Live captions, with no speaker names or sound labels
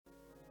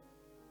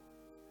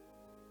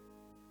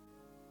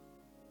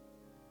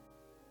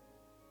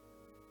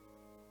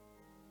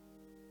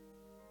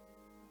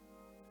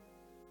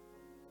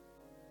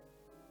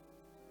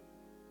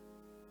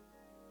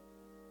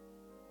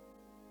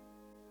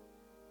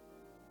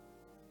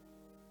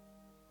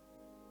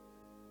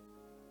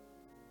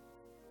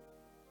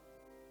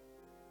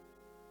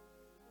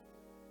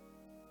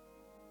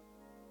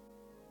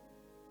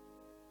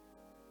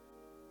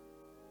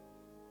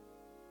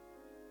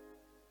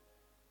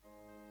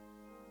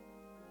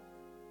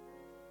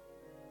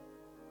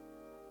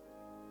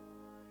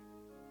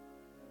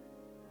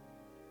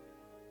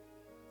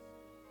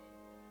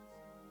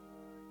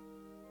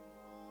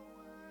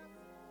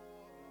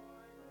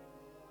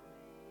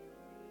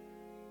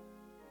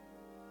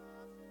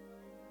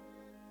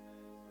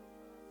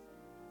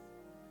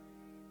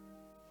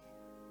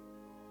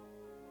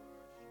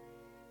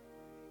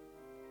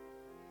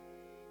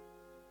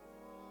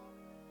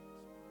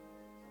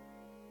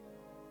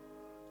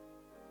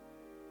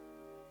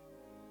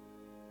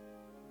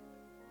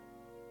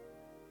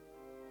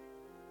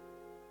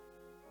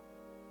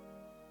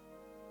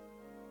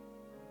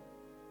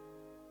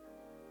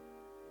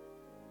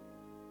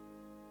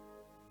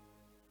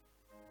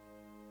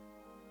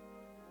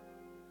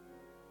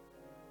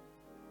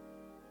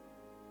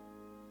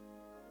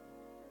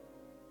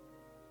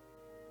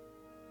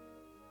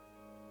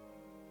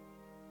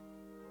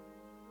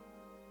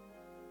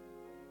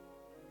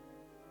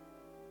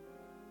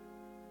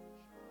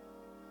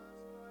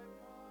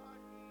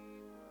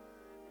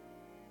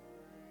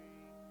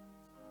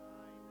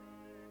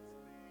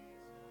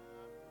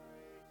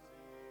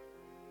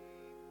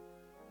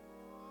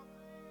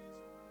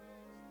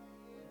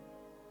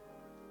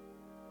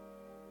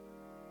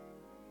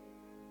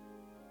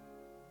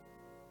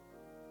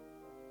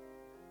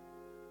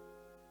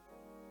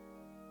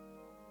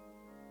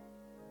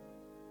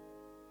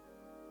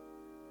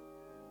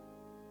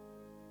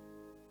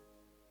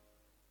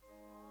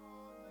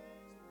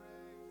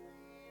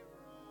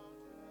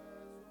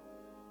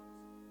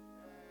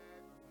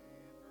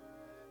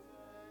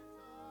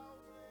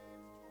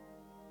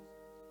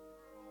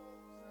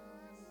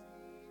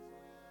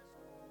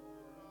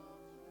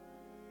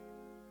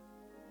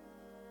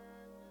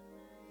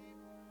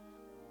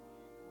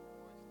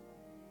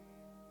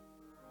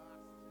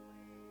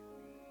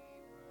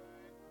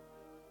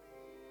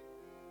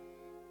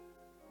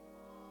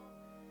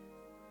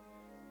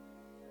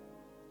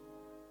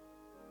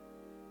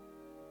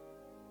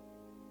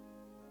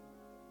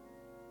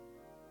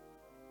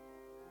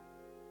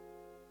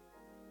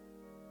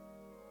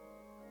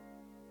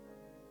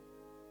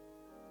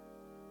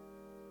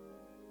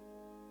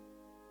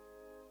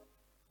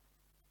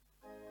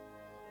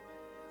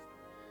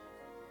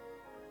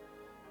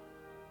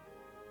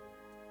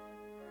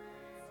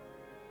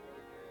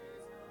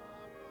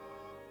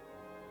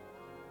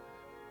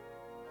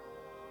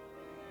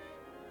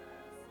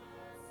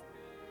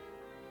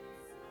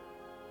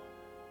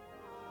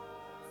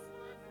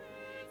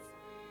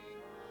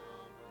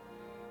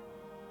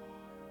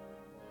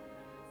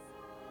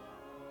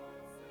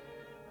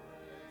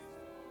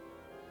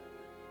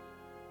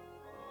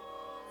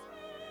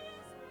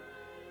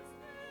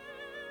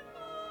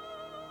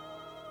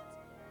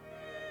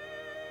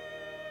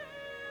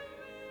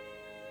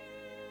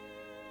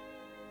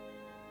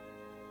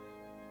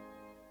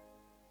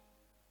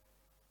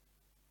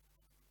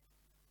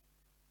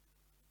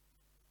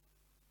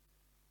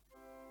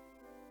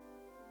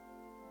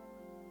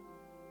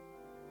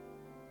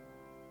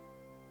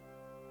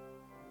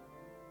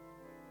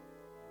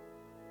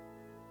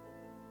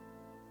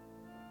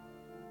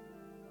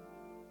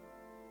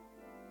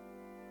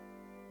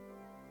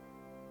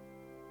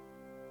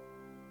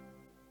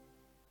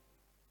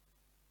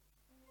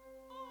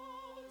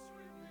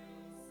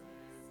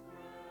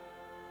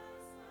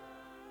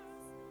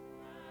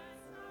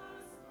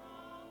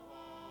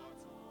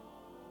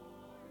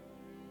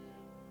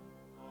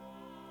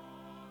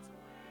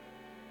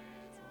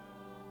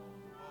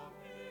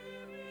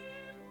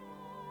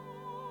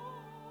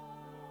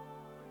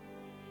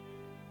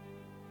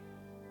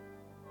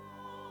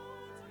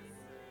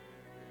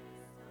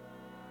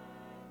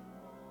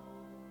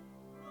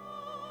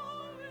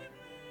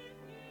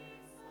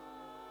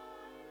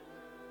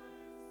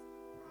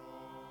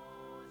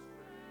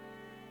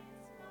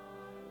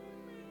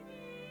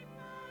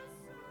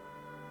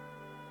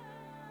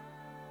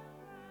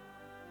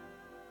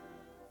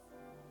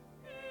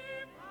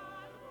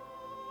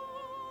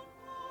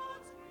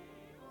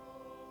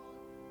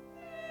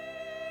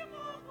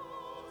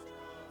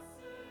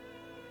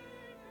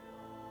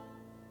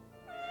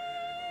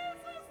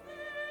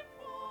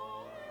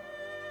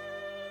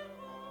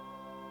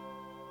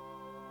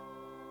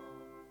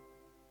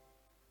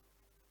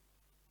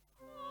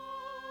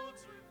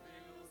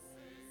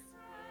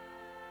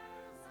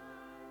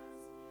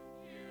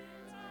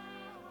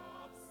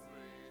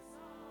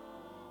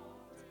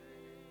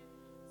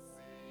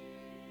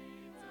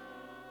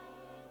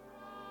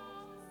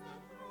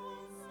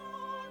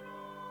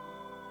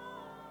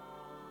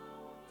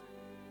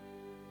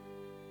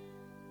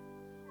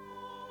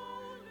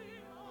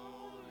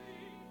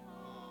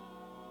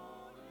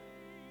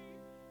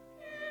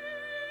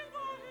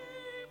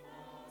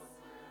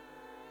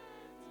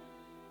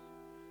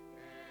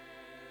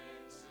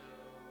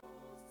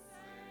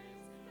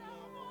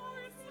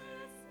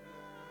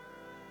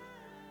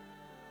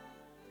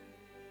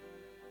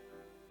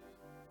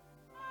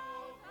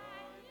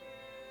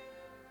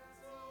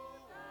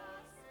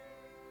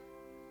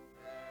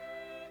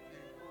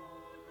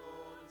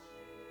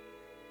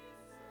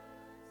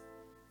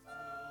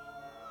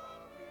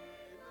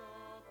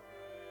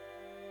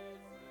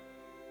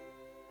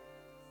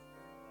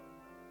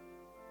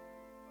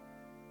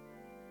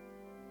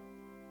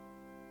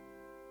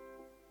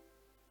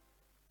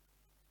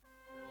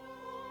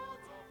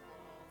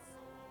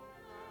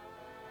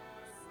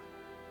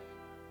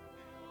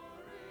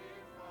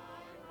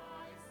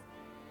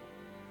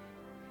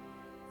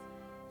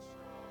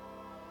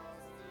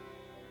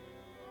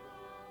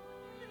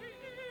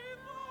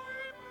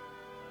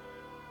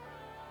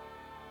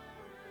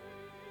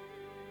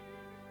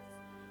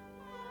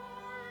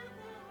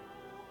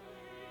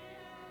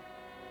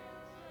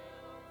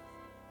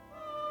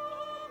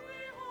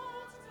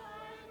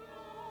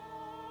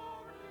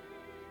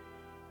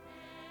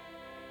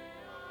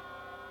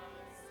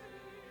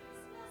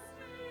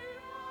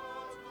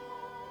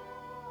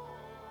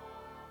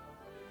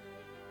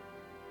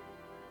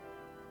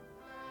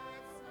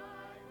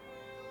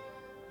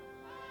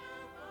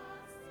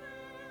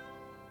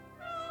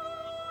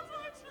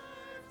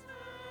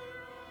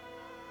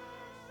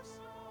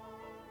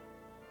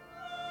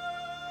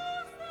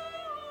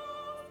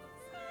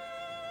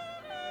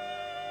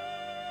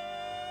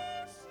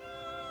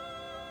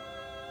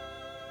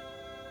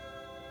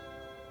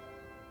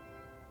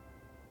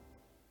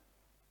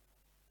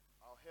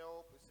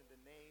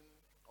name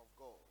of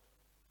God.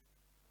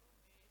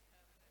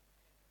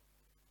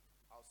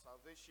 Our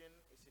salvation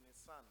is in His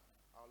Son,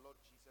 our Lord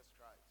Jesus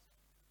Christ.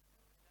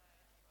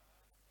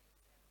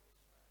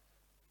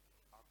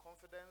 Our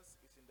confidence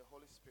is in the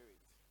Holy Spirit.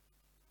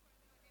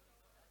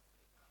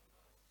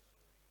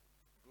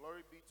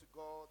 Glory be to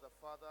God, the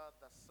Father,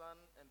 the Son,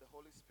 and the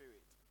Holy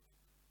Spirit.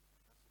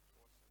 As it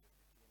was in the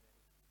beginning,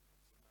 is now,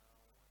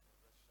 and ever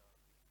shall be. Amen.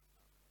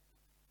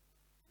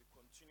 We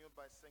continue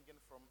by singing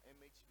from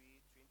MHB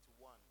 21.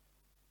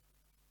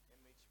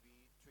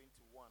 MHB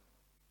 21.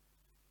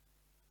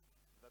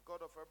 The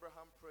God of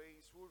Abraham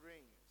praise, who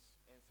reigns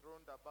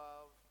enthroned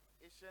above,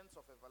 ancients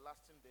of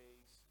everlasting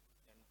days,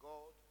 and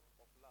God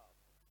of love.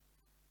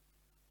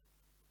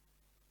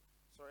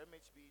 So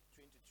MHB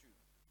 22.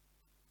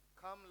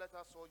 Come, let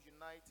us all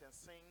unite and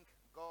sing,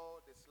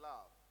 God is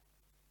love.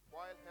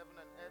 While heaven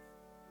and earth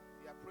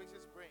their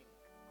praises bring,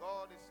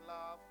 God is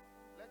love.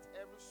 Let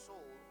every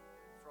soul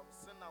from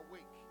sin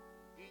awake,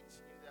 each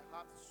in their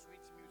heart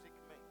sweet music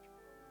make,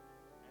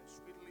 and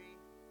sweetly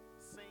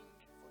sing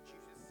for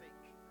Jesus' sake.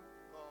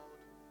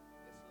 God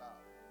is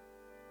love.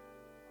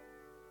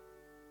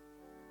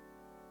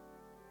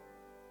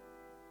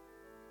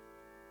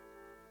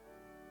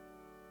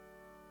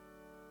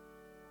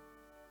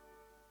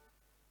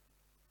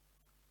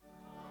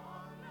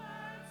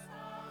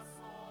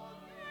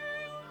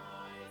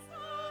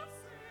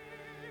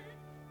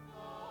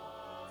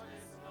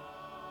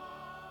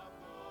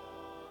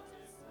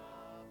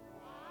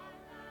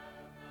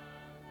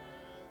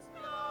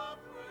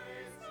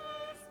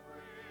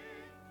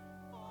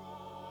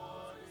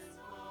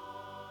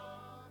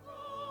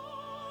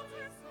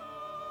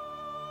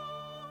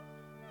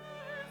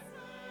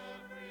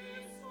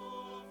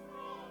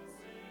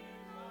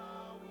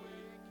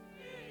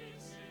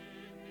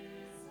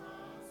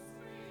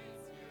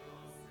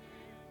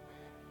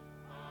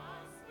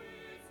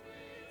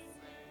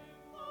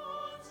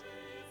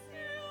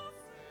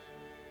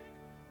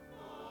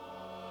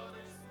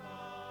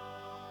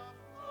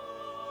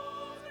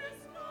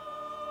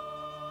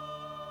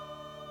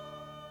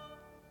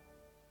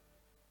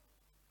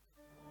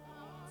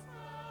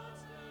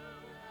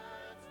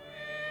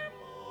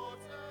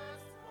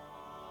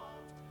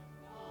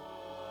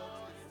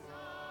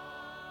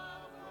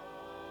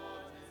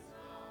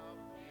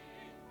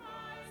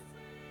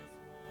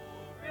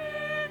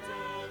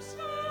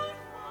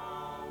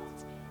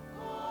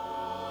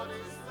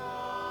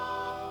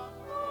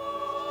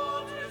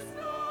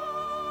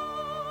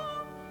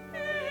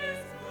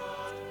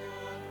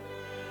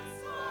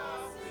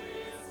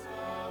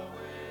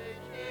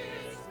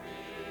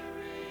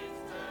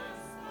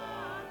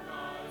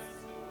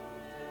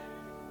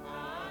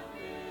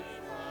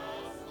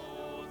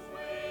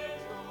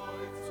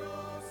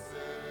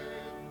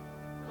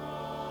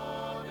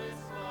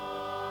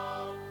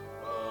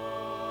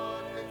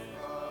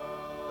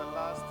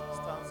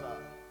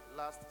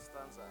 Last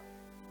stanza.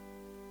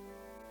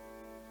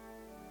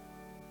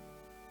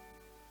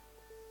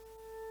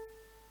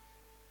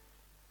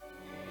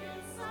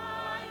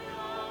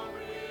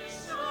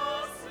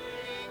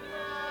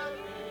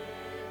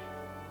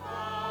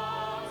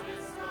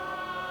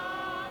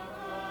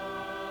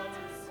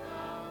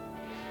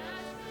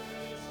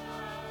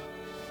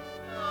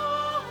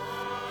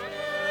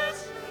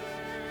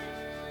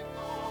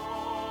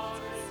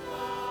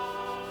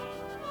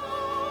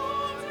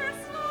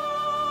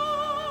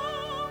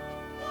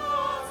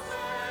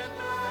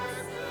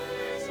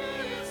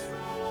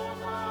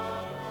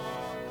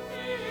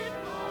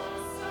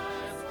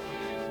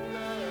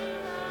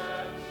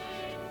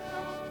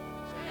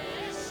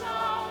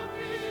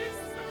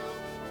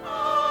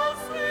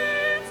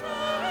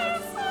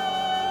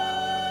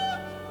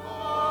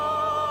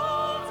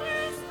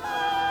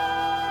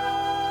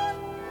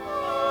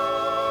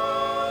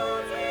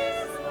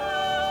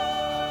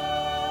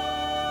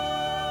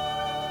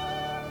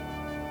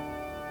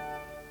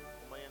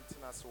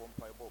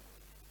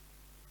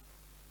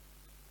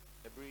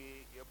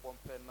 Every year,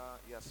 Pompena,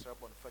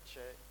 Yasrab on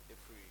Fetcher,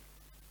 every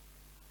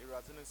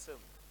Irazin Sim.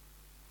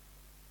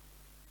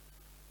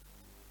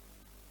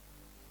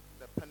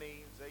 The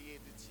penny, Zaye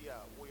Ditia,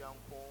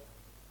 Woyanko,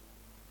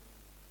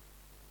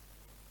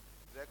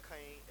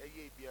 Zakai,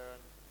 Aye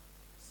Biaran,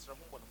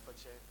 Stramon on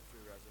Fetcher,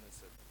 free Razin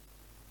Sim.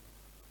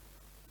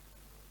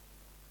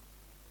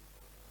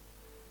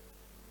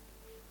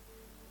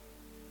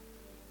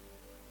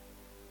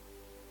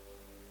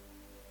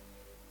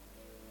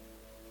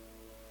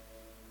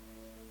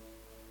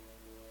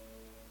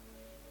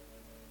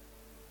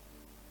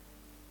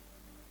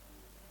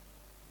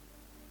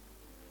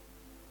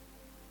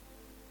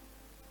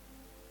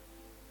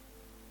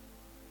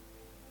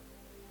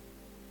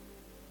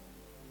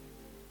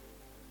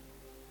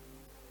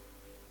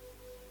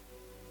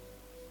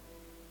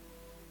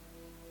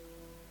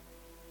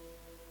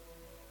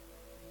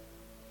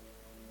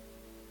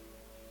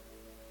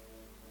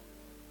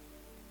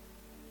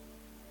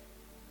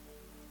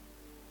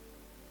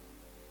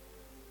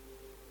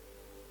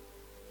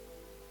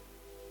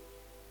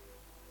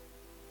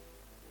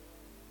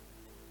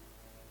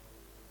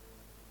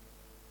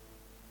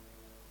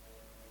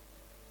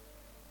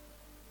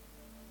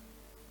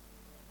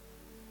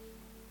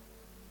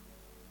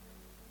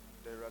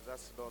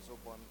 Brazas dozo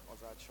bon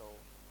ozacho.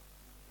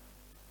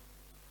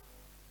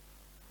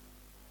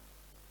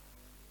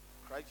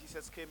 Christ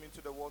Jesus came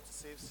into the world to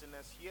save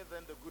sinners. Hear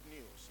then the good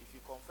news. If you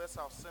confess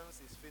our sins,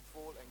 He is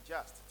faithful and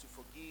just to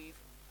forgive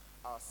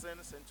our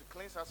sins and to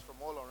cleanse us from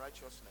all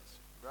unrighteousness.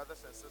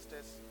 Brothers and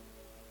sisters,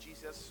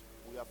 Jesus,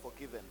 we are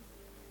forgiven.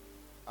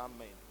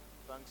 Amen.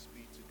 Thanks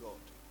be to God.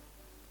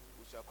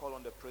 We shall call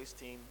on the praise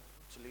team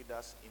to lead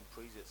us in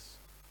praises.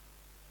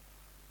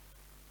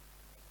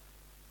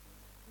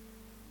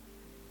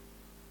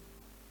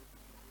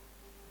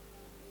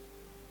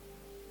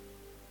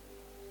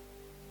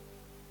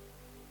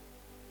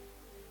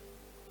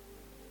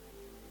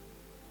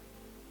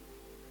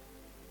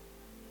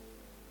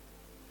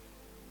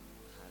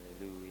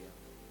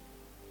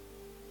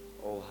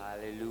 Oh,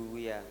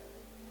 hallelujah.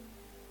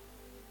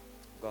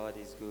 God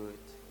is good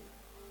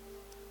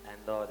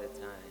and all the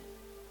time.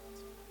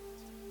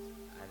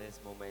 At this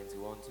moment, we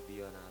want to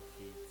be on our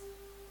feet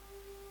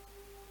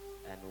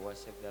and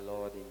worship the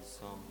Lord in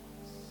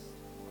songs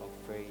of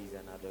praise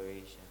and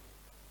adoration.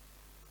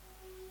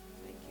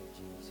 Thank you,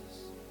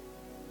 Jesus.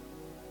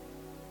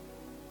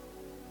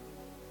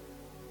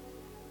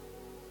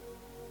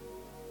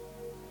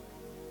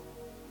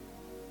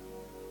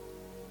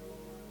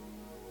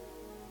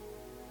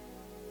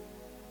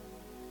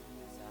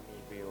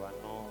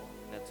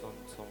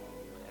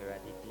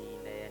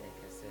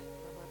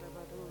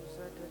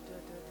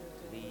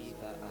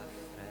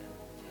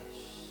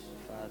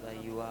 Father,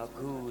 you are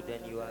good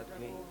and you are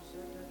great.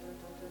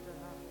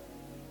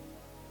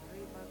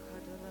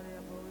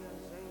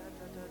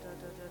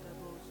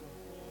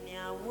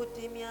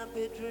 Nyawutimia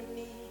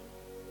bedruni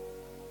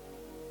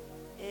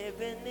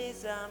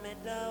Ebenezer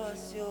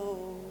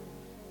medawasyo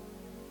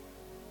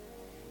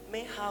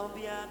me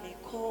haubia me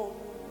kom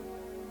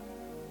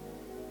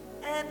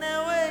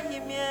enewe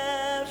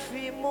yimye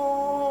frimo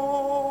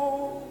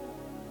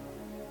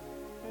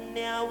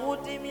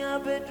Nyawutimia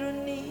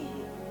bedruni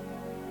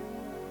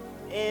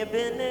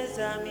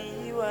Ebenezer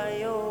mi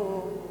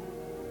yiwayo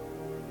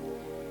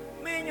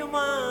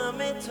Minyuma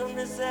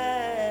metunese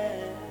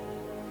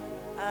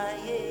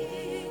aye.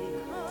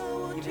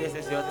 If this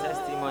is your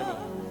testimony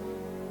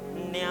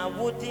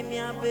Nyawuti mi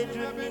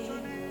abedruni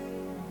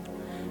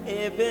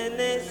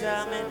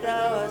Ebenezer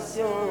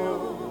medawasyo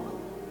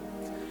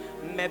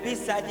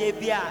Mebisa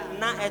jebia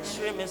na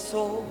echre me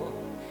so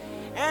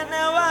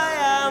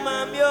Enewaya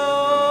mamyo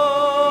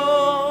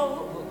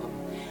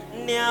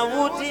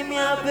Nyawuti mi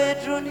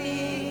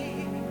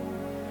abedruni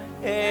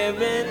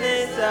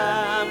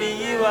Ebenezer mi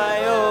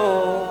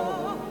yiwayo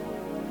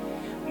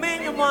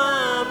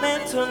Minyuma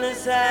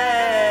metunese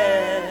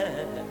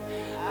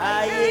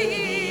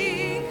aye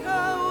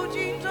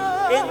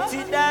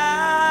enti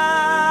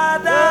da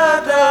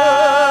da da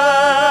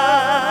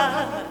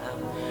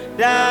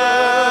da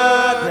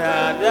da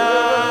da.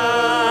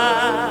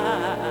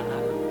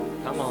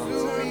 Come on.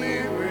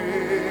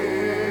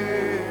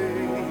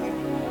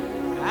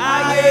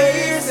 Aye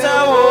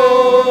isawo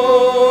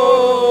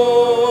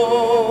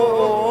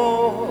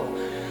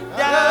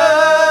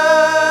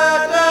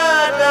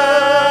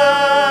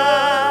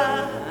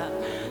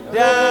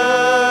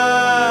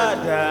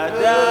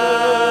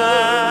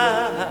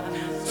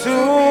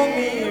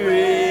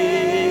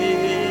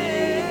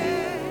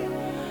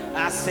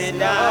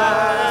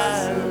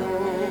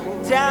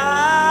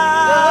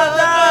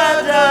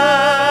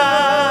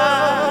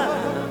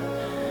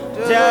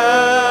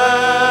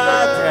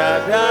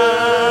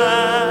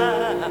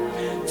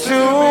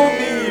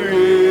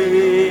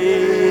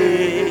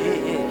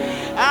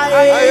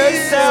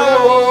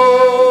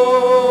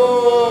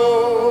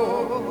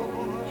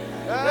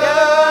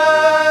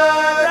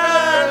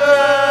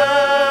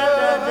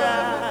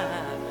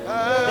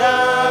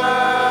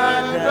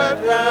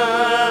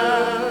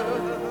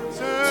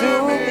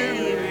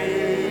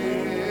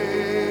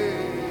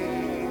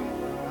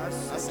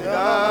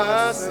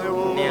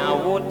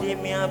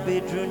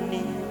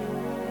bedruni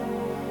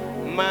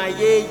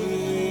maye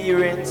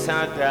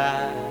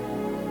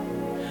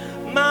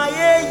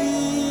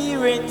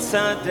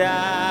rensada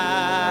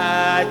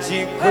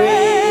jikwe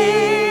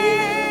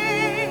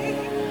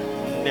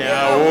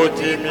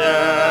Nyawuti mi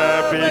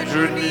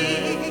bedruni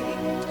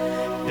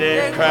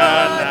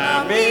dekana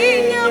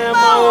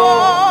minyamawo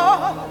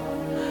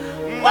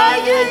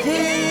maye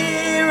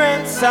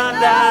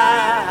rensada.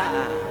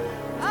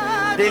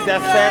 This is the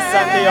first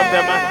Sunday of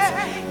the month.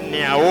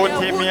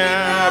 Nyawuti mi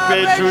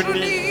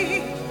bedruni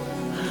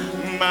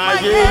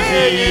maye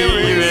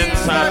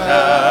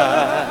rensada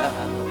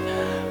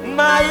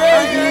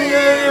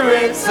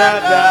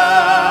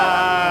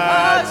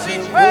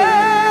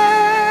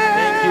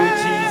Thank you,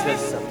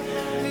 Jesus.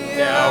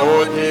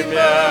 Nyawuti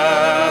mi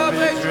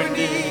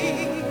bedruni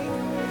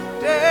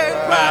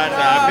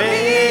dekana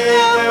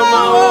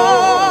minyamawo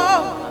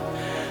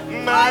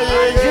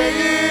maye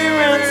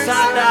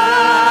rensada.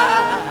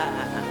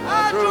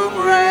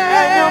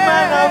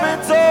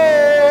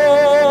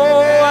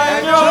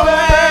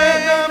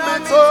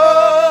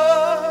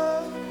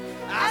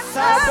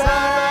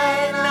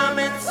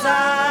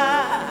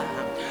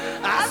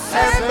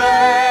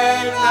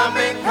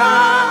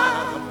 Come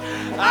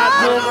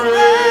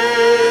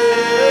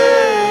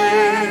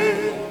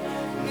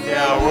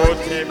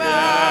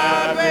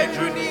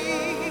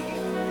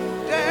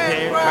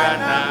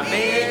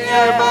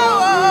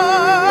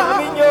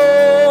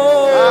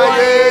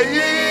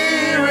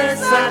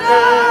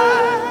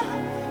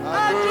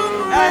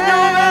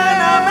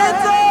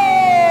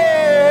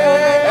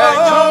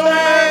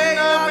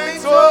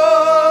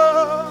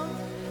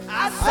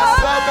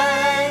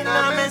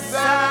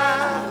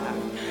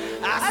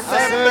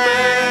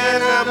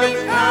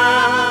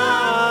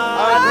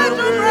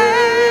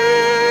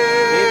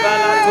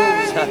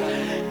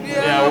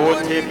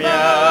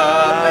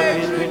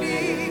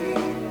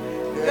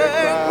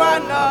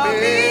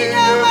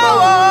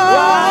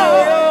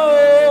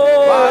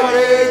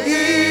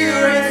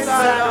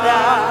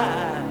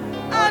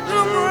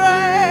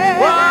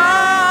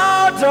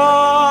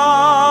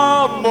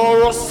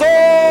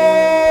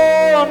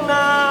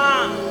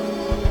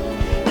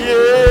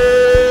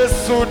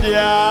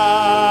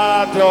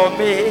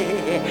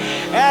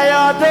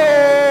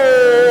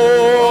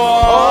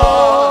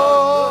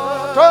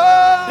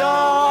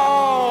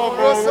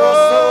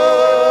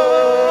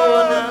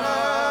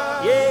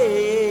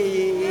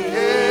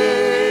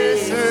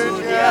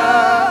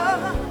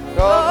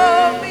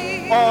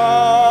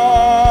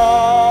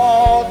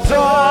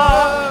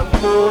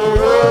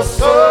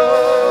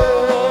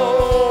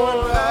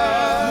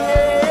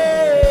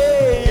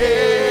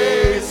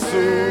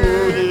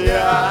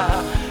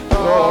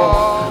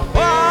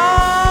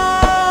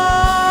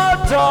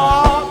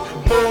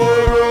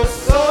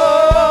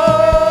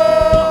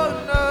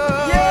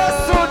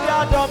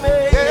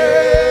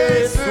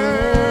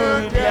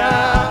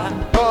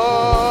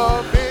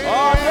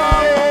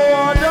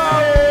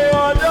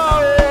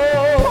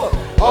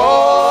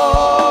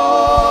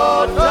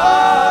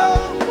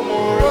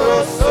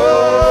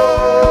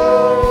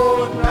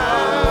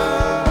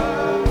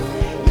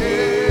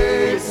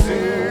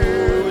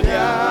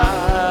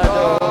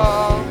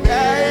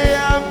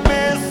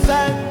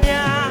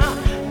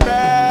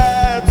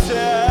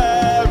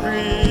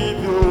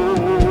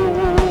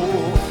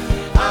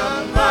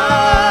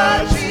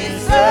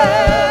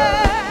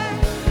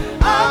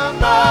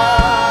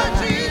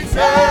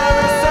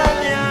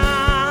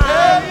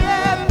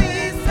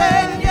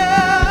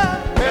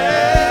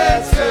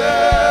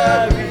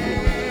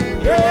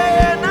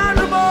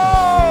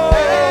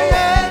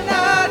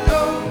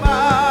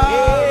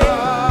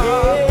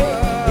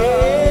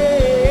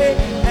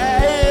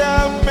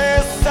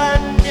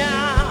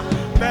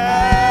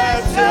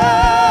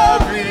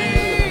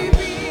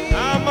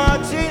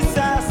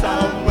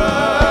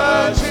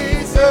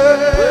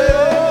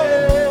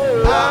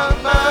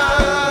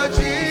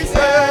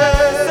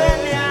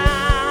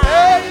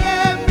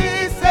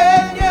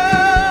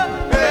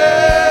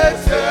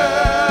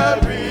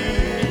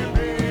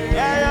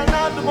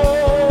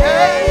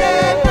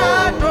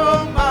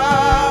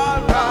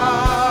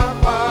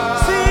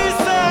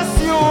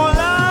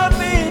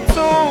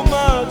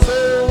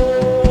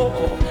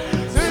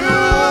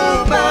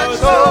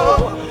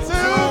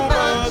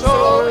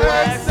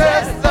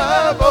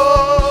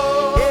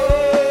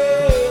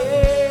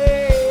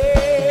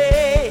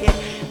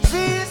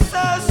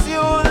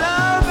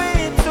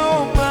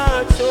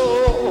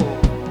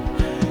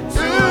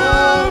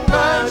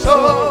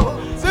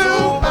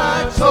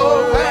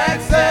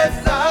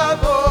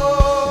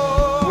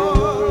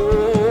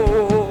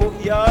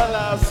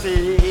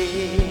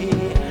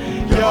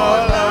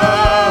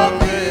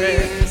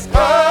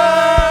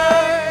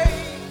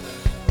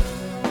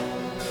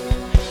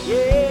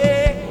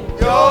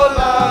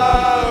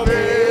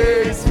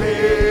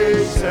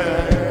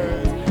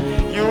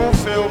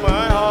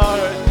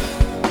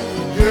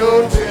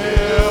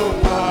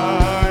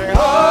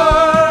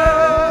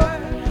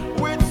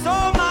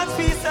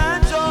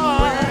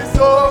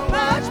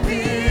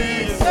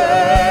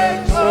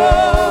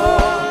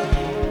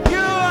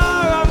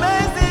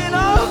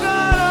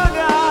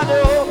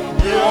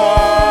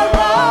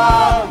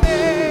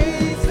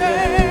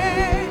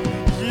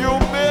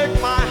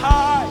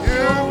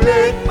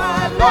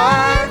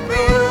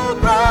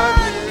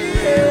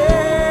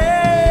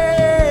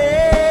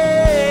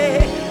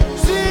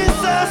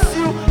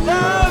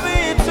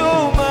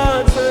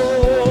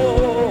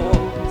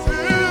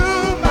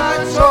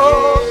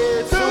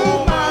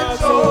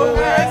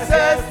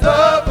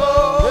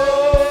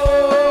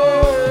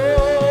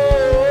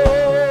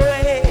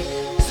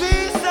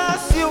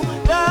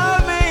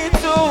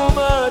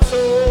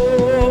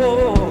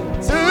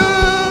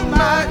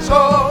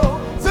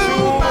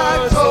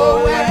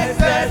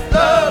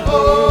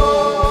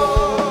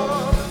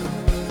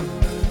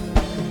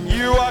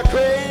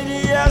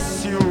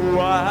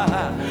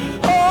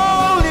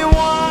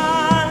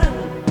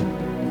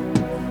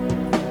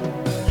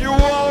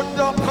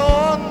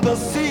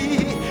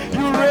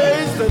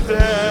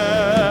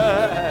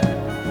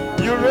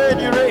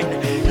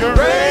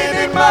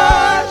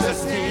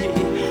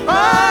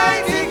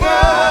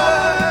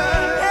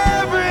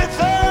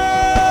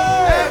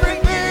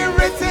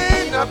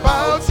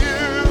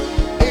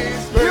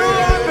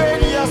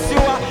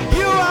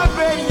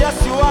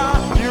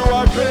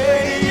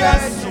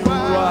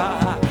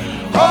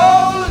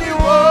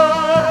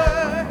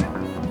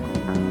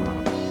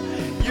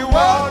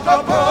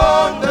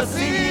Upon the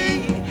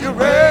sea,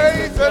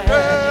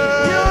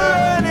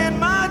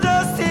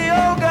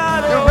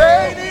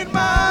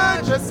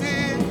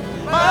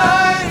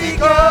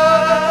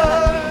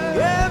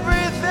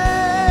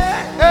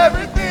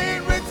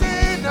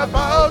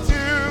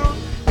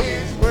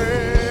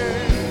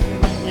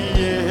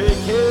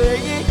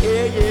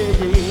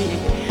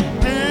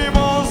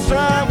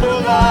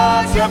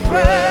 your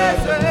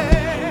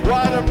presence.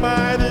 What a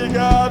mighty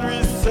God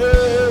we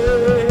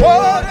serve.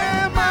 What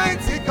a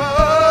mighty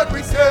God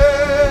we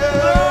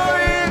serve.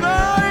 Glory,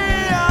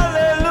 glory,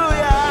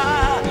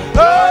 hallelujah.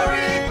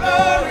 Glory,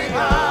 glory,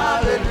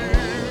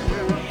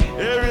 hallelujah.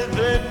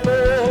 Everything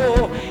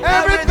more.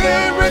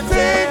 Everything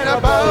written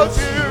about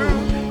you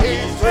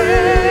is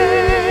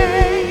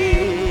great.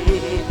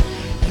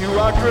 You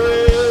are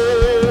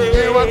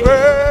great. You are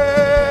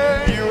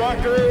great. You are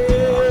great.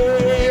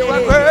 You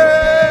are great.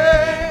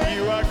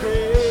 You are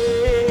great.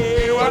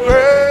 You are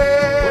great.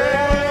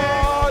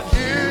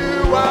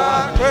 You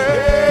are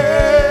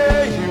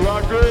great. You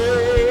are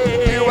great.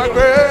 You are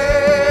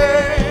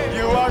great.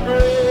 You are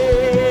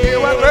great. You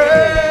are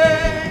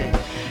great.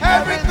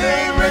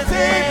 Everything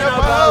written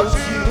about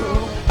you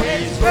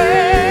is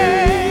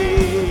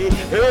great.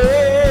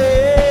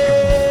 Hey.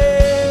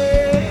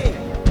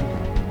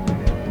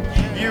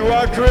 You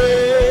are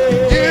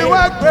great. You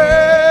are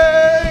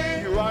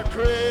great. You are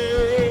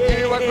great.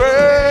 You are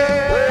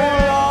great. Oh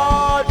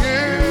Lord,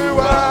 You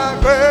are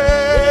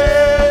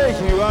great.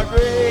 you are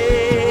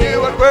great. You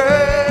are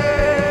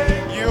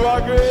great. You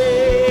are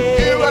great.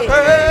 You are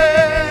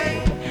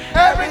great.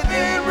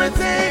 Everything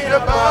written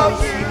about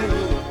you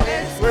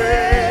is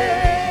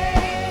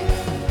great.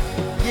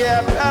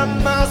 Yeah,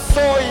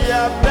 Bamaso,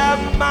 yeah,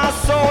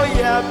 Bamaso,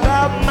 yeah,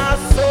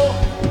 Bamaso.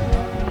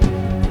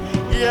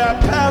 Yeah,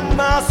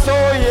 Bamaso,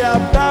 yeah,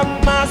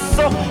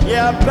 Bamaso,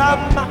 yeah,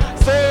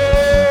 Bamaso.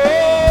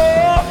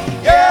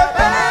 Yeah,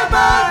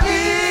 Bama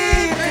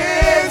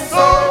need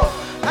so.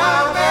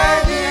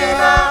 Amen.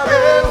 Ina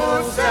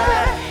beuse.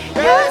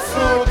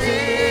 Yesu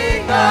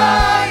dinga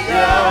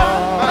ya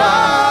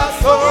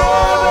maso.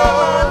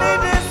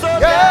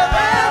 Yeah,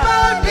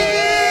 Bama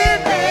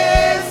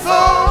need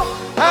so.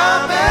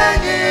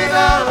 Amen.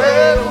 Ina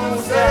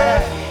beuse.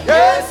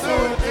 Yesu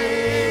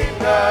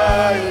dinga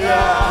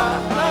ya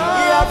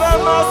Yeah,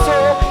 Bamaso,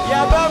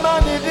 yeah,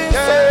 Bamani this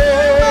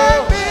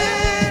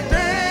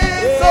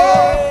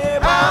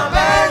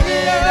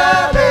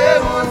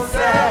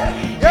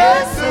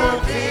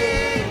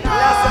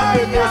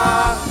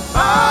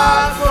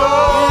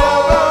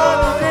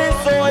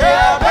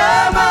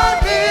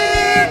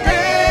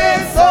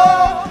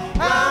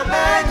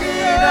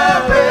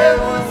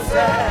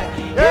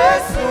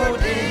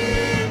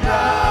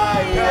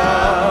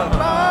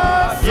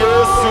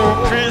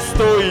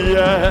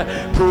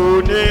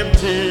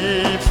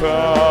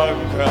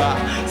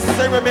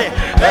Sing with me.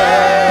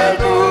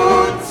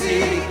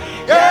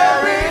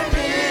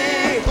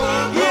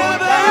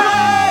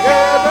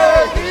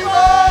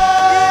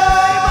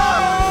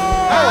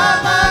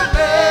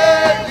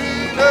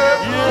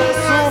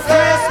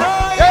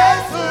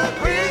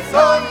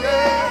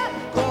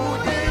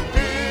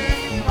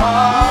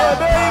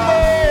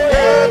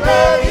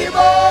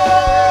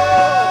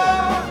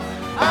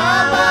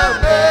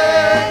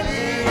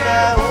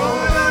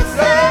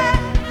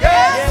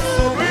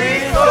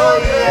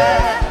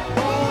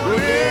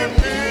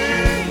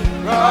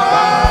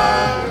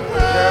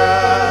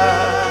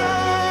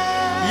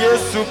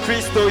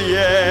 Kristo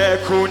ye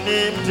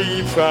kunim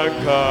di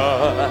franka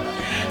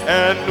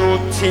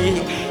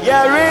enuti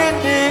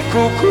yarini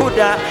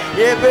kukuda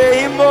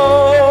yebeimo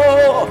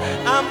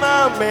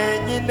ama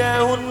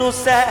menyina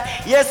unusa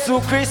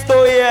Yesu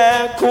Kristo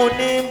ye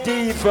kunim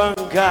di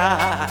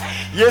franka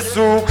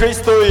Yesu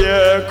Kristo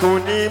ye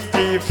kunim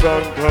di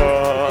franka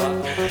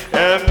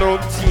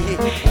enuti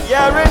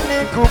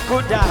yarini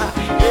kukuda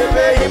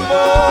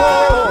yebeimo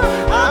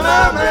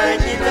ama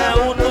menyina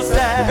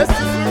unusa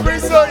Yesu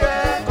Kristo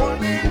ye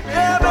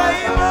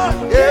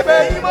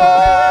Yebeimo,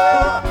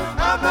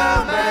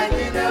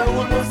 amamanyine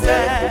unuse.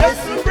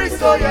 Yesu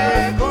Kristo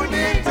ye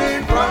kunimti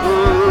franka.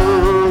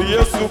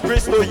 Yesu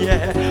Kristo ye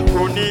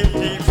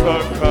kunimti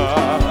franka.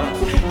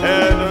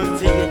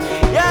 Enoti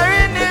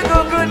yarini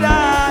kukuda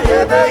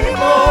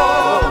Yebeimo,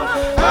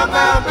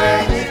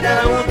 amamanyine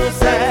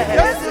unuse.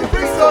 Yesu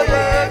Kristo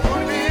ye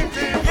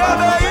kunimti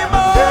franka.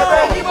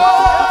 Yebeimo,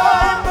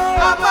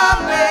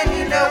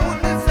 amamanyine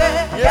unuse.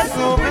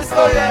 Yesu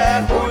Kristo ye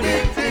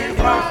kunimti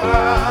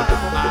franka.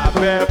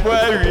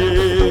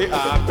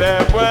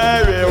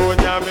 Abebwere,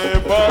 onyame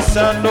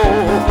bosano.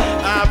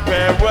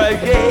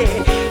 Abebwere,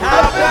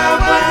 onyame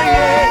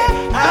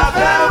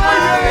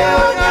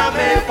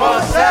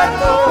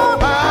bosano.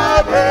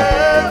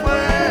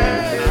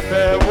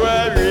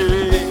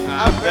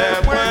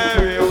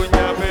 Abebwere,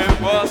 onyame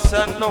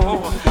bosano.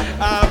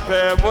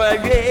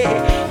 Abebwere,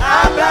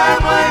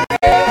 onyame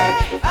bosano.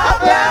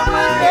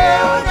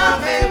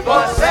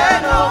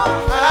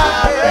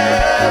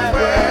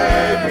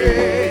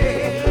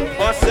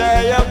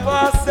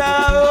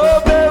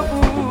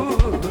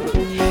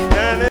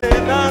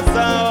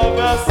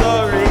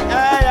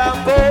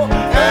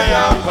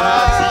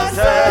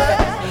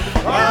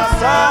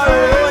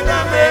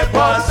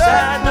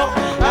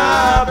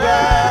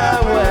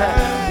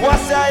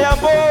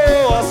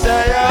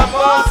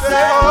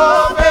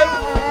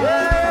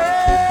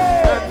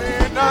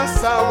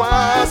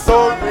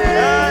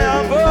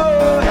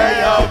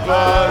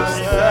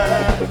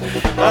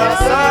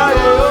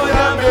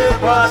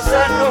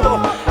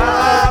 Pasano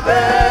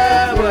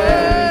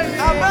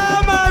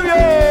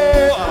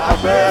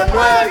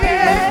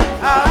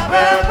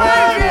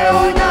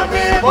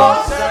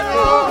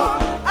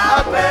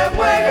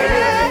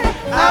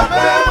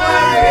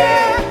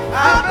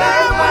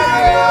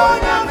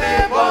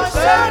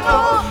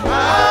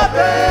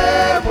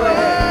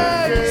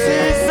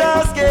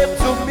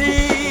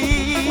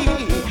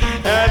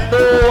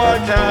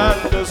one can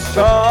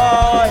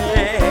destroy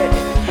it.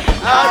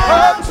 I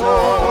have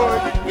joy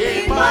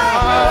in my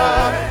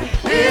heart,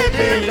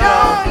 deep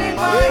down in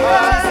my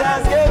heart.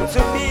 Jesus gave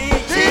to me,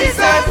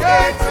 Jesus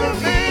gave to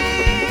me,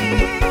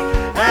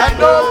 and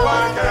no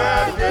one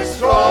can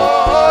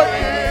destroy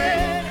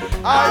it.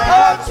 I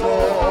have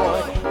joy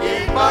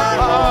in my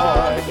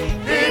heart,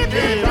 deep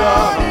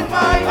down in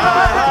my heart.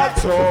 I have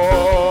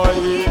joy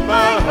in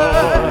my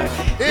heart,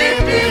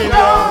 deep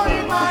down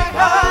in my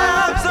heart.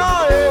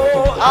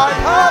 I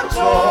have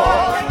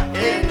joy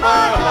in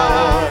my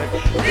heart,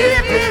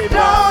 deep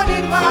down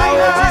in my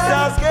heart.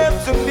 Jesus gave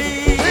to me,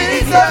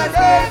 Jesus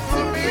gave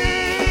to me,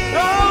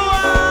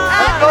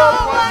 no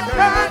one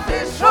can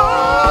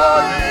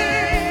destroy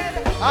it.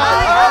 I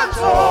have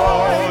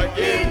joy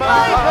in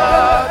my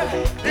heart,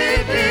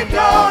 deep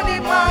down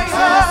in my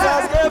heart.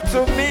 Jesus gave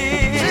to me,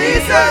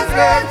 Jesus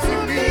gave to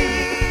me,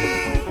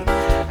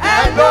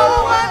 and no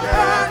one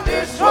can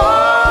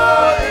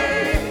destroy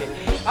it.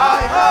 I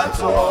have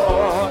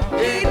joy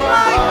in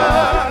my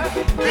heart,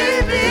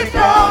 deep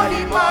down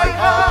in my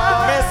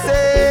heart. Mese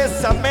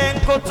samen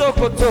koto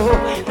koto,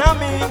 na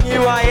mi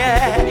niwaye,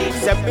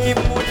 semi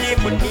muni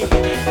muni,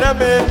 na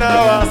me na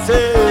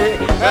wase,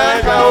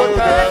 ega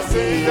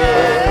utasi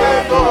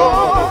ego,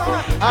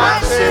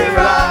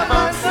 ashira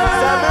mansa.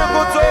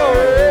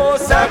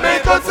 Samen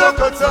koto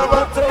koto,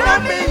 na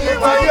mi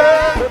niwaye,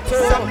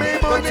 semi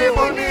muni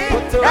muni,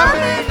 na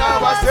me na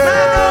wase,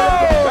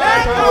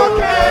 ega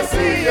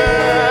utasi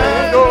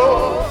ego,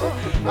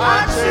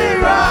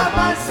 ashira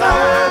mansa.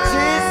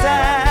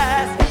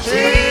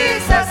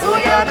 Jesus,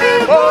 we are the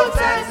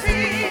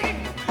potency.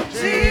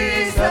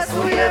 Jesus,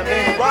 we are the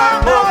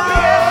one of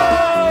you.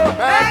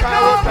 Make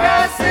our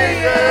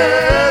Presidio,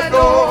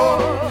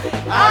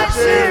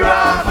 Ashira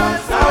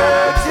Masa.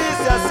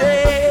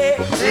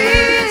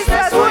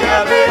 Jesus, we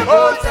are the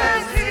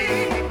potency.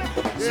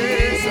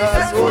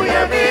 Jesus, we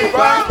are the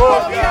one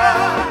of you.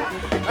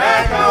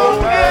 Make our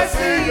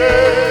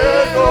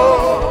Presidio,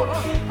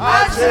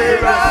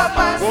 Ashira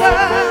Masa.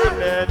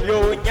 And you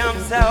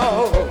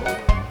yourself.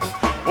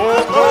 Oh,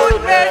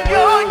 when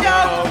you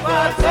young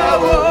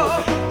Matao,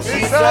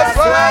 Jesus,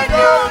 when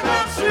you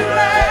not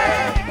sure,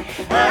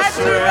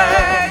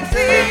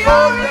 see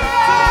your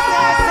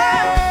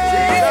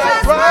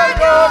Jesus, when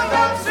you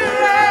not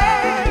sure,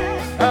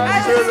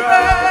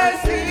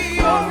 see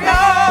your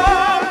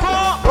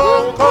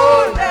oh,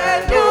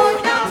 when you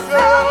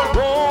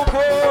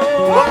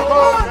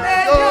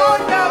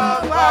young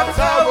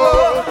Matao,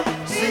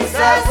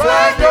 Jesus,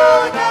 when you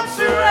not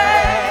sure.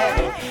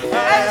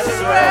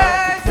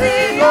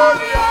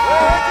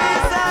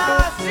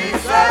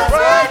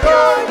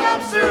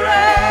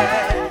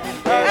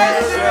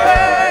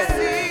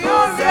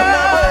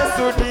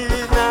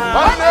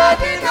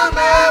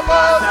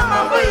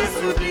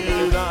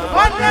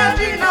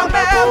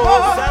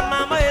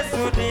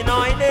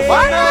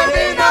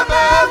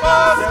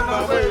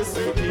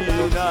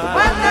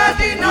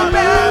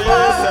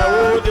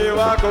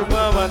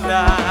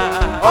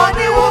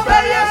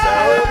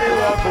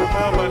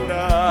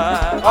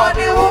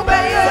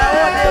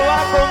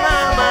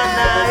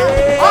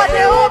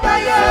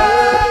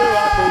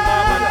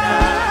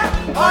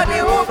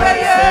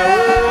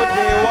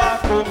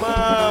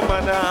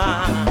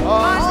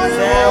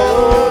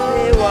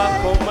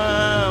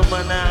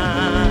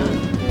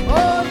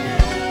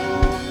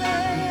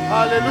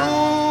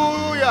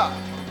 Hallelujah.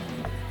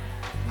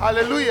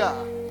 Hallelujah.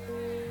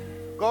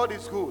 God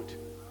is good.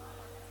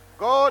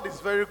 God is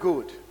very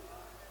good.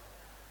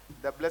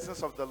 The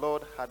blessings of the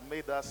Lord had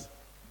made us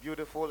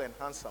beautiful and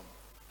handsome.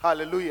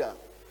 Hallelujah.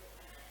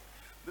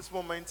 This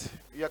moment,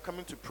 we are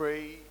coming to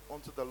pray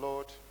unto the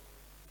Lord.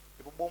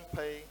 If we won't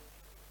pay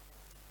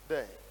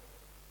there,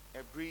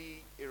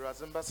 every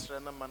Irazimba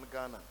Srena man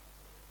Ghana,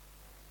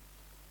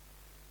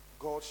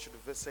 God should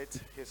visit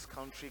his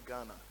country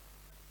Ghana.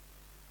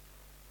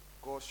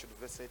 God should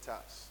visit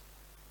us.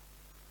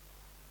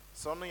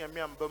 Sono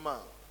yami ambama.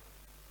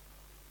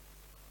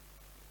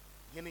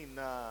 Hini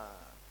na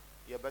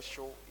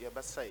yabasho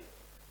yabasai.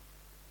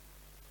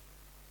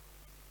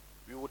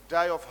 We would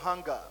die of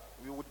hunger.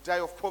 We would die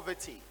of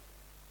poverty.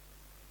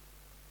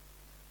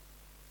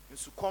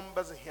 Nsukom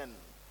bazihen.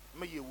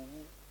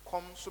 Meyewu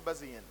kom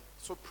subazihen.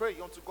 So pray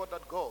unto God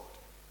that God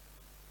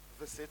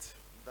visit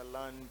the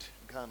land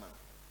Ghana.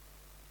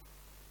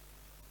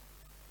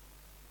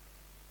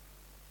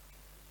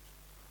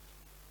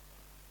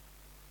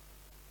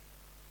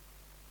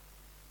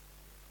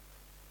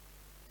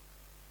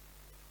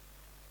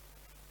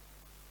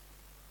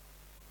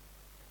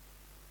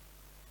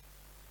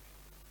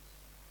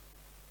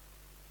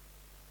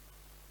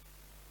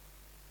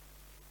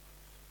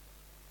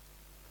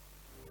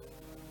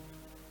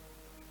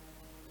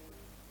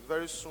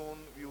 Very soon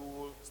we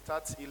will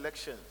start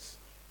elections.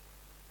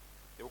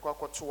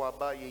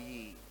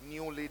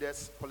 New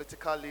leaders,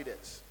 political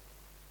leaders.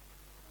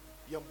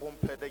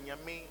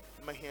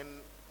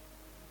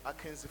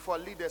 For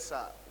leaders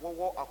are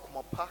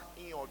akumapa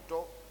in your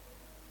door.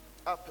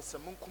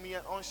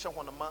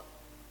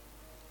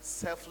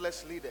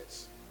 Selfless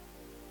leaders.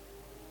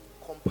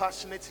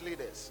 compassionate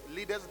leaders,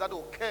 leaders that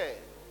will care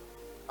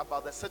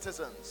about the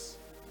citizens,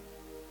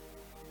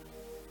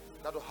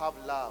 that will have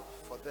love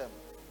for them.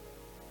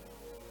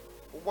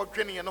 What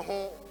training and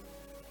home?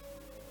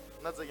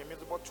 Not the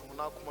Yamin about to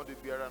now come to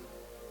Biaran.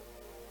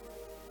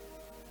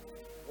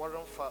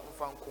 Warren Fan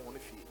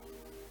Konifi.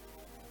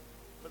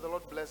 May the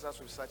Lord bless us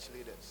with such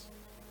leaders.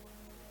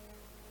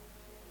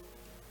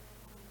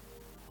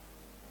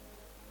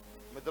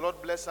 May the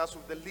Lord bless us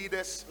with the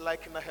leaders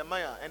like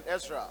Nehemiah and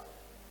Ezra.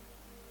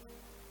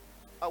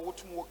 I want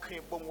to walk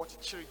in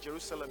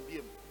Jerusalem.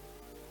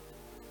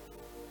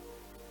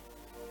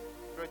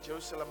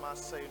 Jerusalem, I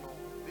say,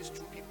 these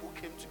two people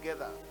came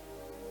together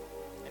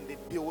and they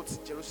built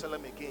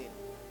Jerusalem again.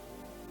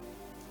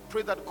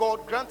 Pray that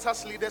God grant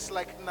us leaders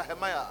like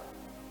Nehemiah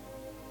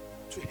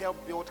to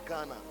help build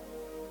Ghana.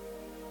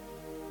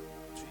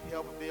 To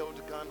help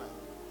build Ghana.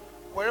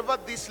 Wherever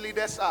these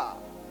leaders are,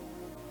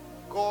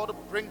 God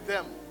bring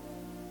them.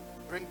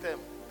 Bring them.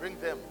 Bring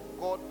them.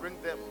 God bring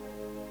them.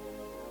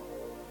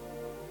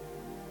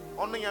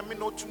 Only Yami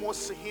no to more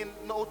him,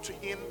 no to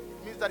him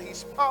means that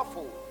he's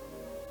powerful.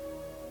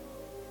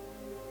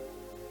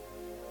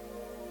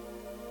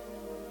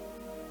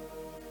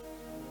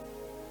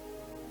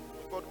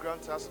 God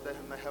grant us the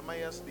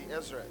Nehemiahs, the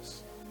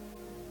Ezras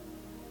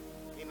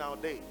in our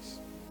days.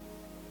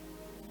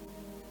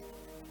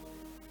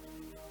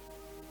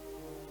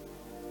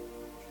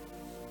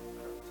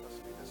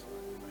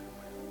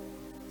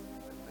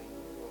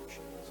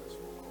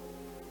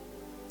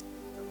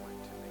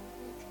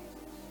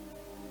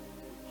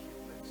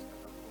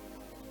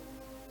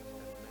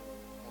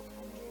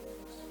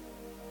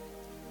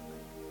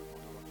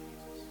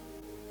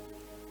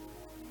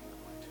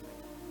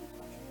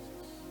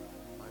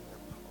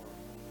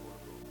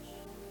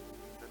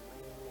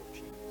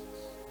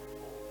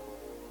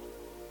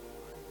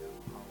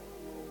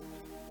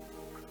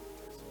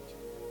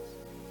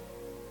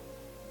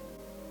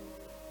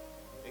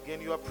 Again,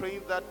 you are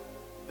praying that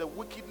the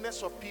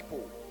wickedness of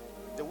people,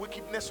 the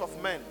wickedness of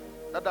men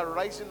that are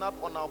rising up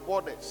on our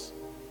borders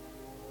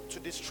to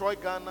destroy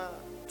Ghana,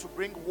 to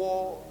bring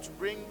war, to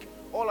bring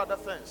all other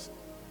things,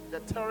 the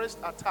terrorist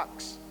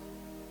attacks.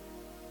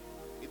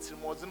 It's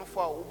more than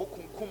for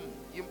Ubokunkum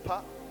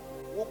Yimpa,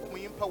 Wokum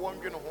Yimpa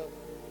Wangino,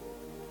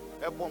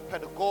 Ebon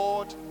Ped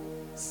God,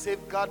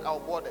 safeguard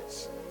our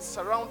borders,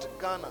 surround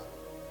Ghana,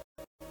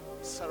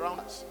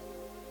 surround us.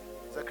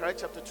 Zechariah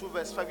chapter 2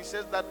 verse 5, he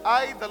says that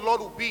I, the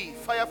Lord, will be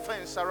fire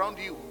fence around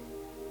you,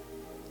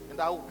 and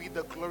I will be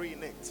the glory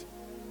in it.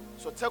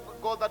 So tell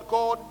God that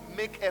God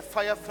make a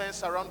fire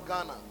fence around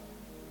Ghana.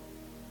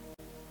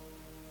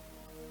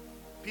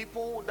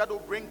 People that will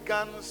bring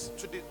guns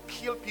to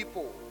kill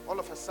people all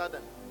of a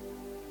sudden.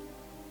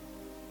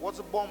 What's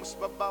the bombs?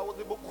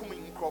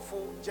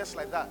 Just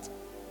like that.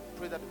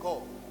 Pray that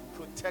God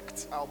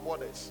protect our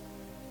borders,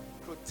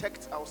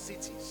 protect our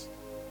cities,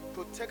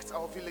 protect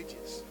our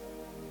villages.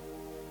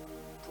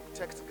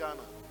 Protect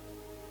Ghana.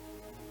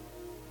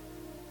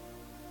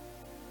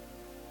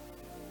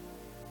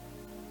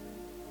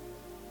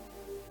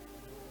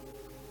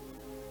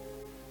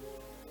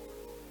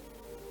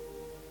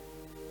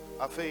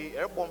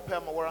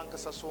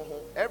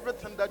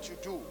 Everything that you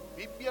do,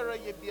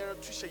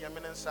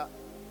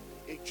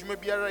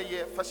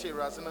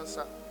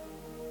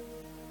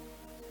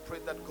 pray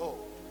that God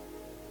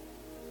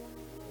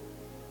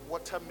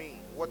water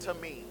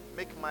me,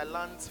 make my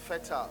land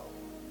fertile.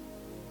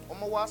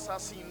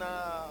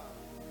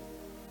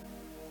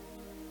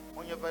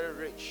 When you're very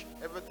rich,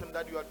 everything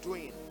that you are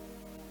doing,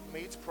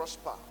 may it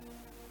prosper.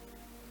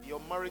 Your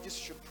marriages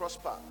should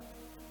prosper.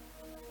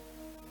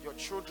 Your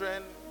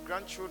children,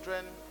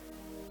 grandchildren,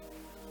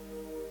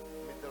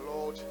 may the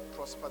Lord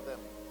prosper them.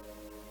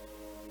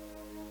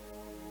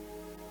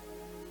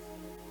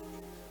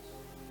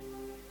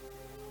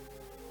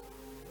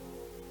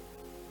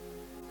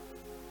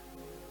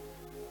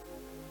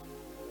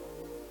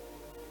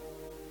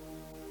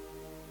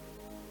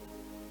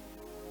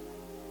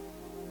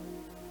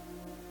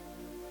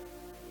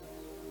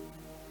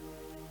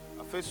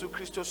 Fesu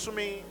Christo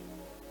Sumi,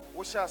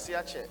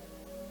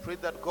 pray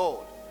that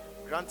God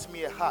grant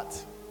me a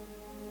heart,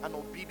 an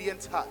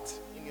obedient heart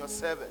in your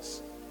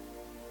service.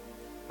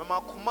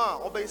 Mama Kuma,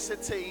 obey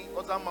Sete,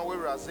 Ozama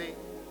Weraze.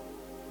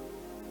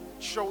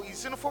 Show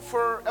Izin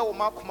for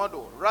Elma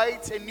Kumado,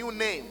 write a new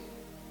name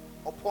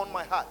upon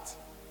my heart.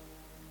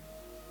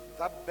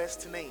 That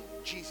best name,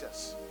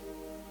 Jesus.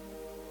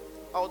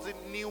 Also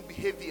new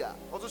behavior.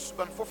 Also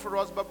Suban for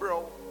us,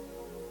 Babro.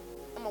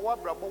 I'm a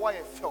wabra, but why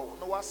I fell,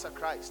 no was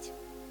Christ.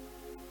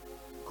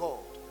 God,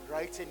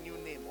 write a new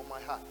name on my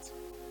heart.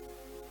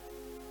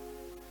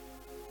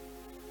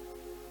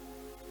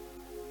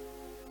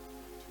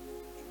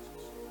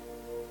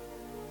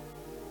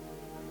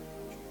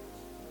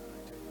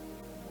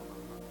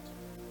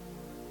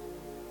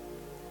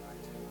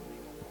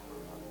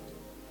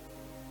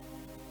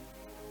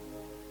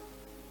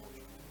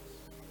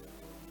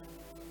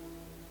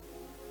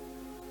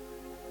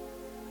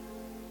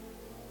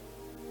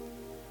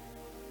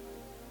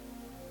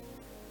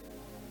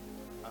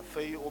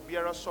 afei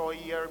obiara so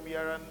yer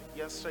biara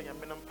yesre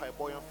yamenam pai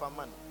boy and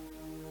faman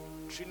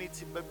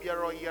Trinity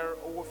babiara yer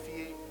owo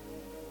fie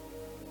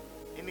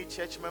any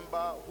church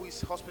member who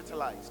is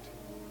hospitalized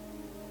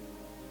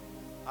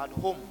at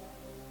home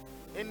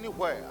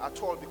anywhere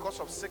at all because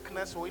of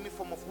sickness or any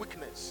form of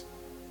weakness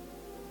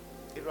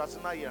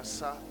irazina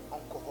yersa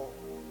onkoho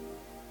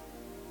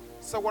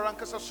sa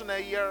warankasa so na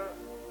yer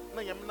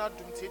na yamina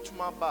dumti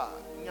etuma ba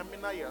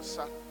yamina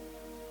yersa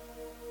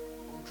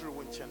umdru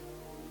wonchen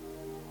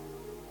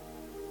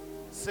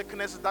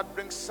sickness that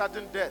brings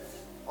sudden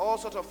death, all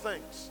sorts of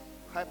things,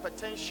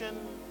 hypertension,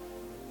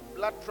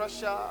 blood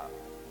pressure,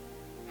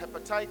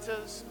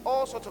 hepatitis,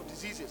 all sorts of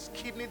diseases,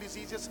 kidney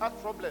diseases, heart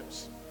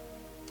problems.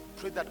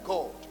 Pray that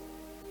God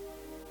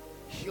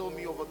heal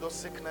me over those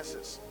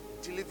sicknesses,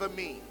 deliver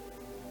me.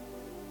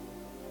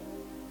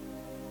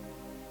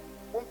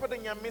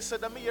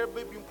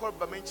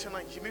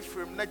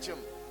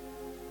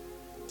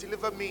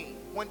 Deliver me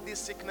when these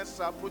sicknesses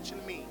are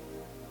approaching me.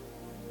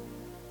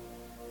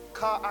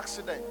 Car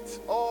accident,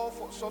 all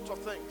sorts of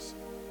things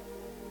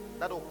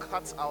that will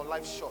cut our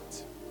life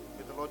short.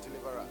 May the Lord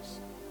deliver us.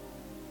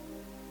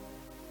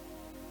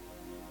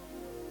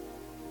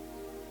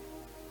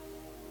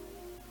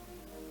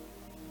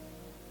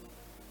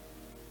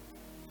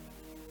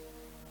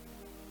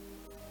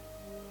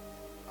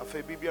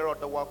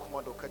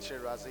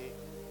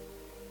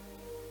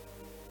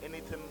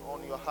 Anything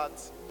on your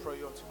heart, pray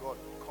unto God.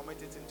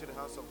 Commit it into the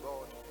hands of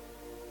God.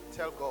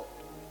 Tell God.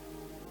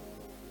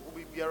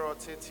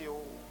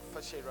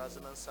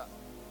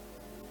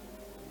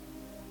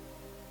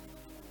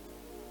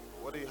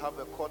 Whether you have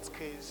a court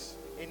case,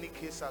 any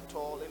case at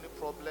all, any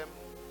problem,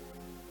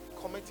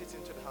 commit it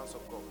into the hands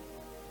of God.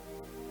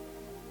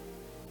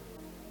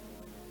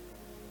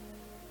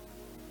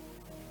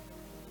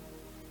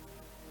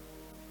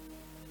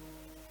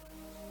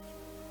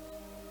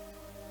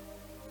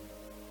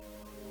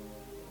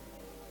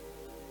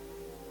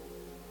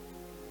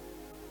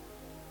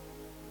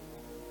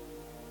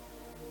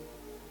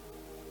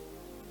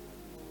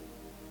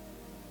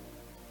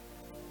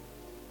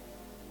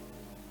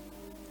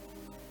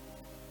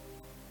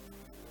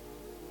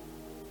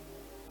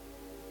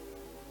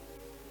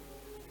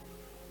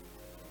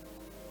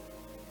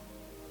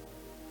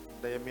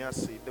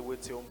 The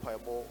wait on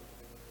Bible.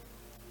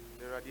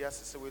 The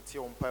radiasi wait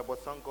on Bible.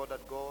 Thank God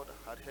that God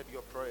had heard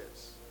your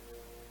prayers.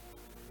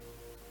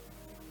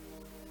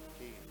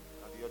 He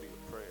had heard your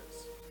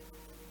prayers.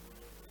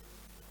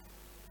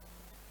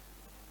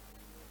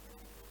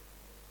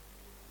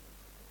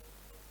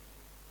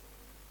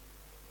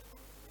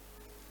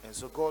 And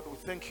so, God, we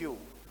thank you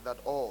that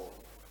all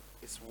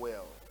is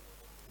well.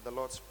 The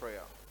Lord's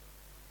Prayer.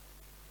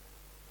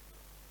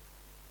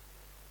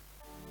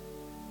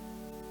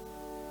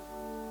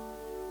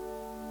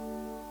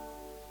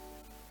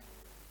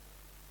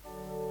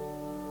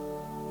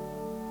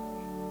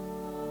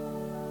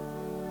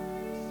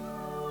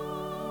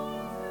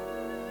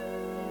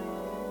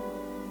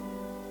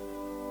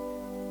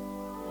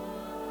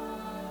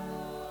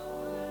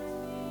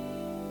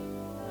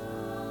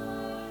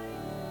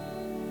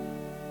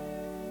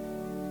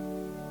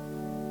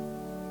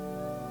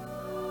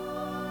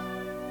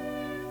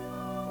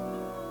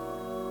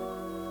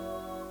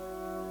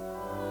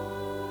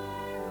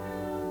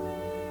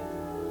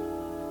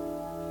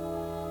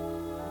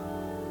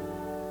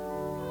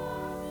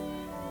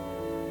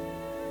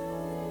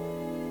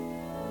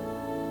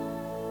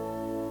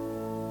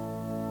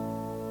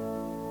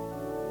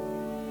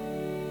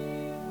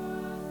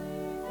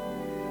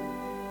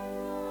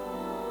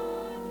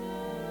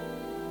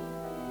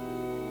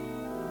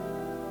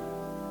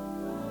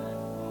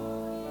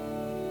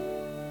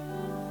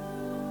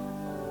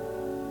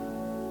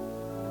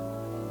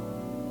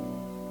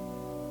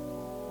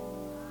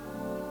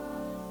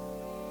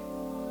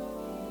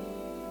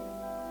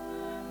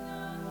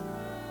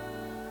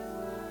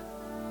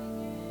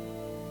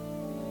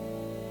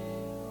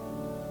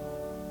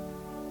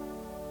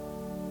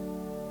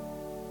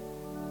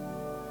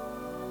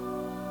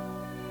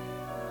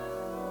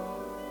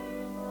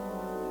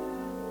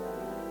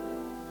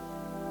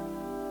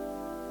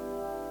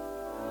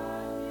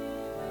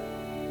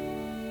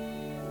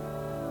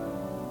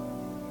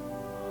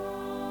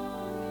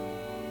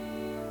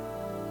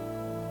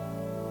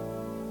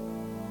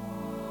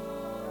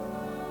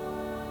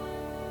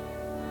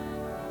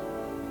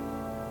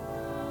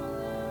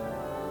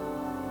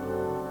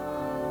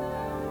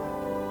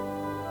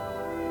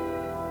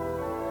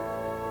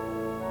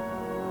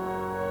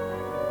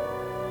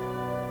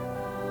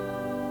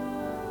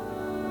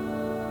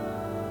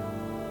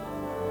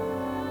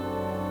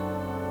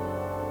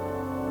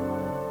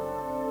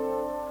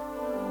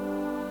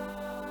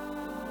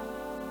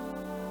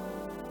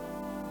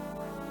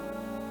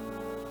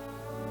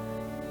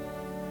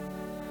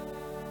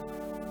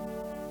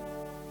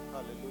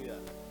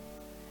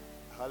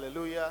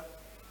 Hallelujah.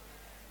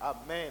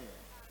 Amen.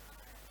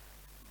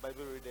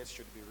 Bible readers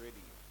should be ready.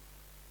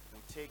 We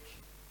take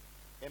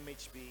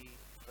MHB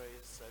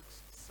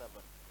 367.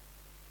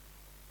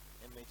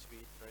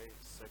 MHB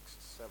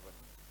 367.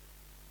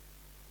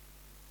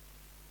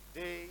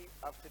 day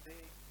after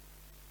day.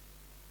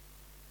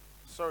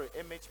 Sorry,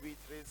 MHB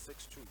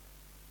 362.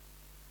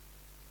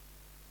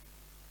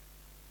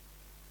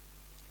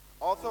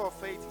 Author of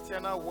faith,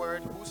 eternal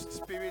word, whose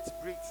spirit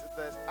breathes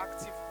the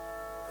active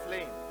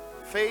flame.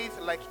 Faith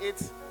like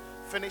its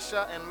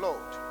finisher and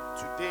Lord,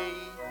 today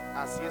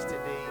as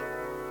yesterday,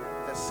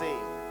 the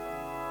same.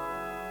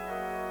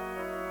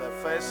 The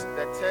first,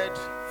 the third,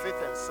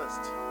 fifth, and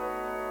sixth.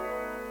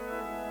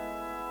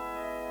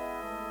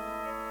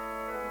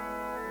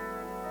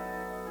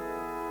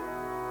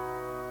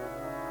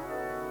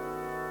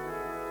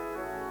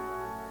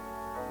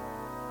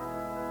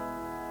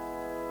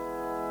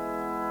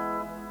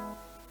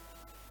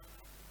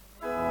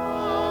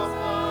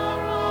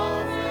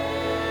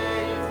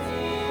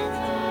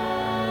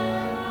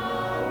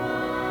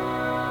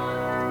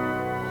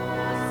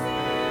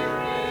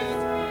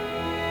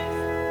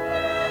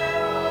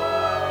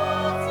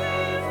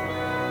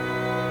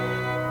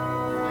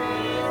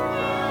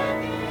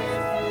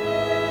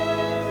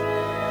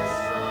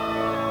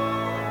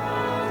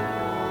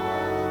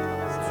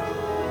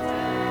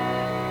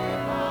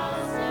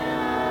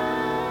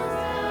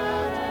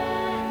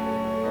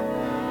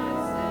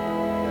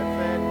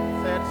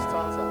 Third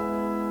stanza.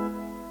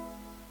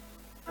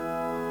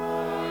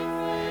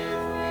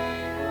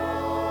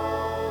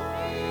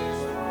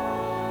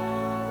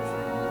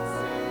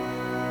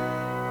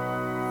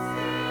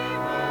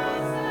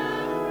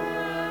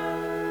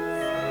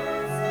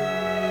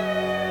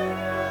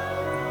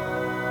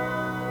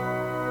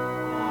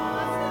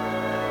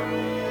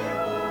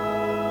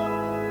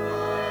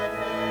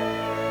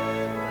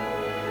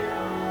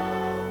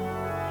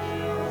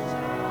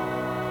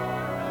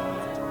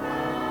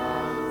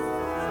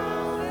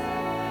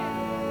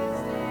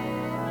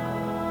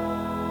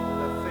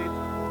 The fifth,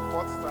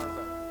 fourth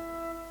stanza.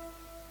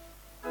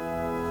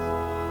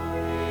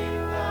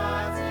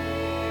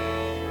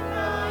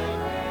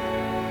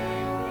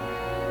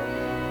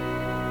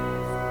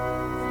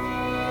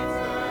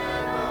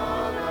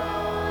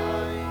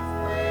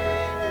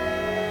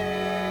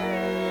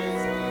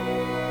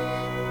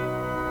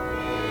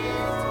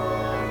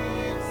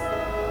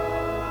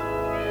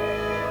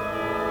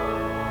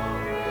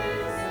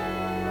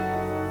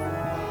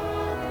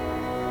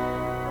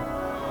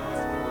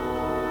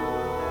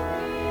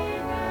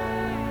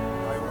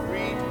 I will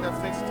read the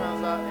fifth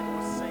stanza and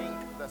will sing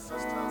the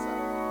sixth stanza.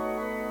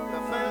 The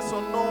things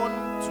unknown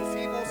to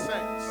feeble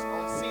sense,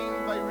 unseen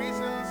by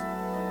reason's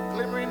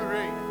glimmering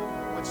ray,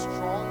 with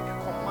strong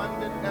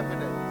commanded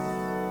evidence,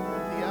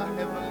 their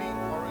heavenly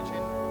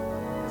origin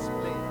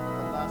display.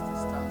 The last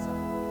stanza.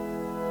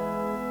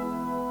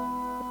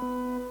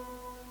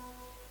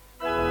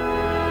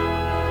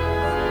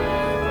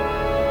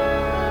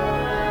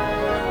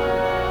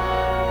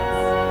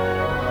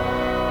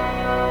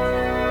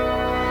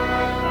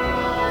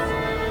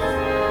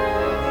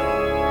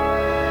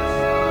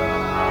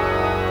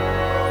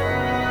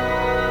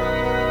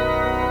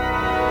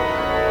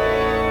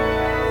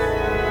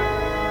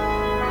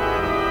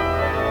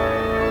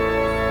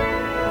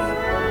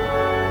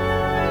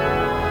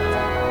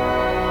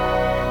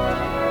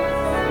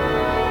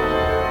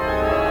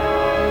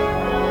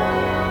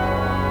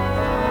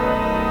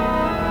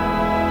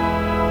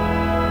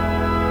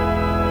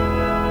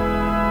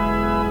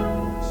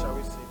 Shall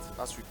we sit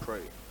as we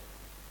pray?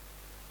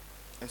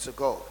 And so,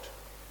 God,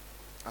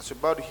 as we're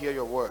about to hear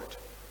your word,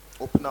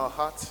 open our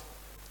hearts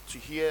to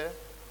hear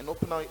and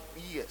open our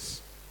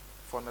ears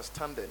for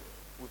understanding.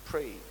 We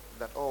pray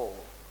that all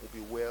will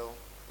be well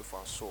with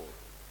our soul.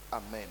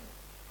 Amen.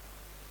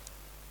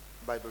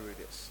 Bible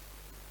readers.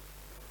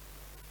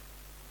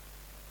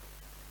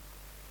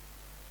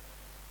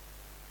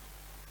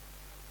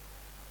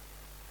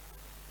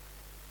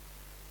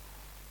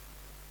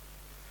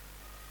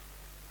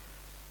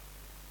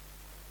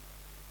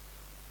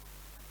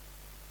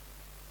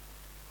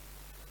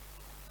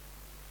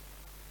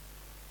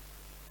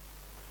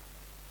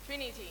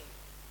 Trinity.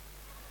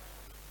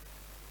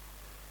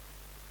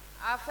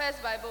 Our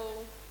first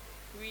Bible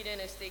reading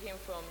is taken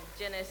from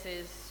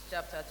Genesis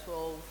chapter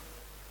 12,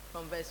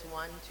 from verse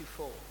 1 to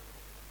 4.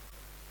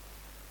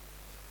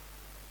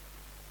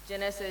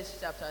 Genesis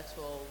chapter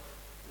 12,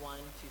 1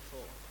 to 4.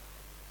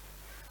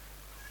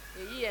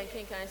 Eyi yɛn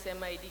kenkan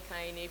sɛm a edi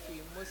kan na efiri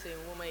Mose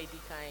nwoma a edi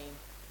kan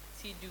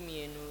ti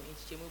dumienu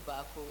nkyɛmu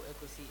baako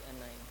ekosi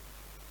anan.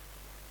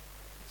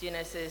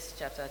 Genesis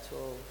chapter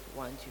 12,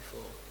 1 to 4.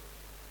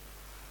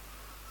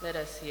 Let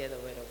us hear the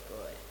word of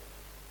God.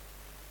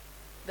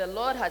 The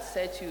Lord had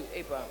said to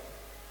Abram,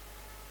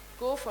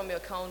 "Go from your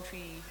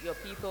country, your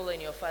people,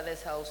 and your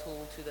father's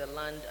household to the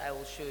land I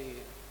will show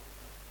you.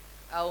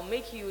 I will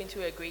make you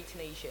into a great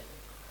nation,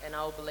 and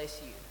I will bless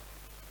you.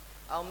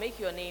 I'll make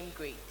your name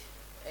great,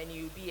 and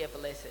you'll be a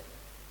blessing.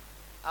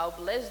 I'll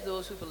bless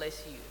those who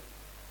bless you,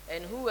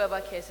 and whoever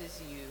curses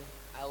you,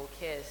 I will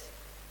curse,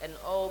 and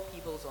all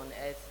peoples on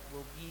earth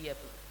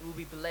will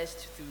be blessed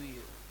through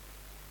you."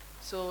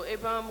 So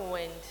Abraham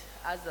went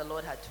as the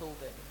Lord had told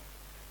him,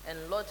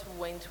 and Lot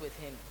went with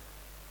him.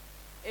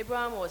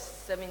 Abraham was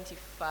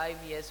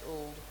 75 years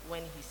old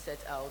when he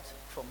set out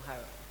from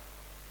Haran.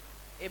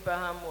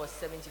 Abraham was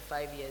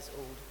 75 years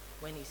old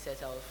when he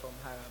set out from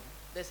Haran.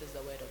 This is the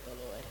word of the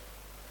Lord.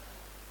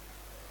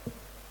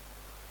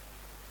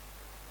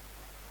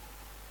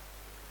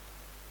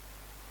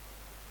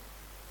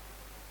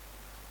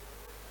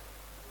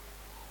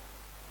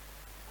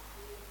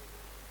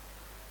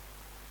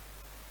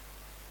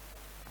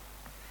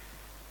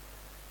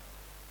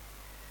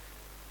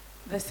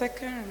 The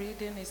second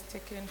reading is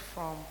taken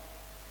from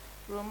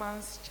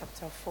Romans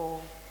chapter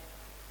 4,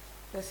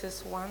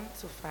 verses 1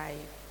 to 5,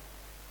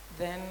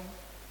 then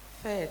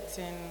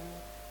 13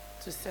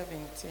 to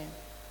 17.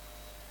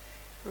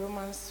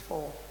 Romans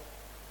 4,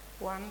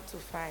 1 to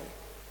 5,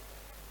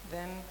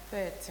 then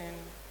 13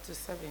 to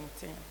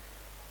 17.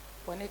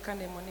 Bonika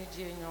ne moni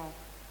jienyo,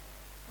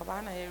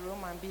 abana ye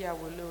Roman biya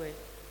woloe,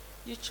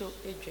 yicho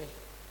eje,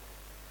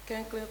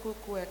 kenkle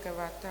kuku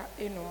ekevata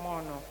inu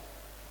mono,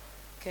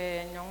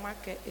 ke nyoma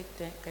ke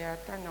ete ke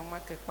ata nyoma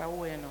ke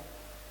kpaweno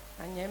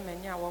anye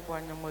menya wobo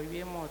nyoma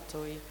wie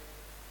motoi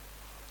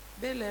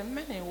bele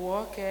meni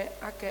wo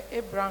ke ake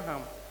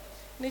Abraham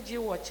ni ji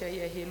woche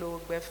ye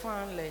hilo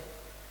gbefan le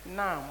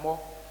na mo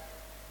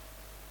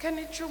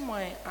keni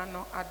chumoy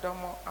ano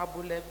adomo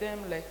abule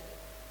bemle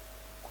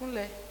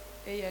kunle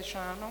eye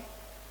shano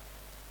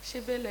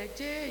shibele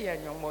je ya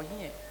nyomo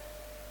hie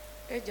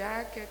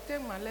eja ke te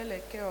malele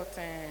ke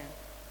oten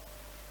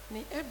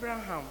ni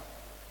Abraham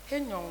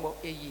henyongo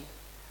eyi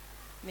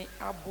ni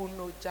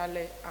abuno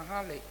jale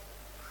ahale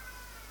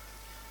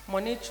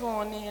moni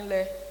chuoni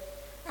le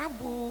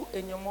abu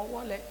enyomo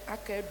wole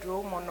ake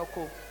dro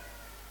monoko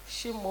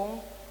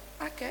shimon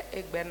ake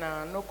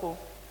egbena noko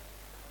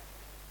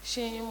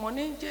shi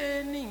moni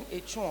je ni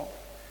echuo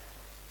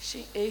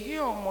shi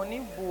ehio moni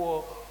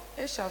buo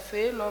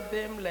eshafe lo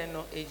bemle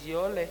no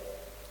ejiole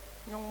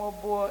nyomo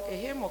buo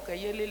ehemo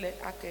kayele le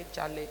ake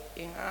jale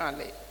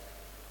ihale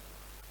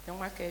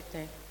nyoma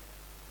keten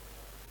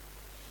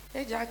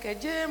eja ke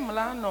je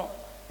mlano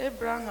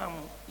Abraham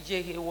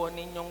jehe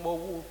woni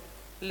nyongbowu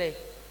le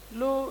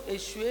lo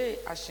esue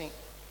ashin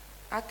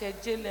ake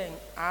jelen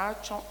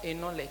achon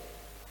enole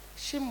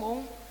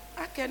shimon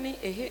ake ni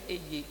ehe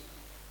eye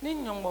ni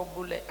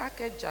nyongbobule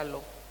ake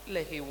jalo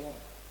le hewo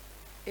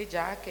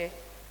eja ake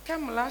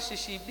kamla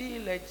shishi bi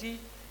le ji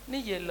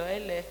ni yelo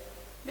ele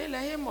bele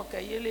he moka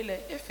yele le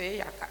efe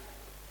yaka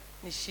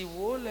ni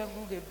shiwo le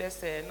hu ge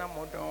bese na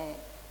modon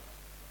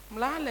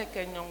mla le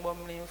ke nyongbo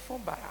mlin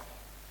fun ba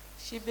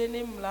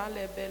shibeni mla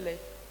le bele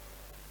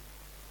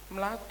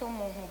mla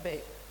tomo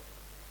hube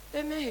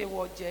ene he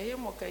woje he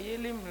moka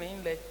yele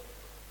mlin le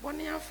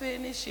boni afe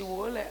ni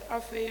shiwo le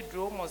afe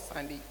dro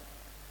mosandi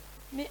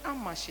ni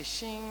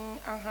amashishin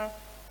aha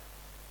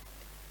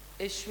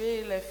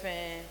eshwe le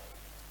fe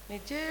ni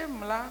je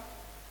mla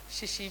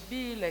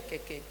shishibi le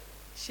keke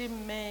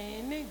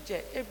shime ni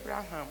je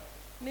Abraham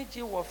ni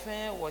ji wo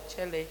fe wo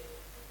chele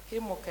he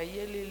moka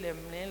yele le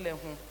mlin le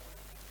hu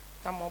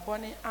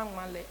tamoboni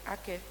amale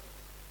ake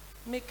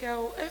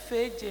Mikel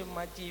efe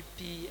maji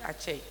pi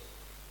ache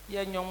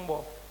ye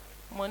nyombo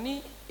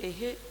moni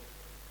ehe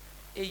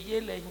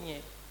eyele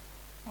hie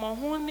mo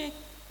huni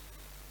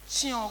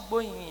chion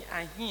gboyin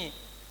ahie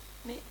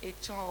ni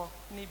echon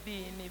ni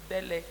bi ni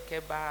bele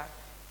keba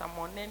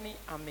tamone ni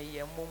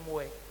ameye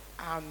momwe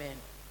amen.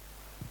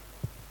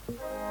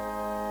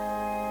 Oh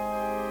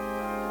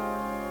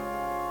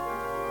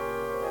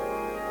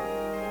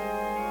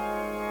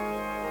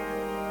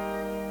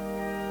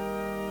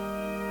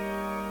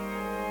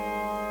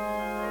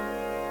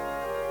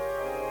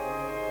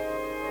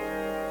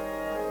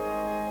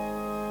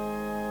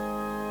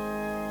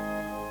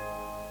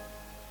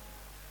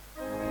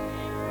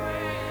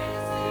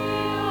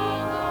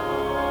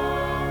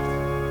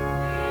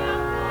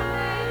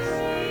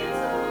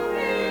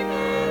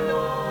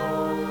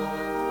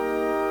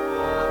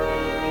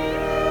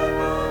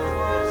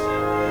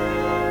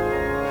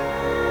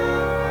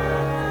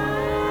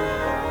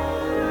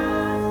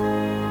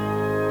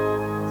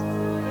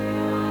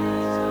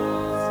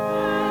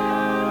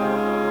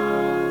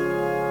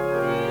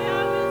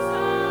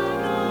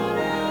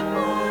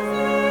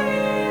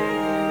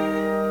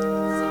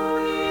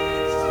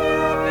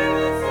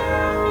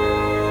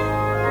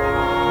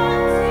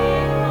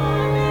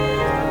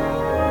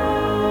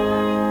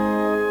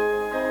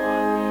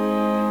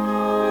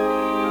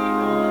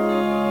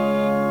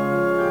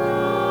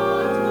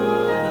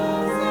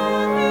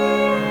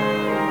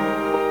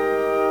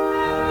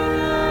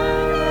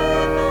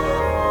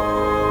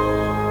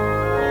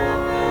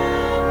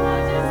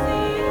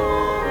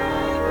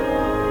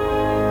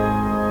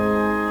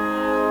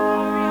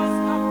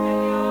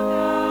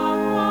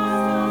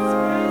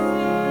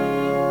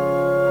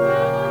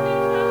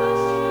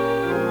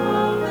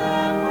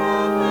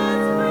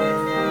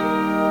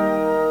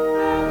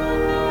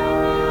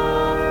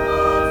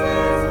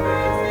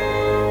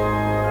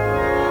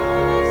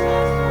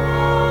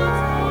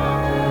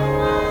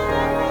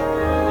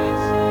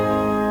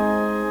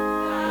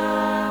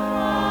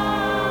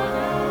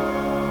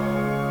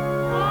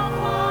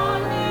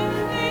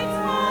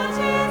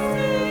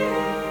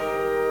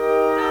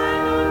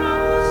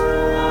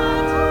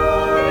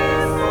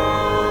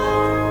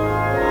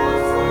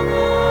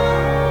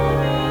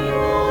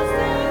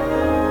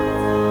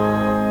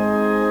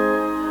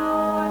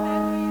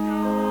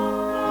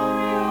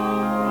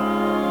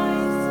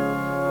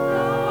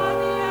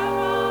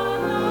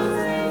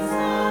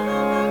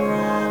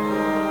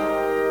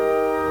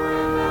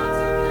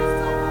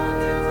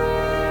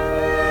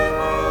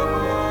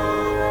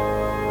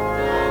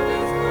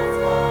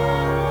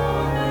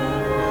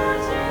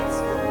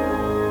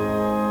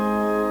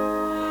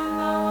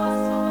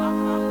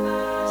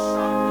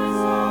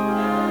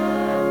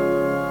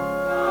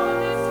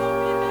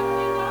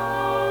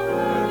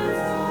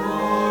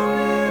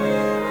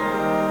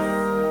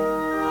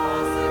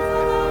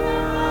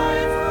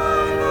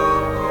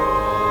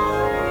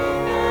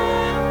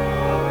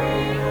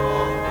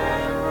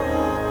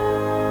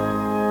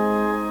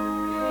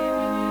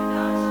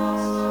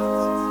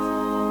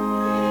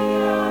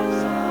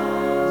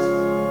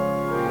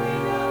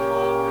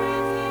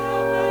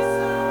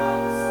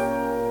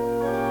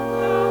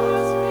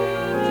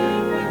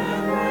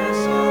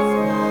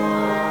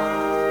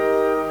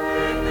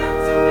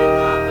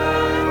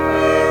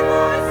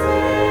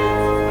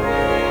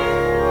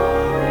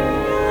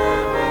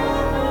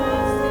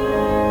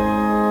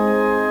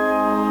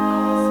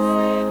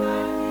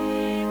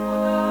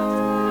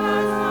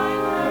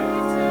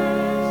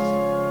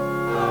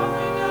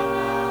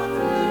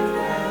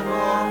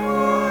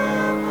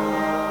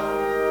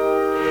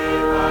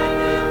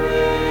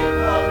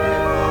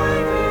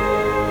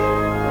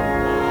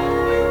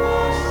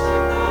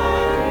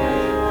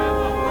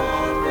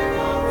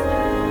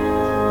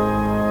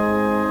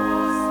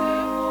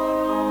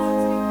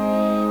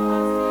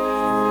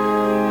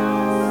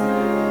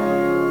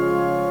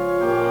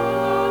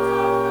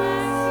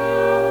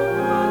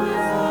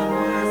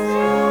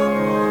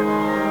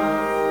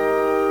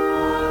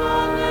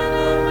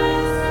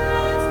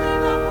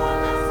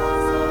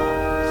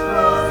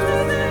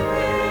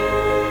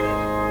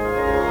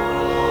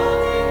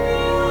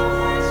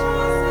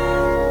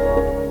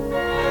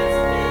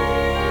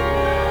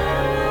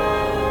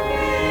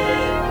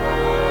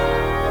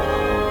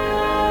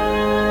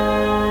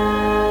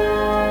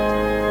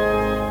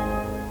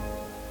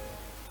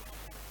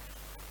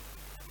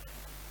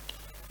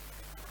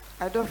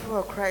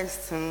Adolfo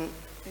Christ,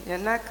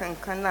 Yanaka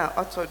Kana,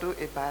 Otodo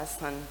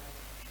Ebasan,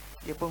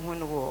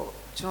 Yabohun War,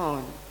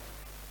 John,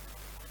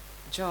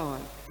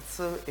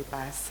 so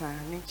Ebasan,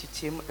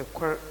 Nichim, a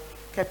quirk,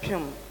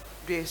 Capium,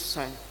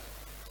 Beson.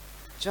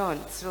 John,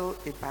 so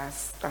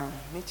Ebasan,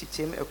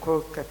 Nichim, a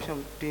quirk,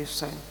 Capium,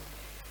 Beson.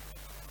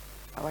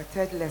 Our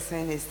third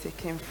lesson is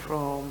taken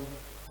from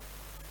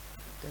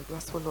the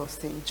Gospel of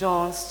St.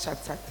 John,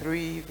 chapter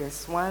 3,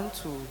 verse 1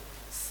 to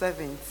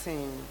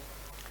 17.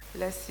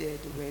 Let's hear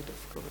the word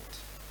of God.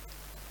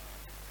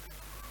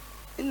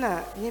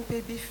 Ina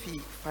nyimpe bi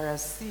fi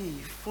Pharisee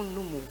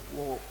funumu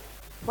wo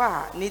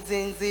wa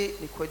nidenze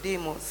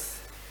Nicodemus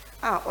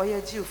a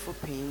oye Jewfo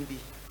pain bi.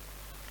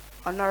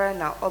 Onora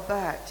na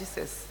oba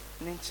Jesus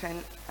ne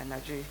nchen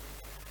anadwe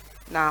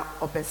na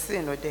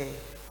obese no de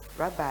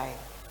Rabbi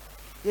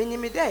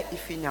yenyimi de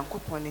ifi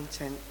Nyankopon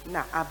nchen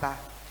na aba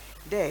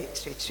de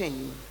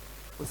kyerɛkyerɛnyi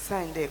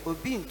osan de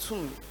obi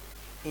ntum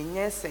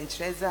enye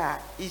senkyerɛze a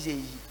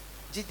ijeyi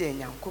jide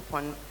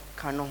Nyankopon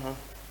kano ho.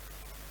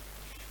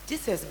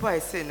 Jesus boy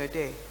say no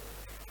de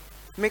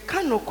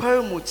meka no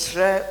kware mu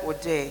kyerɛ wo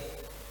de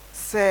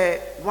sɛ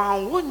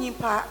wanwo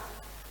nipa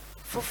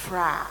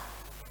fofra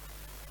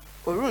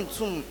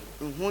oruntum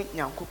nhu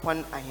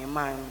Nyankopon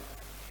aheman.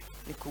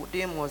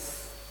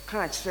 Nicodemus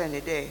ka kyerɛ ne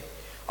de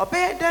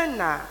obeye den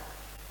na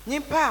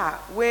nipa a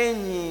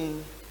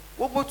wenyi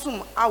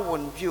wobotum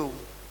awon bio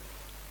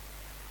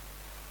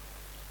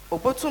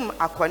obotum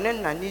akone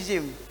na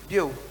nijem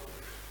bio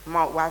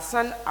ma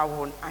wasan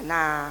awon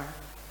ana.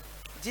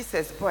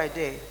 Jesus boy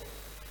there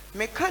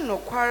meka no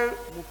kwar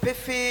mu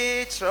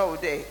pefe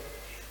kyerɛw de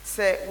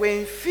sɛ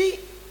wenfi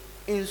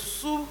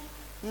nsu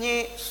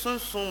nye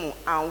sunsumu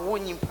anwo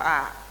nipa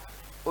a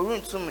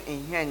oruntum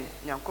ehwan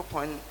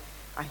Nyankopon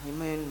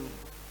aheman.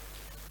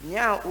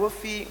 Nya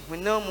wofi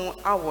hunamu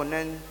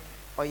awonan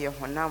oye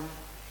honam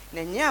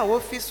na nya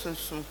wofi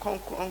sunsum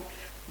konkon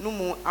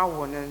numu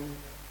awonan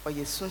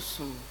oye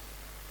sunsum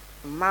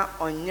ma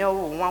onye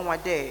wo wanwa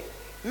de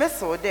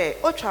meso de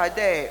otwa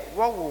de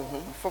wo wo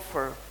hu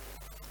fofor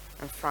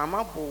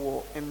mframa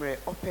bo emre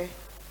ope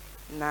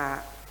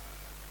na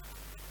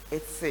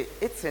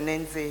etse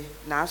nenze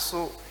na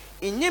so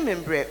inye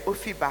membre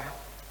ofiba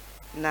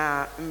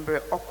na mbre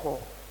okọ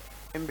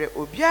mbre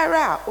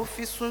obiara a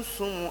ofi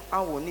sunsum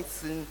awo ni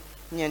tin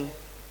nyen.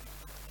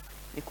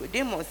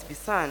 Nicodemus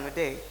bisan no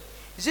de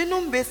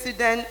jenum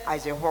besiden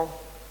ajeho.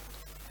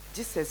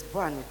 Jesus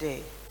bo no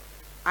de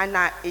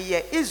ana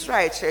eye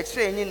Israel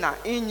kyerɛkyerɛ ni na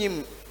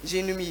enyim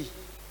jenum yi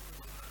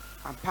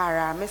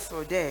ampara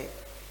meso de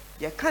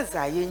ye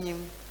kaza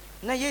yenyim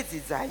na ye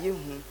dziza ye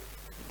hu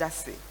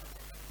dase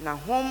na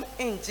hom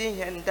enje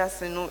hen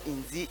dase no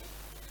inzi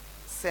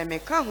se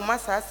meka homa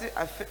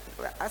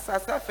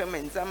asase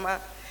afemenzama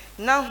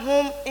na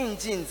hom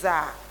enje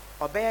nza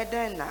obeye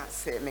den na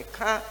se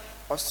meka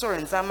osoro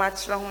nzama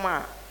kyerɛ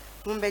homa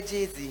hom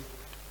begezi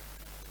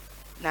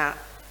na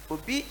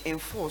obi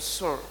enfo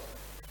osoro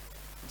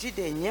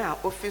jide nya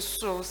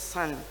ofisoro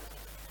san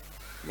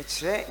me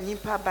kyerɛ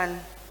nyimpa ban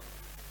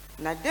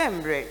na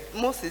demre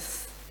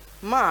Moses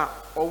ma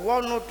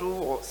owo no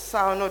do o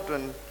saw no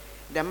don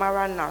the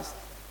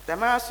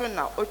mara so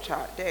na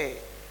otwa de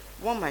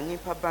woman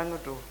nyimpa ban no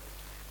do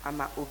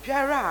ama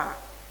obiara a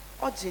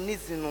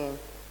oginizi no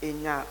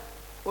enya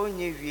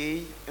onye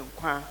wie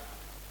nkwa.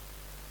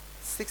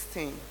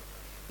 16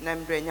 na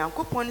mbre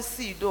Nyankopon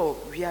si do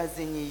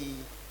wiazenyi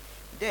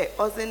de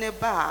ozene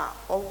ba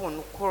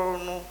owon koro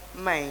no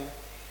man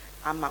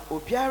ama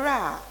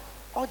obiara a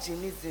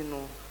oginizi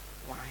no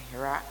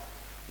wahera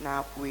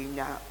na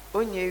wenya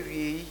onye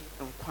wie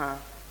nkwa.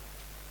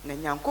 Na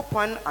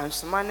Nyankopon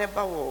ansoma ne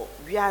ba wo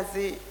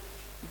wiaze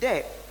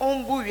de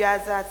ombu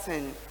wiaze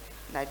aten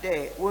na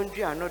de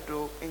wondu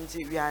anodo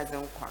nje wiaze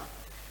nkwa.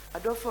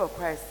 Adolfo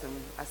Christ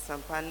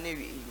asampa ne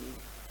wi.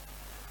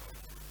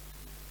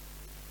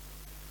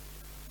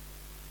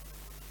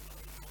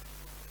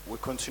 We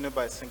continue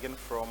by singing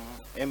from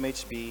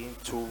MHB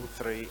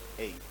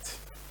 238.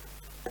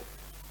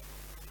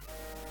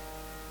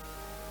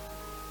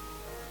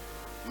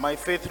 My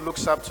faith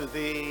looks up to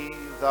thee,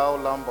 thou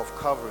Lamb of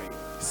Calvary,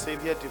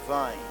 Savior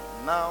divine.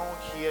 Now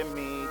hear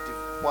me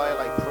while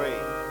I pray.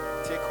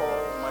 Take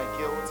all my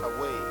guilt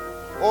away.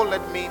 Oh,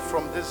 let me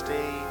from this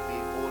day be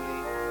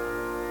wholly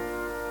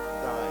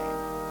thine.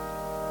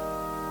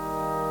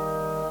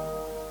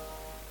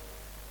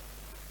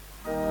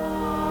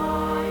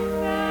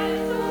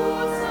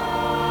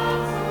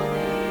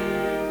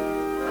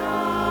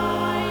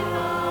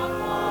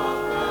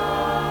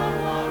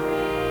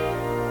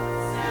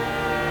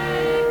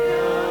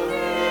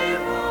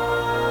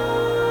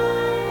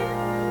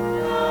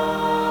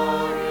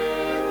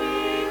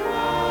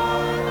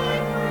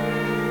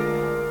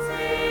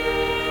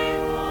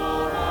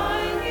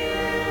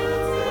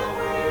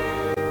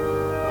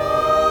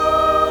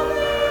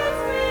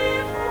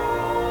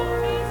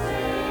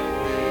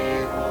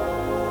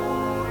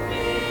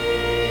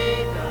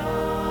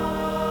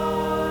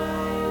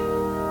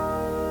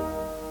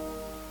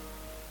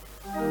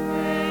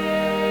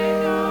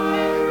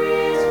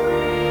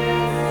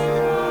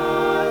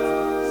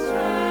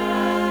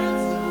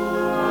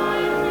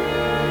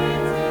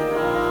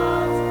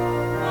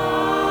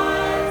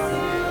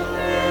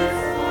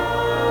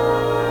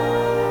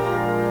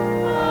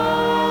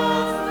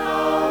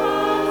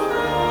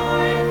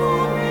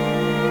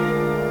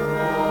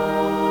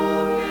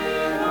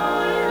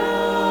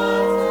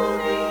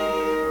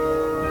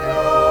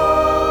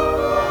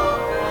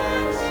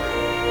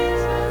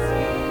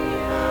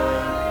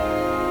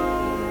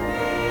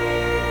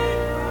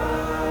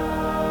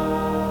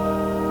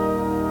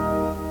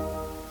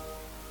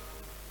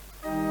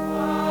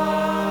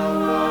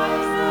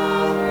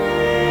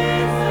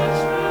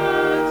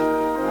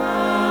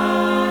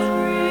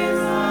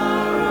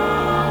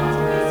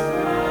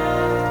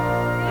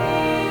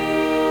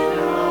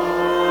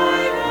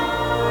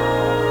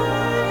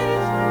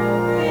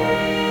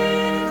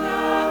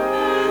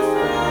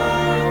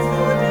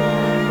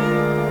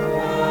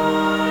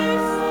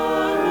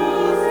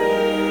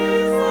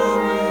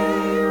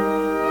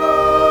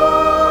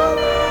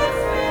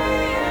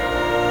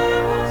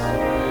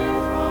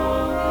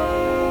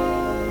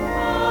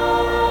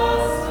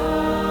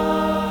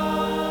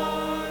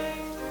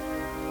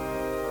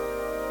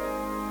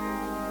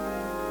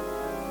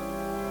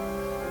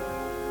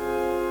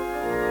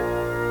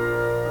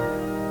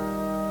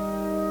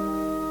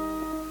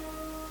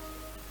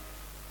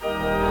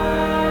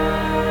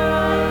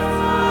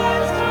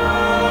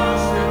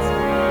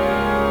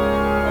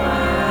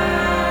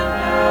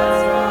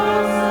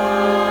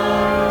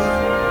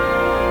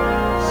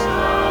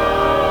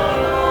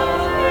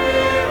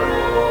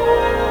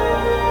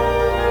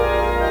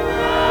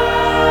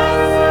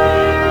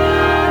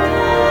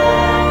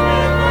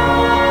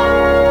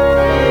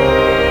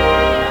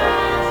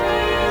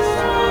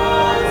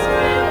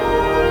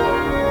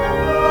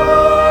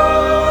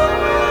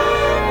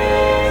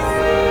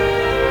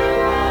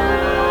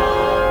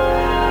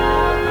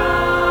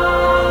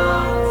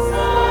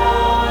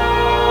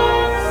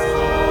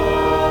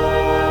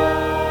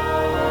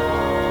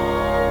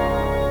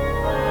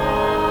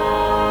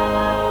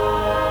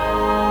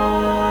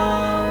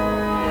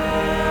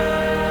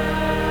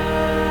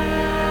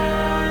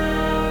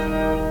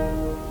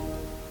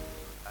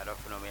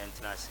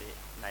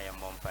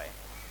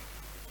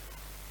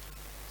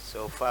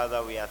 So,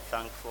 Father, we are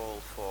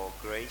thankful for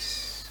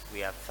grace,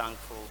 we are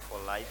thankful for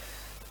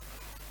life,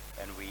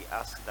 and we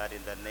ask that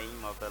in the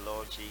name of the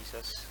Lord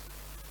Jesus,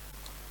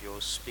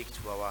 you'll speak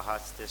to our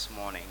hearts this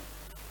morning.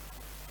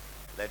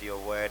 Let your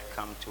word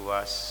come to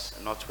us,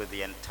 not with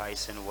the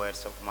enticing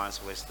words of man's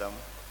wisdom,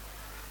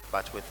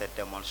 but with a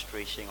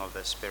demonstration of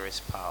the Spirit's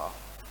power.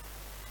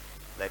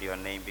 Let your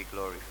name be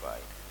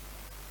glorified.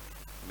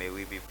 May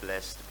we be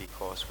blessed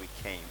because we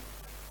came.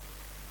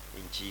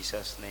 In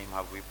Jesus' name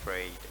have we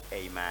prayed.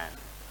 Amen.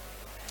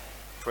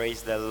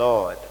 Praise the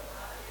Lord.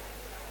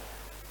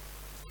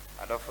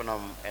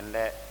 Adofonum and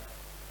the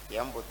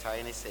yambo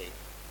tiny say,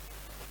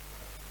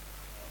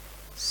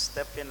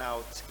 stepping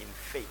out in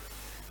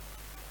faith.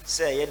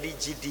 Say yedi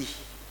gidi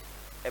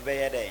ebe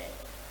yede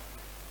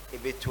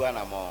ebe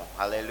tuanamo.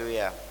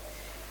 Hallelujah.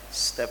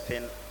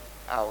 Stepping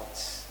out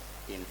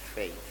in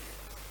faith.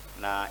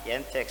 Now,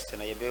 yen text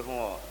na yebe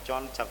huo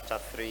John chapter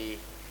 3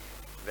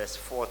 verse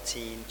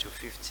 14 to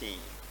 15.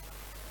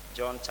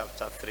 John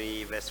chapter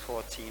 3 verse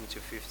 14 to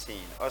 15.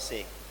 Or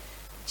say,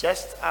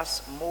 just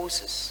as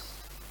Moses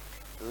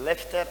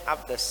lifted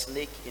up the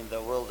snake in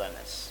the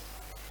wilderness,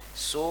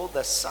 so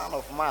the Son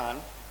of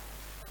Man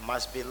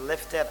must be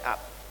lifted up,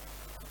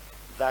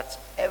 that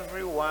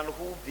everyone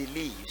who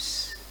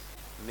believes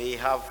may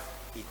have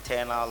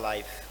eternal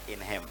life in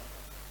him.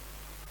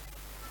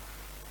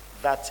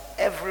 That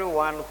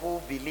everyone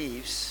who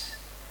believes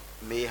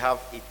may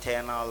have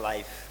eternal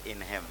life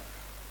in him.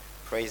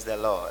 Praise the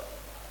Lord.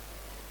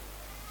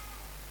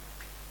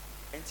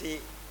 And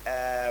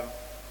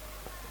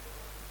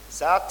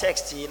sa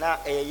text na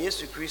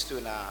Yesu Kristo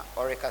na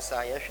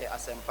orekasa yehwe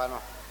asempa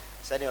no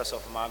seniors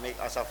of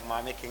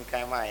mame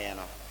kinkan maaye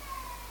no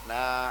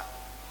na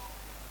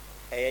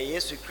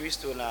Yesu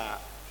Kristo na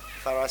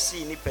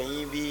Pharisee ni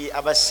panyin bi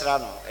abasra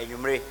no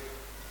anwumre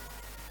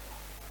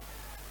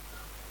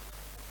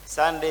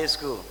Sunday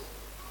school.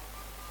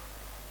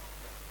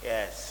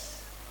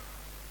 Yes.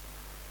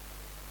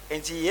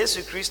 Enti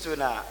Yesu Kristo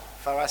na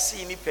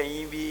Pharisee ni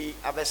panyin bi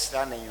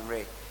abasra na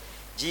anwumre.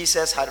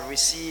 Jesus had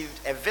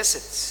received a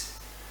visit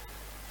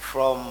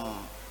from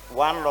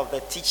one of the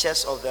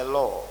teachers of the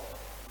law.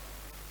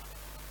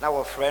 Now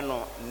our friend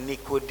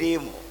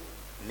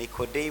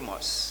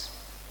Nicodemus.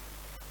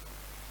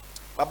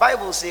 The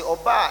Bible says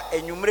oba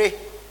enyumre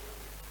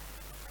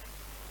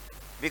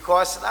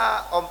because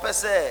na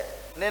ompese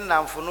ne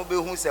namfo no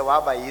behu se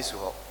wa ba Yesu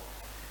ho.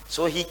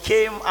 So he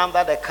came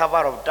under the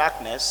cover of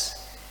darkness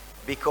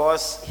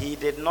because he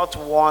did not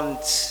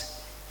want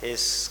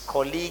his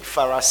colleague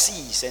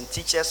Pharisees and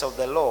teachers of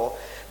the law,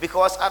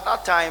 because at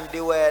that time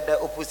they were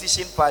the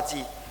opposition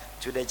party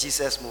to the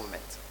Jesus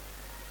movement.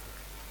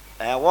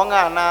 One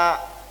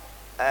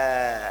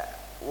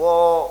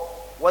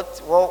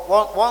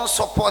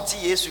support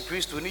Jesus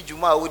Christ ni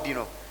juma odi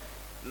no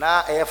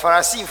na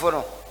Pharisee fo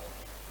no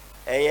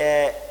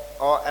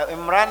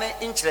imrane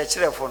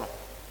inkyerɛkyerɛ fo no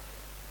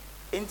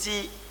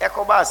enti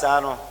ekoba sa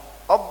no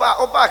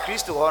oba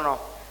Kristo ho no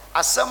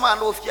asema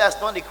na ofias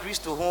no de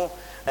Kristo ho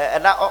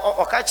na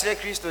oka kyerɛ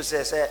Kristo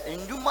sɛ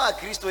ndwuma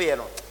Kristo ye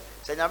no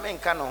sɛ nyame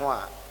nka no ho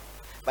a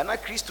bana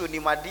Kristo ni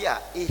made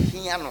a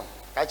ehia no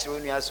ka kyerɛ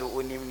onua so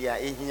onim ni a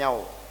ehia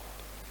wo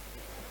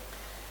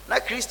na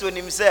Kristo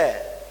nim sɛ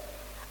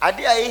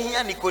ade a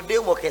ehia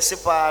Nicodemus kese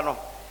pa no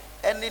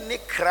ene ne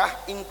kra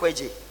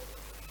nkwaje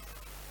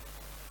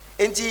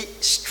enti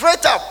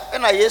straight up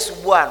na Yesu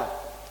bua no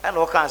na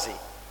o kan se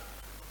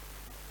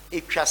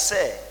etwa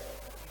sɛ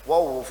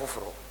wo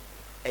foforo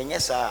enye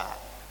saa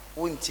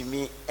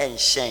untimi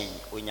enhyɛn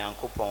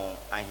onyankopɔn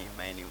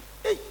ahemani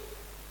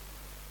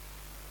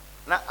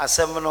na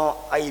asɛm no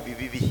ayi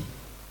bibibi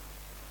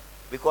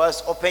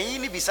because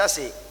opanyin ni bisa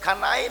say,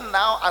 can I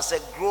now as a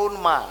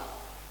grown man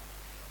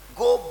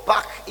go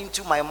back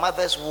into my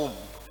mother's womb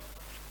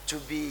to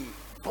be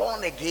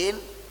born again?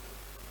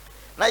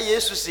 Na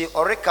Jesus say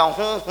oreka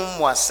honhom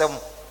mu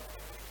asɛm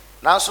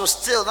na so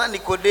still na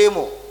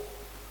Nicodemus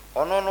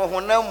ono no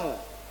honam mu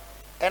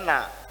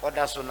ɛna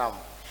oda so nam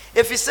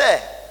if he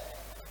say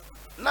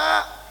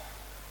na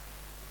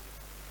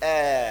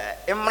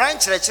imran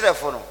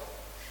kyerɛkyerɛfo no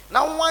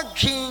na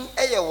wadwen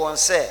ɛyɛ wɔn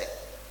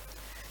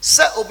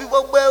sɛ obi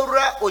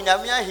bɔgbawura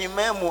onyame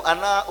ahema mu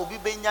ana obi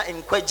benya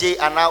nkwagye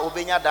ana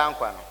obenya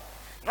dankwa no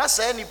na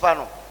sɛ nipa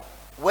no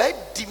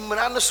wadi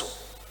mmara no so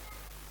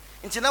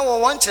nti na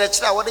wɔn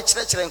kyerɛkyerɛ a wɔde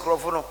kyerɛkyerɛ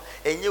nkrɔfo no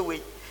enye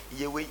we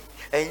yewe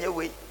enye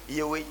we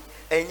yewe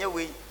enye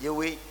we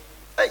yewe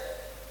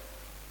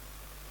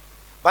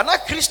bana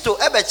Kristo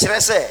ebe kyerɛ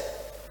sɛ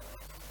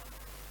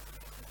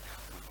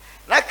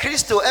na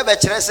Kristo ebe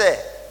kyerɛ sɛ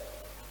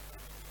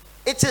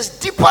it is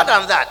deeper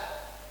than that.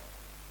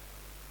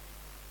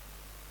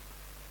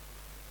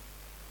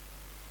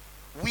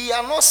 We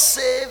are not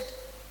saved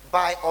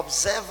by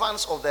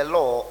observance of the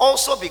law,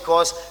 also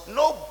because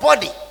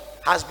nobody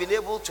has been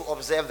able to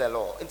observe the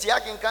law. Inti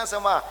yakin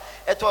kansama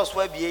eto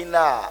so bie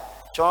na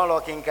chon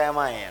lo kin kan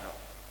man no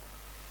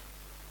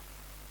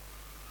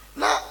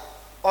na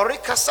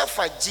orikasa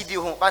fa gidi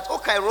ho but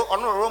okay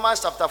on Romans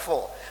chapter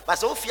 4 But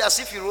so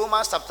if you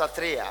Romans chapter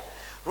 3,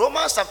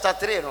 Romans chapter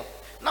 3, no,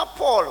 now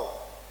Paul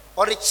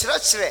or the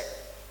church,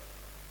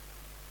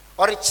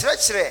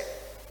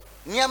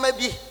 near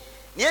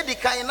the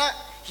kind,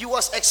 he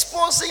was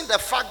exposing the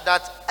fact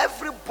that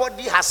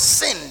everybody has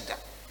sinned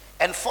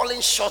and fallen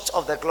short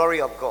of the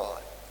glory of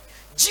God.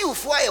 Jew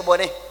for a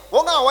body,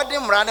 wonga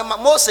wadim ranema,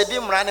 most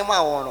dim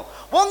ranema wono,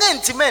 wonga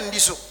intimen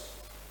diso.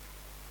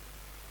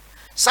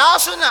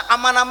 Saasuna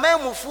amana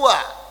memufua,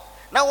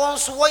 na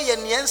wonsu wa ye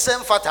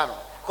niensem fatano,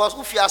 because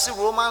if you see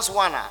Romans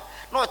 1,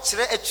 no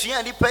chire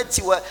etuya ni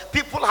peti where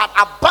people had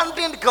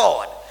abandoned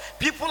God,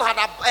 people had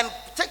and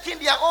taken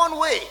their own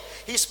way.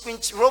 In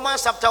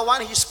Romans chapter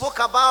 1, he spoke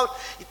about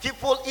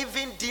people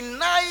even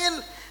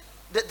denying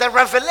the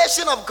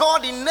revelation of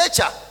God in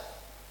nature,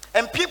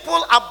 and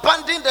people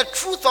abandoning the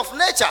truth of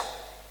nature,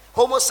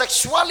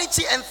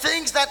 homosexuality and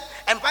things that,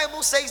 and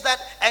Bible says that,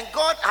 and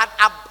God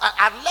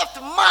had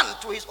left man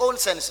to his own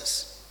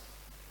senses,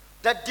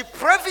 the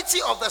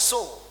depravity of the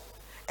soul.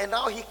 And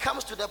now he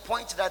comes to the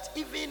point that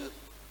even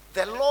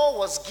the law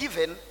was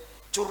given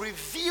to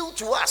reveal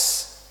to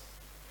us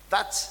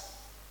that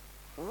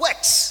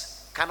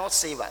works cannot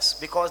save us,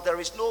 because there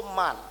is no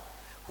man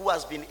who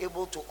has been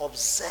able to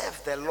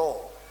observe the law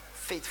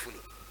faithfully.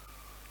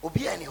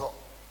 Obi aniho.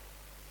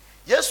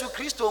 Yesu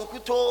Kristo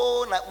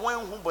nkuto na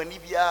wanhu bani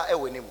bia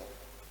ewenemu.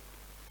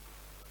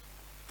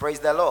 Praise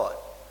the Lord.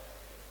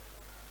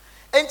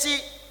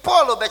 Enti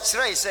Paul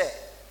obechire say,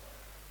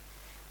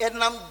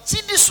 enam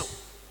gidiso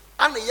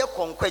ana ye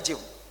konkwagem.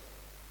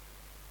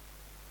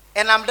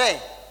 Enam den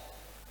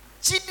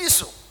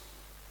gidiso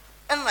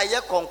ana ye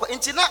konkwa.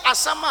 Enti na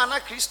asama na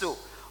Kristo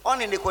on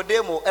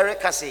Nicodemo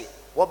Erika say,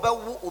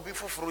 "Wabawu obi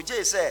fufuru."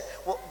 Je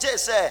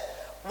say,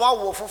 "Wa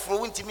wo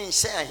fufuru ntimi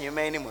nhyɛ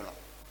ahema anim no."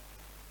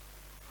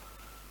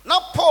 Na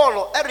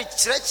Paul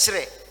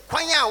erikyerɛkyerɛ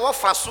kwan a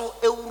wɔfa so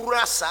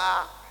ewura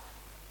saa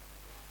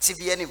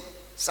tibianim,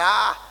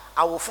 saa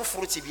awo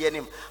fufuru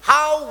tibianim,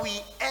 how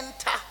we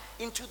enter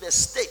into the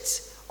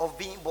state of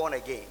being born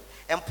again.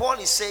 And Paul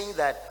is saying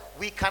that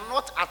we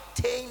cannot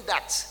attain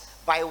that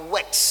by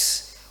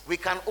works. We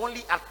can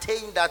only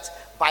attain that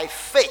by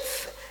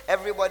faith.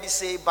 Everybody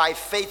say, by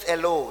faith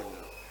alone.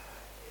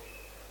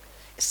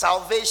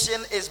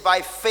 Salvation is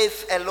by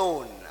faith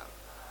alone.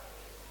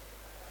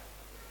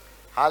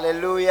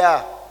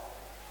 Hallelujah.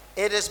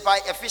 It is by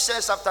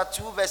Ephesians chapter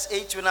 2 verse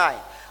 8 to 9.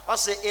 I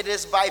say it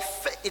is by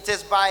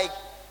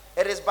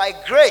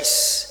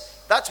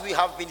grace that we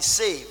have been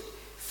saved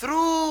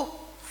through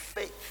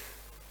faith.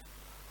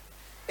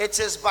 It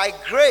is by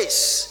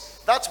grace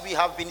that we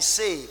have been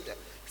saved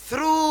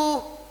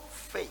through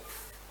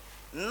faith,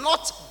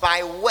 not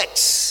by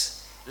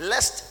works,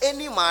 lest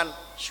any man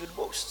should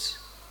boast.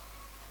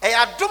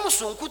 Eyadum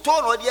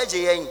sunkuto no de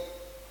ajeyen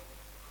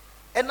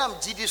enam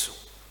gidiso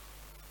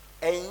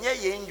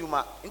enye ye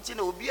ndwuma nti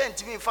na obi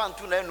antimi fa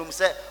nto na enum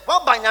se wa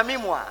banyame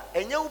mu a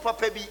enye wu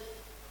papa bi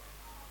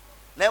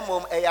na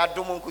mom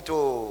eyadum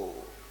nkuto.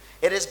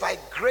 It is by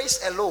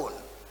grace alone.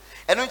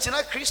 Enu nti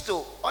na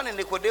Kristo on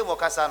Nicodemo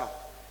kasa no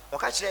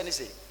oka kire ni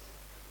se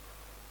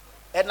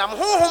enam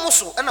honhom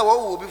so na wa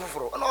wo obi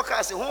foforo na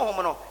oka se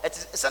honhom no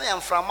ese na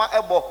mframa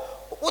ebo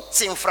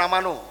uti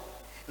mframa no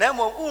na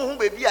mom unhu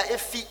bebi a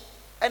efi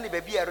ene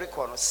bebi a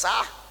rekọ no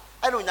sa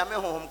ene onyame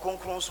honhom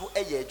konkron so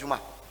eye adwuma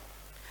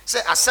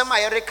se asema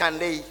ye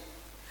rekande yi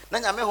na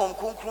nyame honhom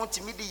konkron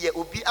timi di ye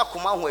obi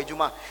akoma ho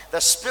adwuma.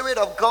 The Spirit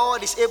of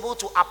God is able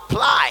to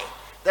apply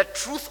the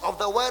truth of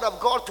the word of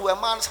God to a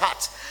man's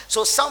heart.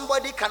 So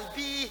somebody can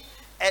be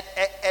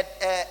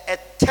a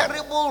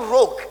terrible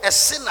rogue, a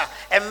sinner,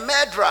 a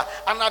murderer,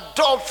 an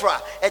adulterer,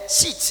 a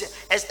cheat,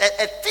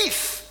 a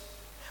thief,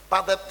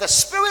 but the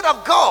Spirit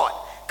of God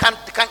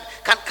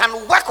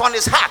can work on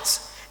his heart,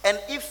 and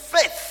if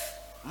faith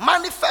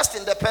manifests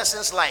in the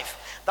person's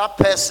life, that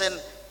person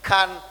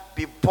can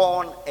be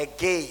born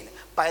again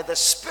by the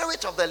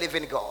Spirit of the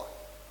living God.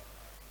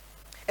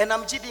 And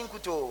I'm jiding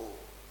kuto.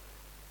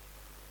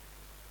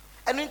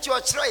 And into your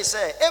try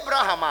say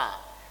Abraham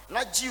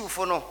na Jew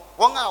for no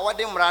one what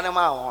them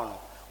ranema on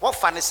what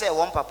funny say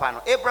one papa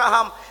no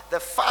Abraham,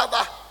 the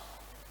father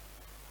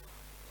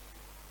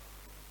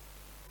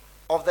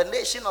of the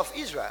nation of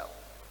Israel.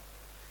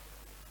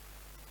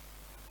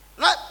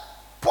 Not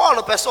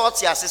Paul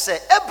Pesotia say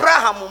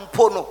Abraham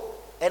mpono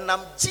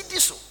enam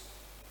gidiso.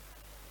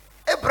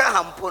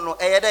 Abraham mpono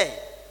eyede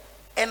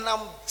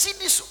enam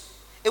gidiso.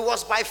 It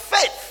was by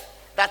faith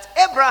that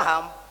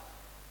Abraham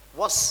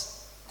was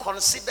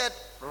considered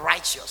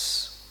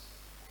righteous.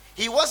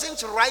 He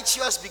wasn't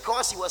righteous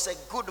because he was a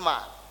good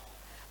man,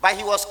 but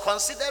he was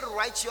considered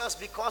righteous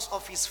because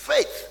of his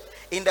faith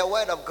in the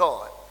word of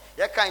God.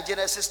 In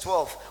Genesis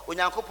 12, when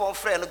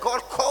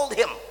God called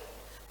him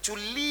to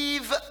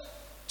leave,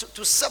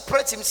 to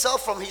separate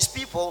himself from his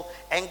people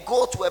and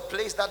go to a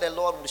place that the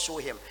Lord will show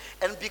him.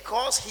 And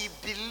because he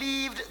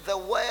believed the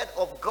word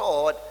of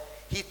God,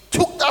 he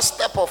took that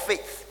step of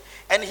faith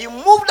and he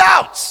moved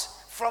out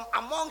from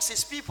amongst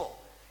his people.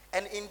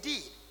 And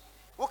indeed,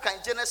 look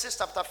at Genesis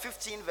chapter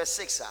 15 verse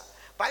 6.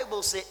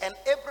 Bible say, and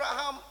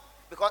Abraham,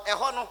 because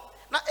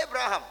na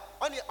Abraham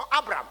on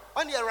Abraham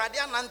on your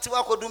radian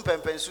nantiwa kodum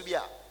pempensu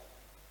bia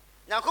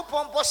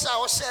Nyankopon bossa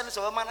o se no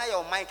so we mana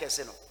your mind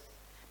kese no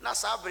na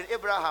sabrin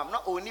Abraham na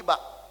oniba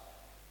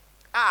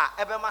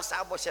ebema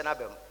sa boshe na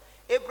bem.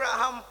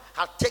 Abraham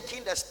had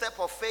taken the step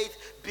of faith,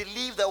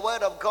 believed the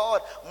word of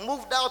God,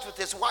 moved out with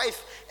his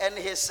wife and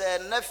his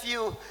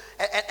nephew,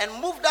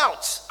 and moved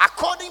out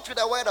according to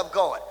the word of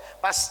God.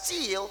 But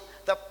still,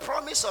 the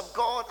promise of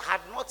God had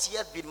not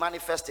yet been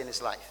manifest in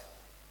his life.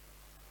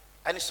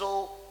 And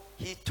so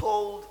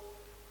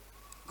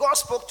God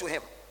spoke to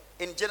him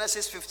in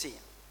Genesis 15.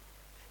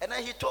 And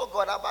then he told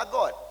God about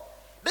God.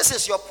 This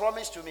is your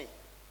promise to me.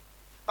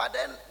 But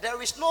then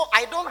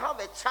I don't have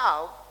a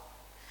child.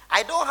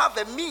 I don't have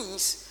a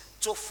means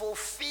to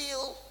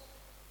fulfill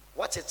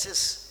what it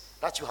is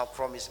that you have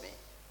promised me.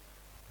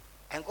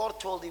 And God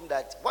told him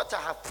that what I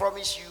have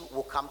promised you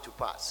will come to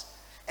pass.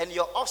 And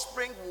your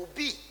offspring will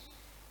be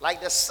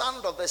like the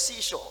sand of the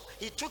seashore.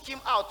 He took him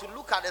out to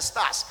look at the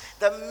stars.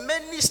 The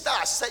many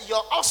stars. He said,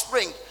 your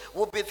offspring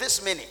will be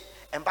this many.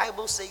 And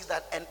Bible says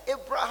that, and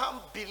Abraham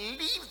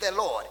believed the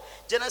Lord.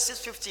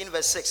 Genesis 15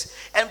 verse 6.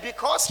 And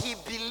because he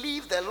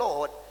believed the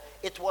Lord,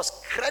 it was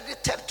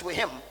credited to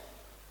him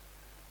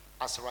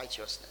as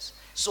righteousness.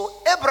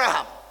 So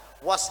Abraham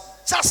was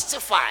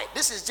justified.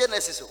 This is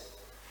Genesis.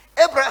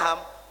 Abraham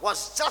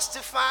was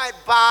justified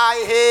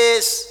by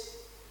his,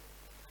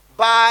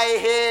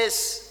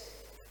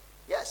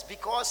 yes,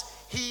 because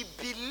he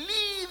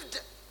believed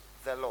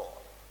the Lord.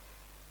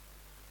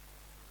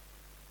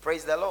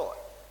 Praise the Lord.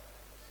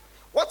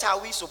 What are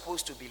we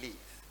supposed to believe?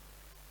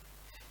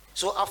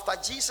 So after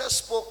Jesus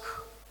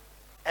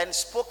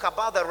spoke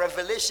about the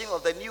revelation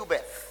of the new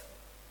birth,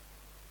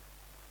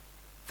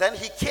 then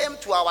he came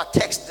to our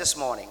text this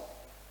morning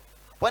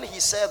when he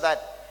said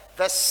that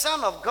the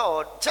Son of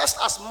God, just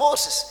as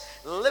Moses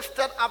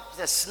lifted up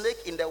the snake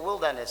in the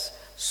wilderness,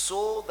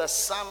 so the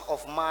Son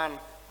of Man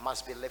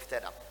must be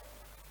lifted up.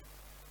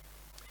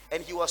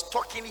 And he was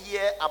talking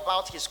here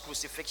about his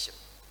crucifixion.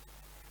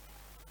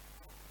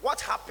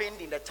 What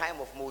happened in the time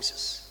of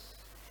Moses?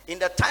 In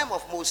the time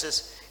of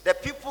Moses, the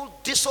people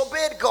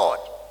disobeyed God.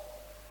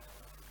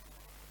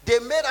 They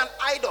made an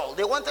idol.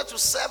 They wanted to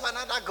serve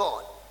another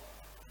God.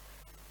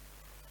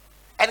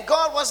 And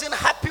God wasn't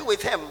happy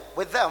with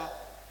them.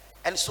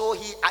 And so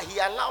he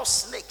allowed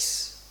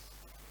snakes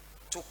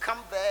to come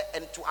there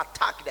and to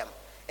attack them.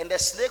 And the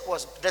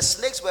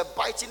snakes were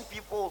biting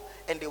people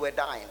and they were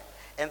dying.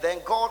 And then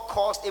God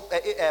caused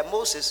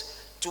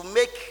Moses to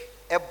make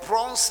a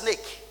bronze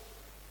snake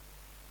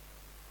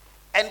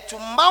and to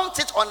mount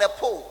it on a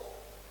pole,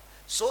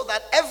 so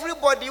that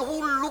everybody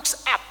who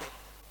looks up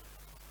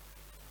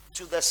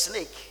to the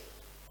snake,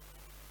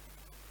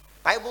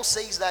 Bible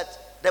says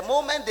that the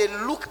moment they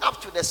look up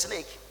to the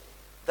snake,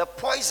 the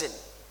poison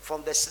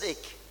from the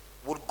snake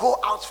would go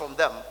out from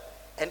them,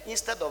 and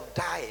instead of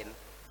dying,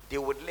 they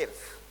would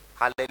live.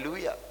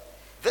 Hallelujah.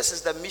 This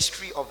is the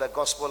mystery of the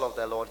gospel of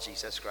the Lord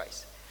Jesus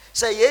Christ.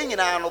 Say yen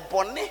na no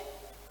bonni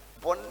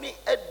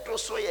edo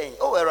so yen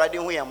o erade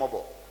hu ya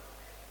mobo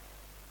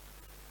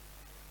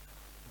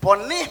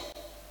bonni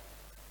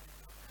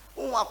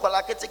un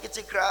akwala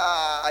ketekete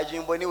kra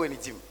ajinboni woni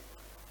tim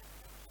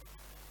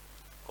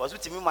cause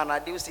utimi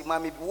manade usi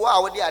mami bi wo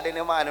a wo de ade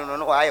ne ma no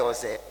no wa ayo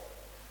se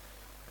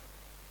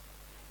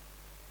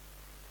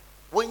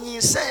when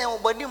you say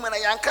bonni mana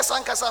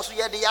yankasa so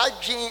ye de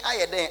adwen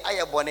ayeden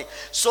ayebone,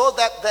 so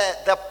that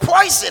the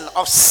poison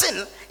of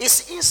sin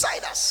is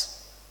inside us.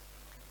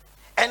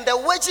 And the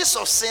wages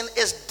of sin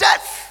is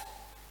death.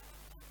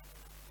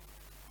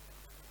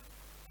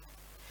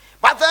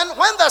 But then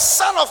when the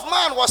Son of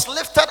Man was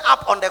lifted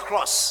up on the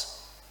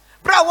cross,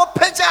 brawo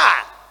peja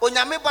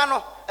onyame ba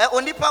no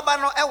onipa ba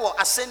no ewo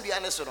asendua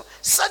ne so no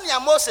sania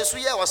Moses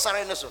ye wo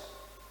sare ne so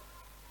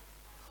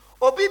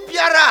obi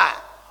biara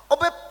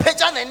obe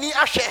peja nani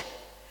ahwe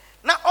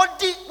na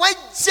odi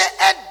waje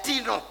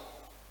edi no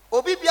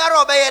obi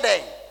biara obeye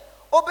den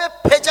obe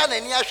peja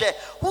nani ahwe.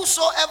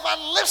 Whosoever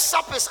lifts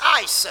up his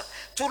eyes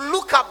to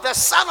look up, the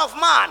Son of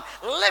Man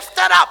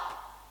lifted up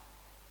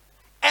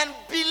and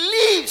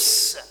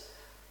believes.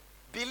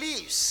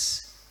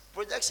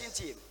 Projection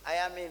team, I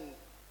am in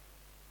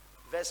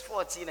verse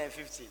 14 and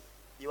 15.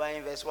 You are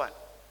in verse 1.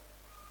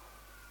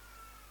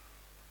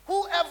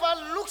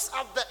 Whoever looks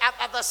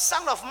at the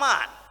Son of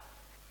Man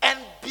and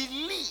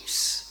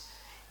believes,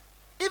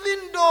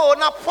 even though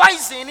na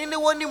poison in the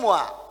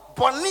wanimwa,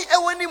 boni e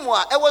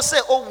wanimwa, e was say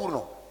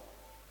owuno.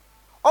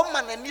 O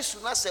manani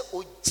suna se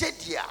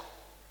ojedia.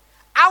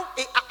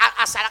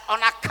 On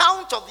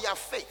account of their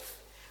faith,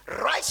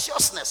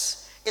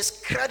 righteousness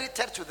is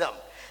credited to them.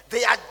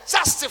 They are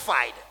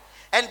justified,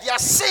 and their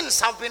sins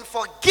have been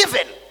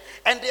forgiven,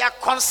 and they are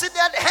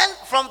considered,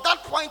 from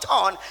that point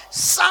on,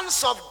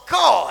 sons of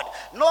God.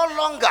 No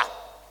longer.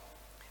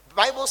 The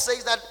Bible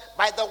says that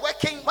by the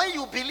working, when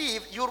you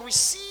believe, you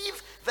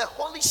receive the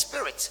Holy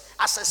Spirit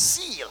as a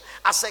seal,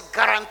 as a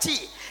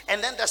guarantee.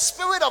 And then the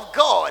Spirit of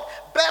God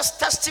bears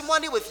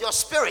testimony with your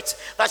spirit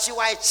that you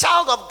are a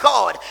child of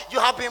God. You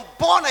have been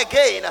born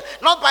again,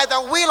 not by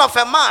the will of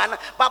a man,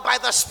 but by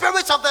the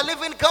Spirit of the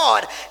living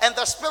God. And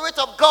the Spirit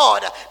of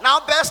God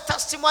now bears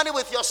testimony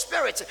with your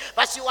spirit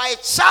that you are a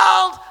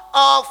child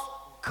of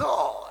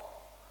God.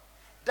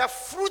 The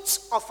fruit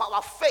of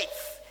our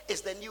faith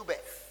is the new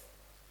birth.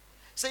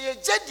 So ye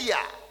jedia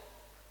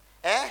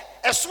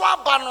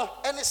eswa ba no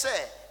ene se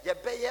ye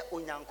beye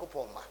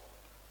onyankopon ma.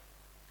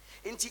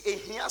 Nti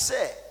ehia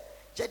se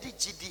jedi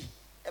gidi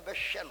ebe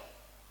hwe no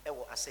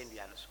ewo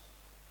asendua no so.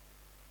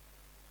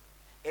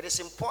 It is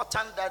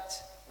important that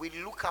we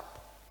look up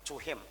to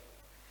him.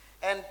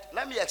 And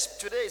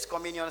today is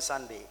Communion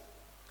Sunday.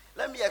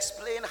 Let me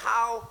explain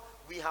how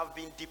we have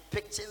been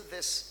depicting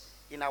this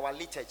in our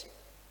liturgy.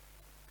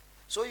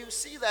 So you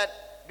see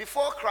that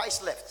before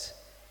Christ left,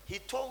 he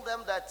told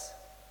them that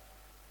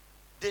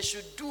they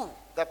should do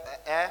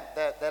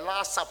the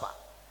Last Supper.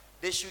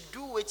 They should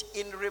do it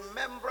in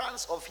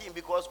remembrance of him,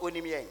 because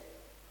onimien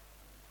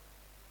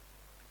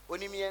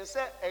se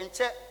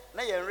enche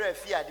na yen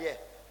refi ade.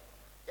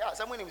 Yeah,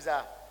 someone is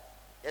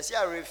yes,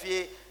 ya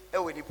refi e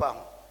wonipa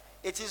ho.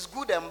 It is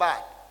good and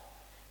bad,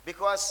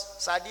 because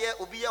sadie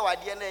obi ya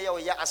wade na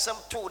ye ya asem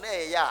to na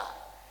ye ya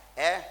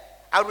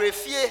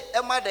arefie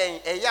e maden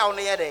e ya no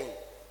ye den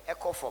e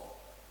kofom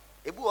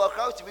ebu o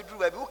crowd to be dru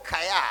ba bi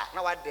ukaya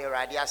na wade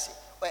rade ase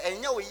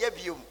enye wo ye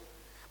biom,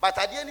 but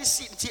ade ni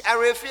si nti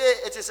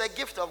arefie, it is a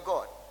gift of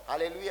God.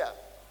 Hallelujah.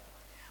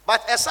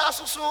 But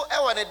esaso so e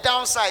won the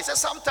downside, say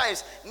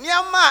sometimes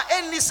niama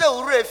enni se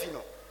urefi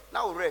no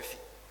na urefi,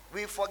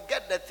 we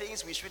forget the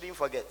things we shouldn't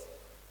forget.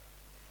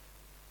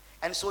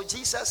 And so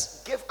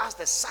Jesus gave us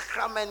the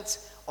sacrament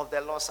of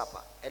the Lord's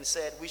Supper and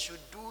said we should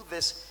do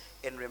this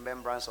in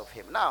remembrance of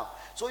him. Now,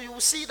 so you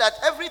will see that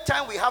every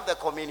time we have the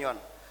communion,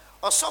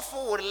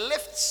 Osofo will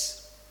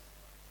lift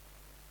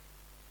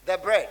the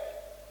bread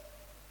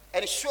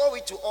and show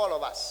it to all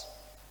of us.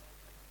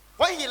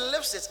 When he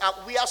lifts it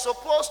up, we are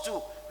supposed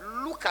to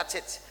look at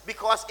it,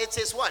 because it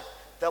is what?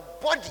 The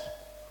body.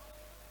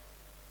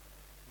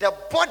 The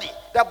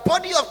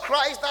body of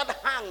Christ that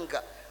hung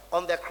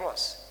on the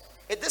cross.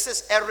 This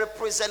is a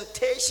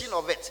representation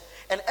of it.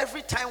 And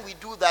every time we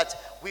do that,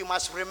 we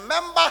must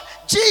remember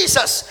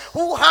Jesus,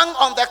 who hung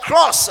on the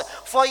cross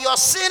for your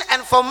sin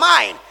and for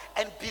mine,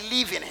 and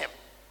believe in him.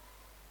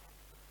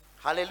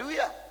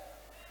 Hallelujah.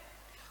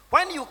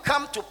 When you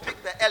come to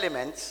pick the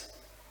elements,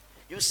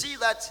 you see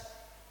that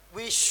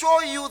we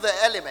show you the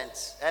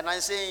elements. And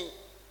I'm saying,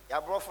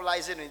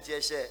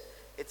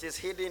 it is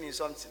hidden in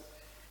something.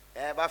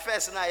 But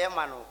first,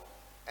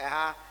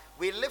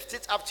 we lift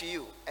it up to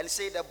you and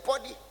say the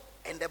body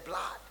and the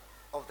blood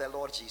of the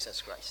Lord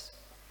Jesus Christ.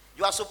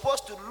 You are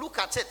supposed to look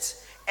at it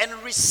and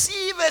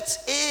receive it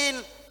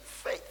in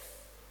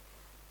faith.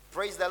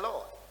 Praise the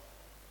Lord.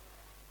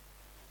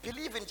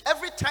 Believe in.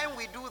 Every time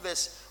we do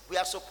this, we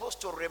are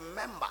supposed to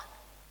remember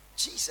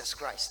Jesus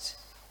Christ,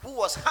 who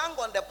was hung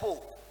on the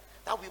pole,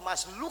 that we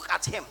must look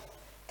at him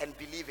and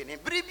believe in him.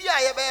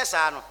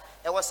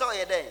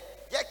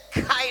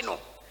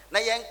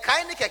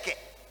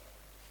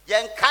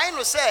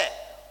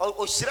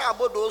 Oshira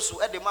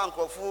abodosu e de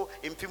mankofo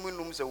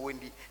empimunum se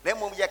wondi na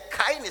mom ye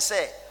kai ne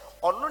se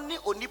ono ni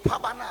onipa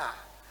bana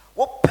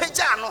wo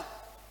pagya no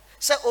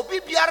se obi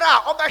biara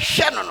a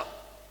obehwe no no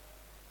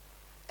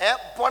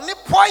boni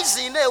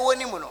poison na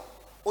ewoni mu no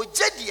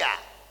ojedia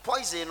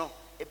poison no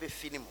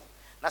ebefini mu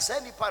na se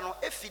nipa no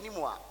efini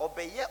mu a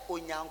obeye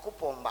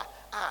onyankopon ba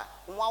a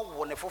nwa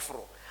wo ne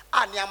foforo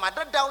a ne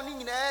amadadaw ni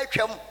nyina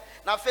atwam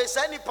na fe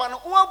se nipa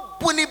no wo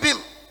buni bim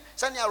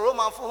sanya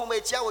Roman fo homa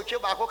etia wo twe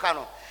ba akoka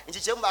no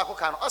nchichem ba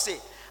akoka no o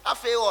se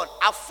afi on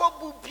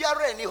afobu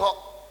biara ni ho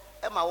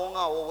e ma won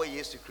a wo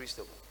Yesu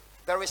Christo.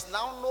 There is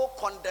now no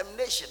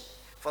condemnation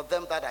for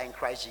them that are in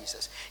Christ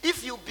Jesus.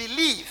 If you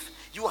believe,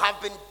 you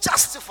have been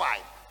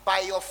justified by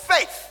your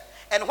faith,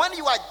 and when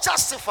you are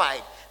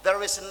justified,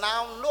 there is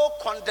now no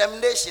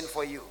condemnation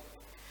for you.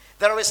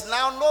 There is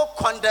now no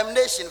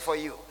condemnation for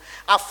you.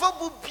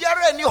 Afobu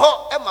biara ni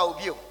ho e ma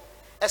obiom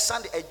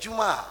esande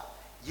adwuma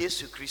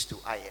Jesus Christ.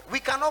 We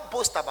cannot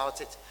boast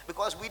about it,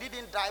 because we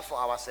didn't die for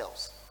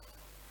ourselves.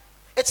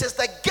 It is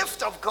the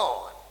gift of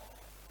God.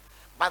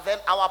 But then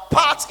our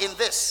part in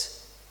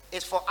this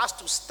is for us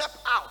to step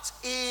out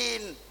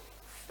in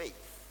faith.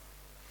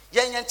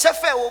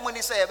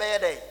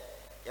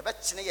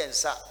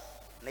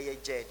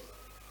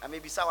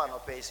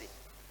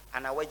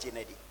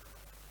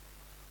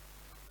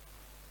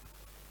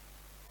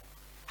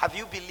 Have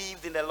you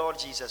believed in the Lord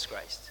Jesus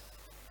Christ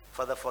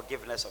for the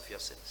forgiveness of your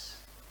sins?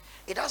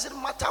 It doesn't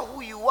matter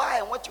who you are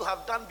and what you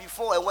have done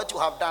before and what you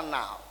have done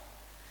now.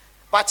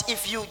 But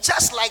if you,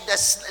 just like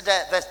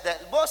the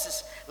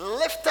Moses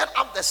lifted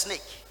up the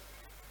snake,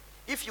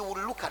 if you will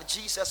look at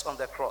Jesus on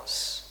the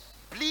cross,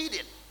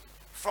 bleeding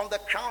from the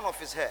crown of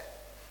his head,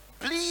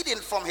 bleeding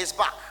from his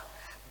back,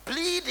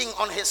 bleeding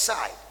on his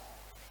side.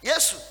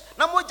 Yes,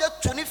 na moja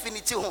tuni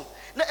finiti hum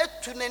na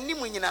etuna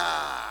nimu nyina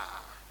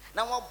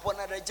na wabɔ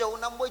na regya wo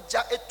na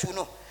mogya etu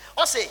no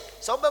ɔse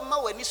sɛ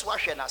wobɛma w'ani so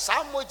ahwɛ na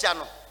saa mogya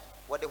no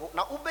wɔde ho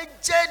na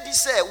wobɛgya di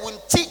sɛ wo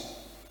nti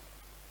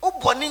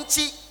wobɔne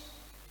nti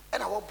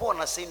ɛna wɔbɔɔ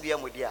na sɛndua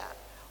mu di a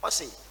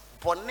ɔse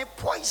bɔne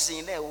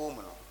poison na ɛwɔ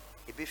mu no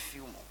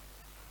ɛbɛfiw mu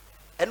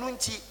ɛno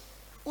nti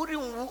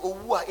worenwu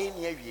owu a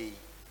ɛni awie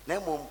na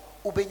mmom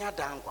wobɛnya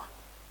dankwa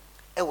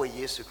ɛwɔ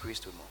Yesu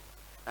Kristo mu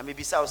na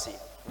mebisa wo sɛ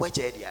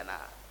woagya adi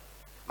anaa.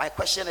 My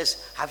question is,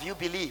 have you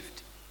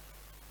believed?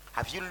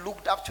 Have you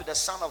looked up to the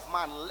Son of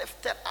Man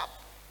lifted up?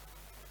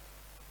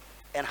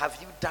 And have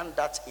you done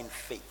that in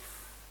faith?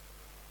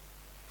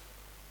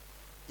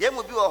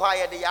 Yemu bi wo ha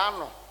ye de ya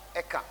no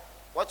eka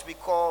what we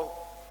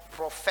call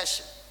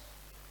profession.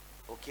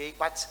 Okay,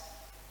 but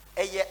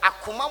eye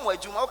akoma mo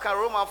adwuma o kan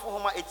Roman fo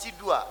homa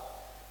etidu a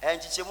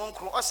enchichemu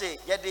nkru o say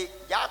ye de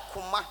ya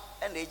akoma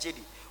na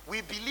ejedi.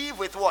 We believe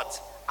with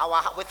what?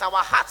 With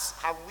our hearts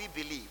have we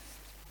believed.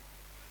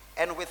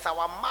 And with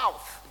our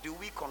mouth do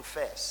we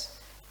confess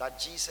that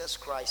Jesus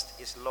Christ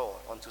is Lord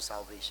unto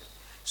salvation.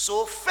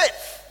 So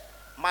faith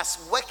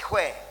must work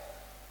where?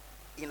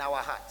 In our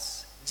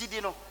hearts.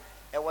 Jidino.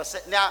 It was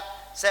now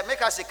say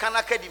make us a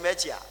kanaka di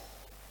mechia.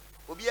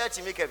 Obi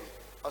ati make bi.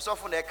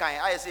 Osofo na kan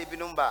I say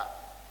binumba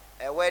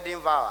a wedding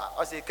vow.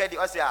 O say kedi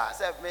o say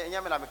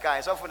nyame na me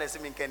kan osofo na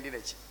simi nkendi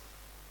nachi.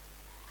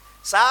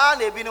 Saa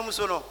na ebinum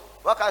so no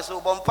waka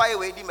so bompai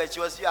we di machi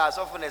o say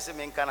osofo na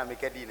simi nkan na me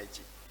kedi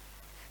nachi.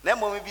 Na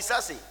mo me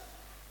bisa se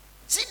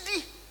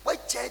jidi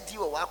wacha di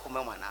wo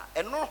akoma ma na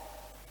eno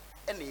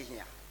ene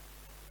ehia.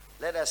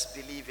 Let us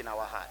believe in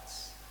our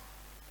hearts,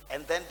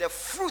 and then the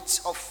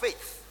fruits of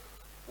faith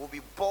will be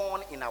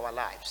born in our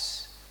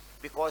lives,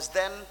 because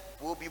then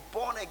we'll be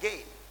born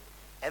again.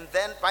 And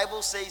then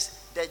Bible says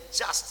the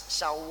just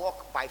shall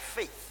walk by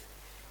faith.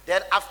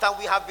 Then after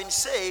we have been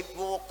saved,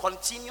 we will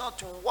continue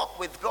to walk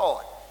with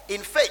God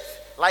in faith,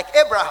 like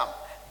Abraham,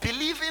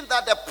 believing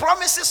that the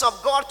promises of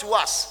God to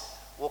us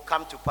will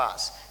come to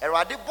pass.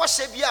 Erade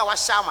boshe bia wa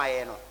shama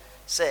ye no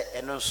se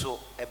eno so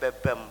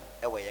ebebem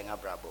ewe yen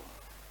abrabom.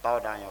 Bow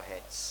down your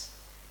heads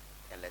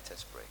and let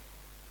us pray.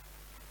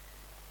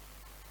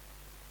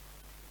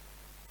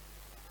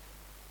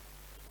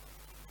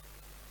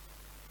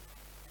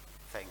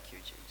 Thank you,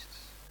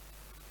 Jesus.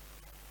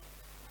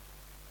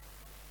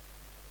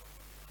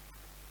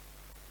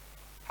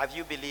 Have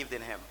you believed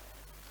in him?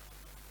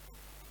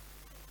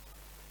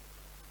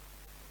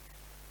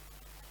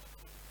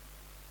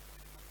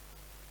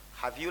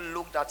 Have you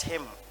looked at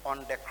him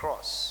on the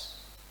cross,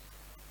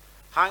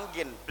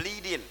 hanging,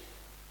 bleeding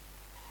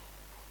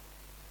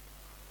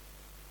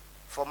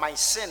for my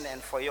sin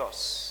and for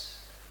yours?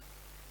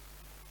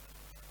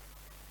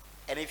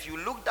 And if you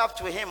looked up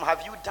to him,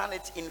 have you done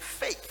it in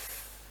faith?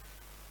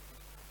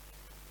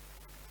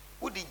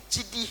 Udi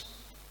jidi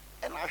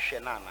and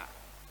ashenana.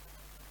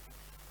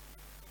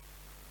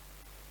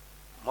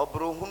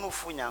 Mobro hunu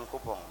fu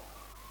nyankopon.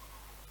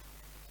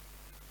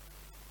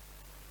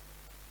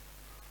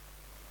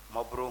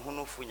 Mobro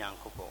hunu fu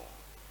nyankopon.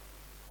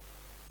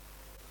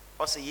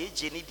 Ose ye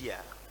jeni dia.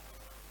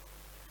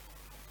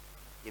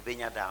 Ye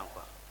benya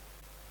dankwa.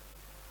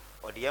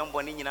 Ode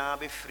yembo ni nyina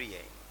be free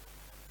yen.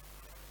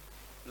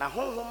 Na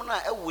honhom na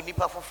ewu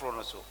nipa foforo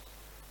no so.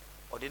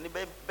 Ode ni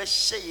be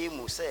hye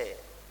mu say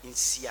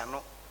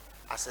insiano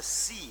as a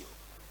seal,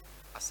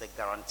 as a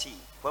guarantee.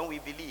 When we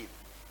believe,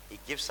 he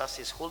gives us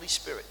his Holy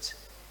Spirit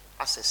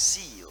as a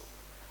seal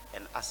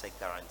and as a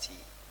guarantee.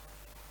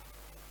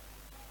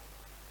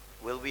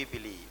 Will we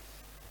believe?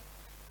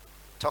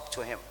 Talk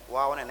to him.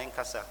 Wow, and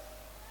enkasa.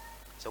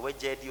 So we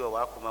jedi o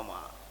wa kumama.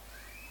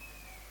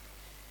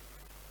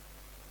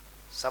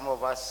 Some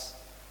of us,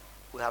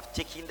 we have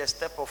taken the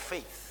step of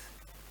faith,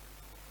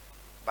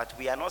 but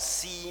we are not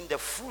seeing the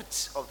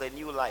fruits of the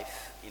new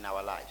life in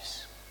our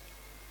lives.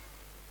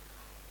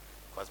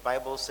 Because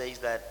Bible says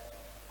that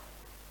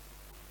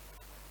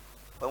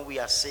when we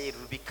are saved,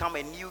 we become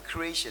a new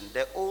creation.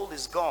 The old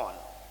is gone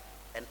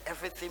and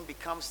everything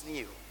becomes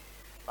new.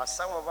 But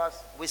some of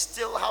us, we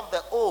still have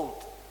the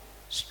old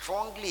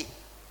strongly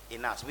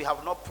in us. We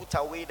have not put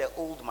away the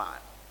old man.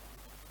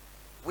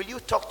 Will you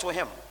talk to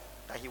him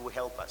that he will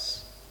help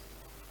us?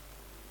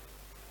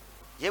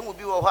 Yemu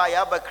bi wo ha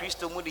ya ba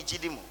Kristo mu di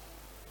gidi mu.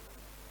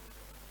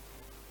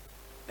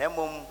 Na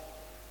mom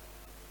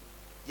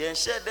yen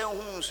hye den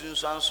hu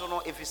nsunsuanso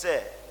no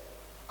efise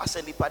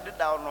asa nipa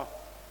deda no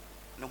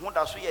ne hu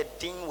da so ye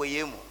din wo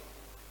yemu.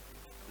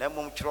 Na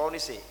mom twro ni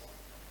se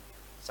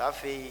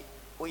safe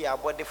o ya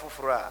abode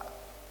foforo a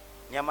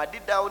nyama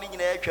deda wo ni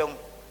nyina atwam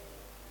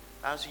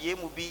anso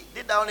yemu bi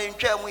deda wo ne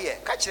ntwam ye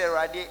ka kire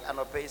Awurade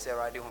anope se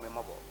Awurade hu me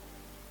mabo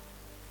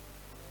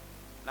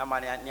na ma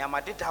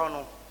nyama deda wo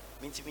no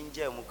minti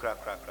minje mu kra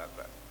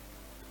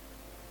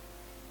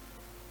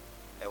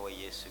ewa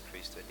Yesu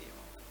Kristo dim.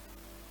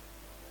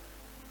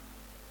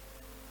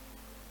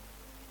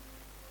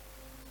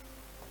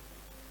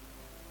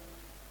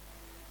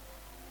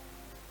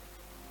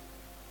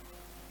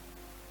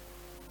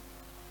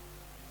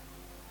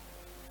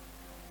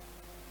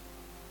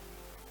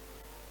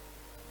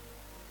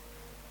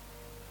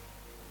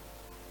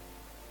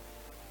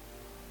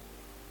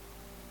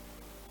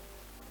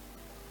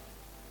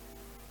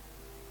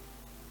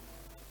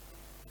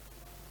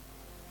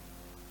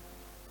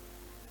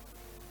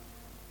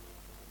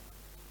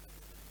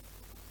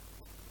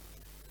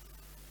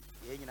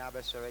 nyinaa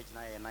bɛsɔre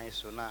gyina yɛn nan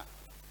so na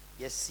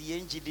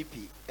yɛsie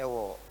GDP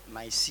ɛwɔ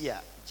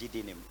Nicaea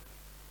GD nim,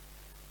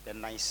 the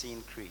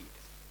Nicene Creed.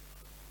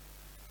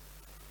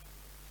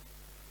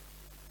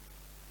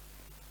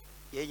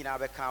 Yɛn nyinaa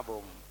bɛka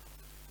abom.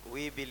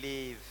 We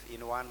believe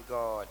in one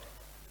God,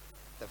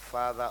 the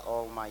Father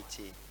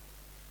Almighty,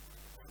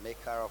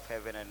 maker of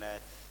heaven and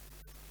earth,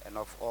 and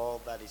of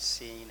all that is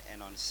seen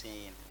and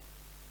unseen.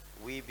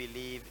 We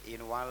believe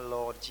in one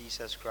Lord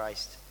Jesus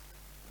Christ,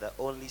 the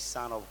only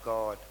Son of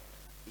God,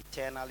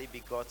 eternally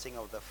begotten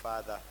of the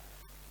Father,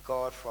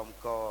 God from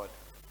God,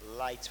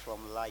 light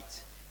from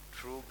light,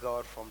 true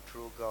God from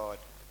true God,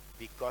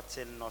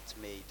 begotten not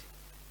made,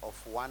 of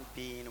one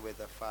being with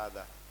the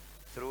Father.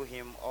 Through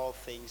him all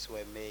things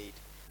were made,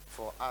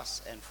 for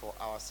us and for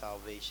our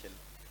salvation.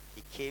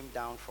 He came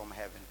down from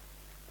heaven,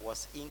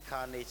 was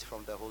incarnate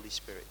from the Holy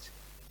Spirit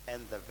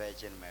and the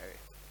Virgin Mary,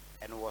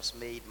 and was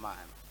made man.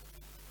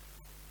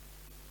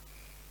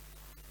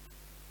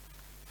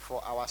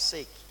 For our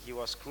sake, he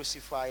was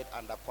crucified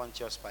under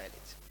Pontius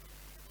Pilate.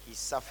 He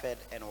suffered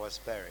and was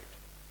buried.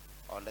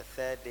 On the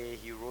third day,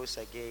 he rose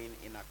again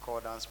in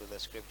accordance with the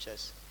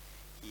scriptures.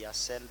 He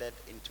ascended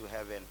into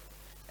heaven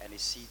and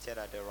is seated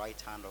at the right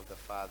hand of the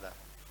Father.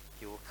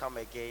 He will come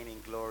again in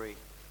glory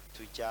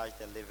to judge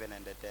the living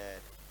and the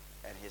dead,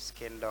 and his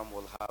kingdom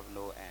will have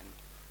no end.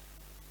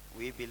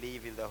 We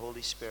believe in the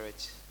Holy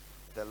Spirit,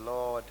 the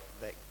Lord,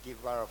 the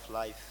giver of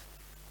life,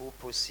 who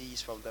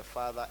proceeds from the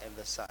Father and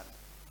the Son,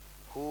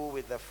 who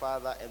with the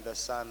Father and the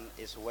Son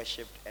is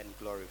worshipped and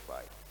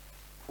glorified,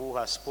 who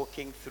has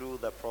spoken through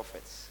the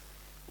prophets.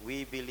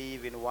 We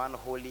believe in one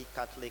holy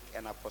Catholic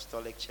and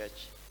Apostolic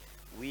Church.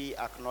 We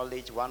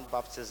acknowledge one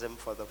baptism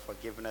for the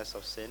forgiveness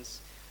of sins.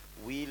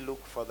 We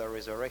look for the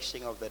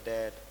resurrection of the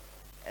dead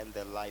and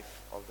the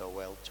life of the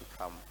world to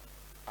come.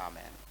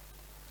 Amen.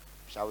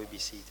 Shall we be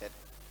seated?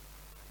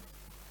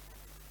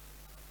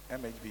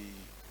 MHB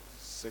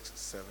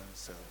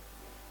 677.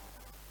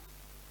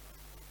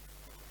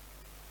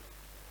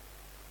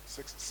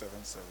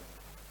 677.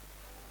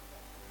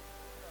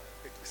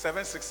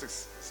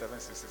 766.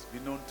 766. Be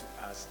known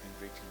to us in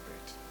breaking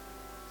bread.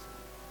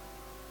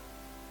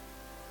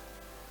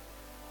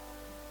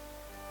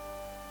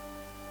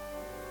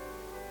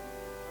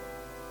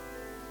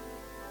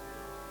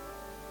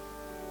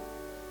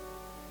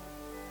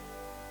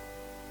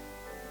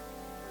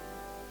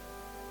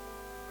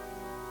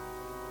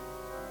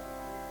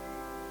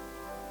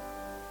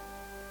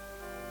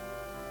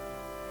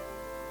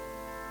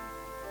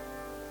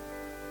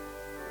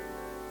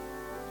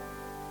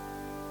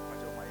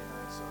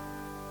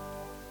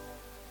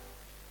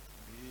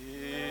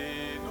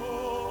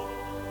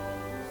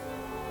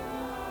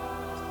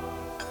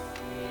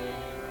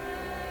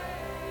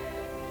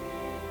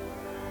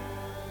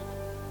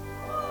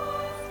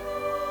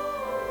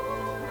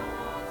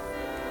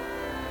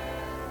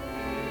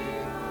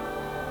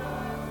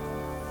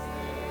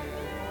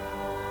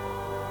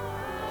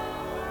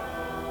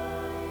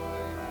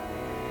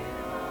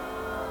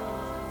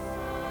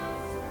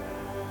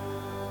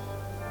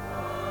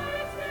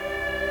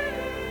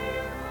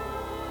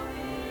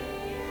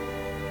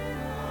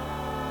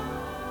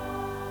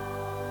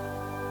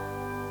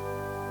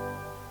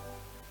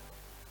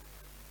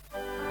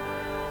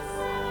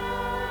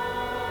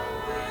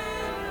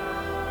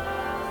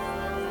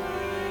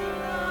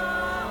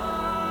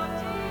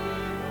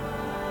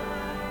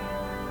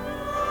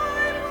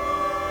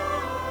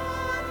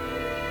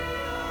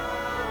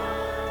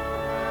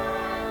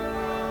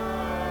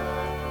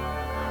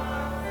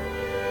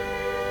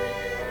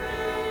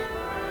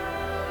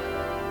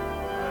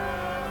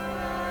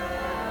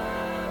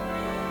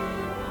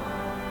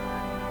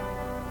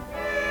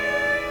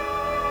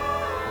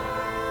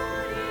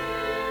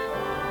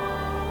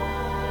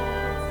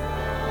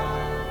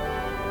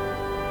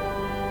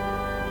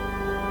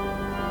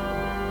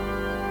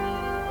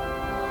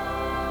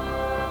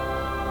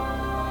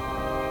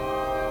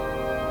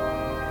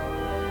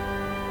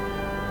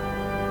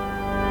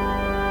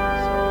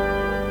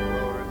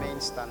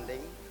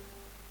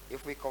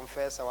 If we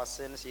confess our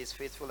sins, he is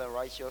faithful and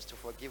righteous to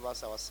forgive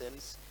us our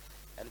sins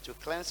and to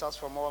cleanse us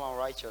from all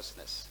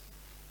unrighteousness.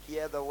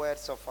 Hear the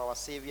words of our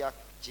Savior,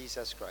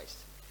 Jesus Christ.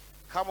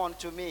 Come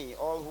unto me,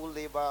 all who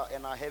labor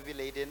and are heavy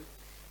laden,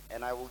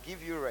 and I will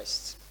give you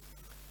rest.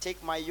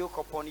 Take my yoke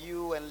upon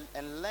you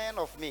and learn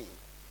of me,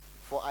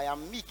 for I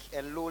am meek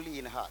and lowly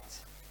in heart,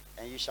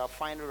 and you shall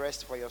find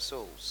rest for your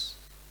souls.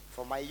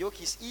 For my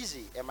yoke is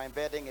easy and my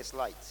burden is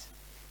light.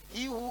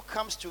 He who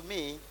comes to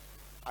me,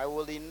 I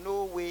will in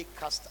no way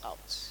cast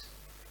out.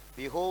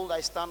 Behold, I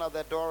stand at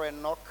the door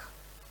and knock.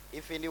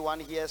 If anyone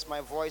hears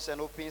my voice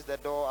and opens the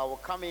door, I will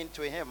come in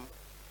to him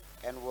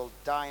and will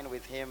dine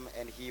with him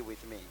and he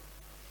with me.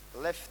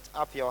 Lift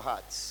up your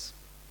hearts.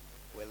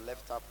 We'll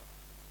lift up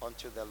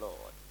unto the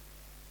Lord.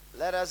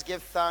 Let us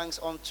give thanks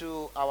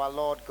unto our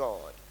Lord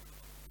God.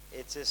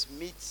 It is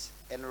meet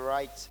and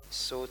right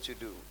so to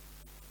do.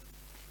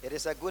 It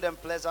is a good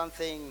and pleasant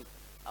thing,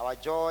 our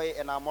joy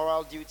and our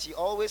moral duty,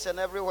 always and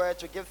everywhere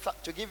to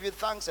give you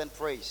thanks and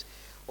praise,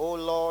 O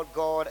Lord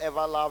God,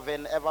 ever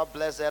loving, ever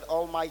blessed,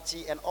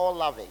 almighty, and all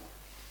loving.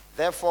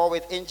 Therefore,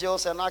 with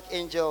angels and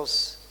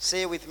archangels,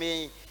 say with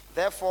me,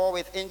 therefore,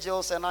 with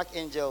angels and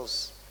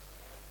archangels,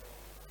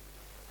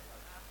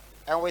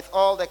 and with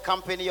all the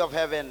company of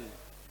heaven,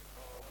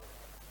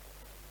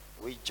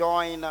 we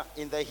join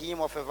in the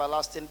hymn of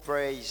everlasting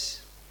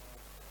praise.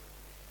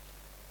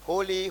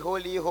 Holy,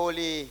 holy,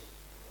 holy,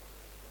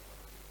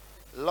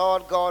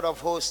 Lord God of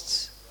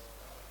hosts,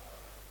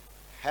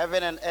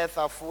 heaven and earth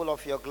are full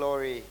of your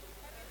glory.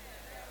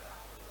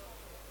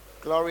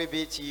 Glory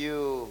be to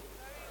you,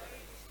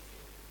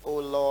 O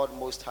Lord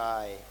Most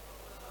High.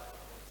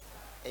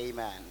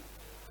 Amen.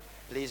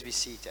 Please be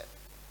seated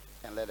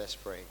and let us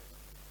pray.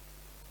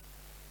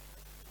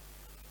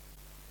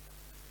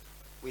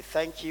 We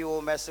thank you,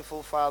 O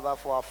merciful Father,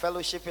 for our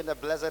fellowship in the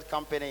blessed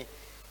company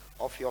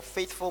of your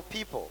faithful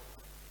people,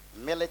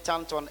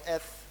 militant on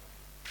earth,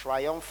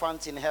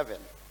 triumphant in heaven.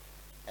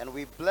 And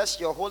we bless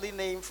your holy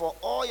name for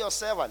all your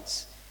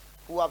servants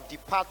who have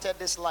departed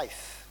this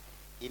life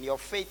in your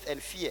faith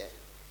and fear,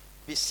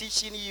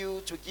 beseeching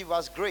you to give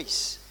us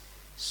grace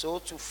so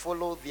to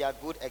follow their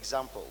good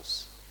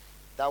examples,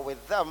 that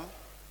with them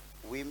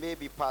we may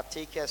be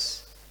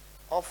partakers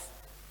of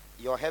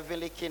your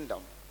heavenly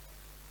kingdom.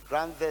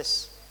 Grant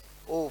this,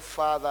 O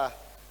Father,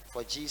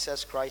 for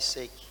Jesus Christ's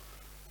sake,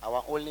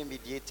 our only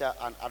mediator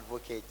and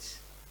advocate.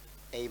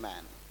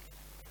 Amen.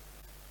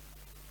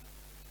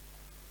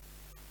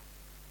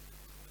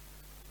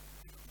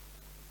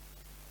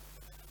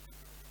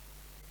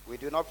 We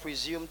do not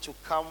presume to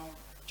come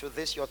to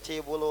this your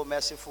table, O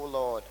merciful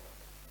Lord,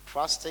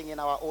 trusting in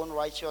our own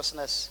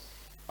righteousness,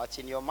 but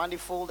in your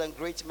manifold and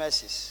great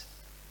mercies.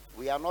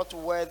 We are not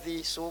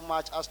worthy so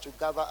much as to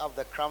gather up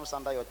the crumbs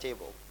under your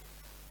table.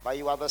 But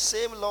you are the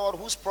same Lord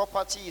whose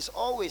property is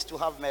always to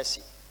have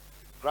mercy.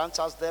 Grant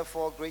us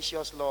therefore,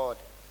 gracious Lord,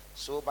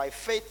 so by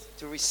faith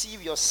to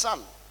receive your Son,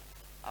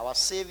 our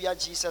Savior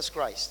Jesus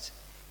Christ,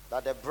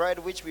 that the bread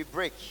which we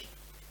break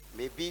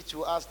may be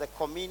to us the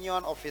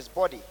communion of his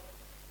body,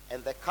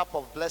 and the cup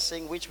of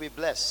blessing which we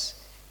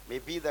bless may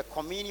be the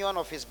communion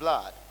of his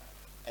blood,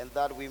 and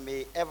that we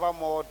may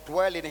evermore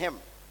dwell in him,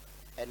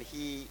 and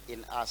he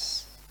in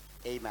us.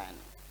 Amen.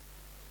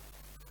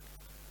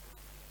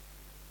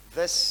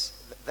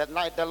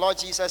 The Lord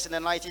Jesus, in the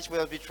night which he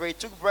was betrayed,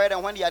 took bread,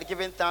 and when he had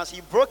given thanks,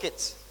 he broke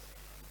it.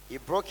 He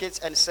broke it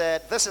and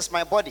said, "This is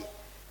my body,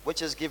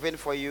 which is given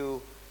for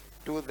you.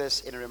 Do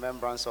this in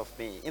remembrance of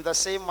me." In the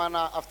same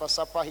manner, after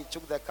supper, he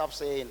took the cup,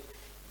 saying,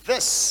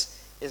 "This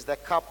is the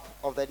cup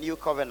of the new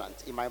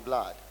covenant in my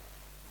blood.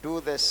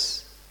 Do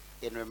this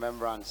in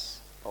remembrance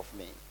of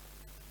me."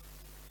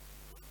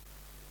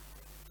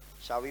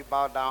 Shall we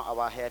bow down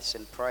our heads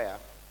in prayer?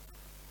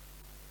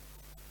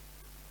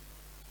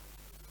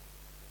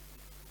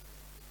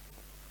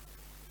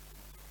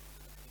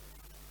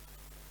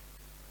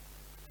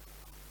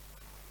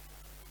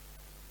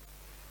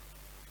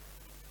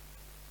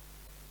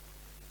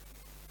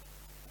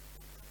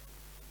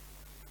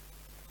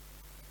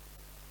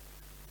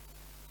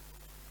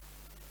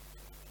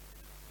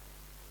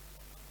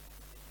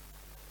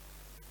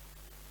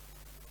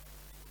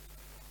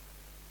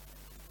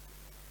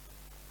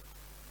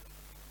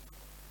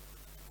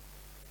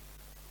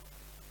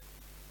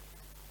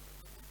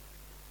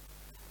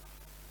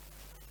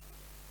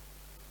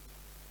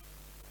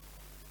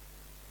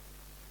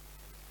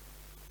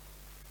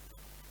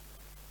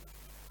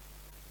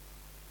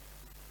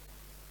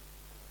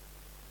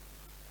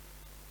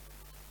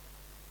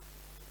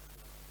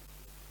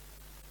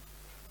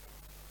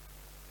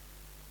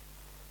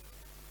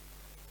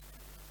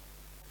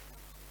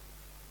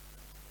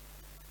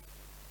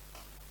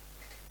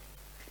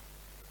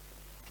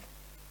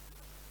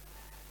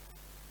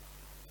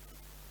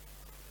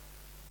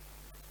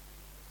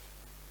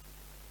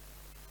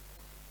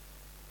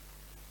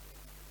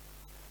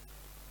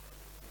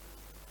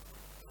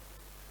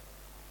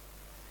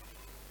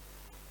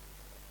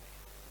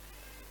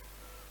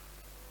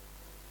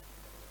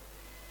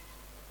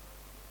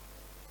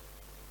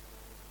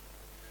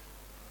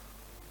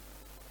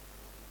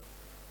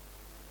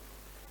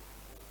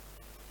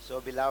 So,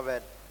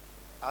 beloved,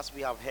 as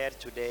we have heard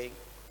today,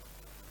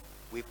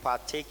 we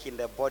partake in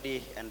the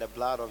body and the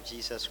blood of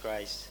Jesus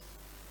Christ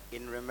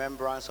in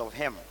remembrance of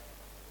him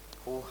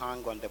who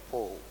hung on the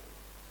pole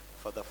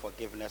for the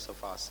forgiveness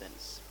of our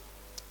sins.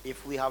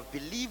 If we have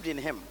believed in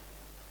him,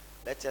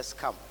 let us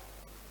come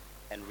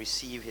and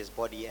receive his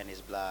body and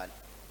his blood,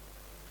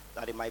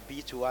 that it might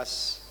be to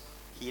us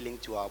healing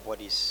to our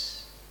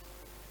bodies,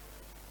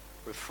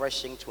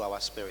 refreshing to our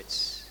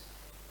spirits.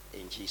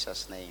 In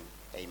Jesus' name,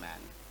 amen.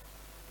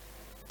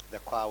 The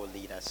choir will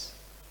lead us,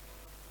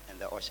 and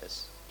the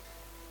ushers.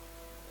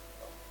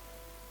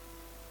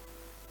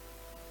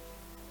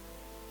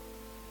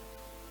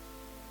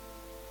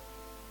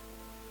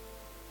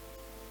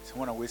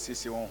 When I was saying,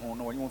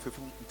 no one won't feel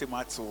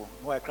tomato.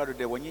 No, I crowded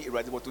there when you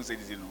erase what to say,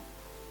 you know,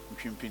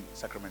 pimping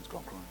sacrament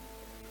concrete.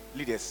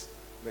 Leaders,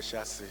 let's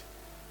say,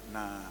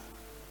 na,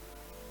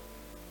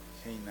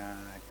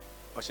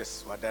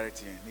 ushers were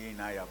directing,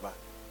 na yaba.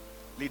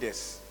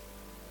 Leaders,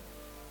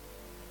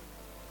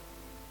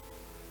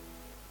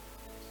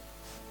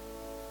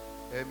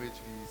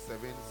 MHV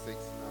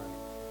 769.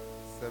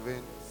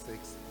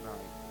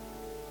 769.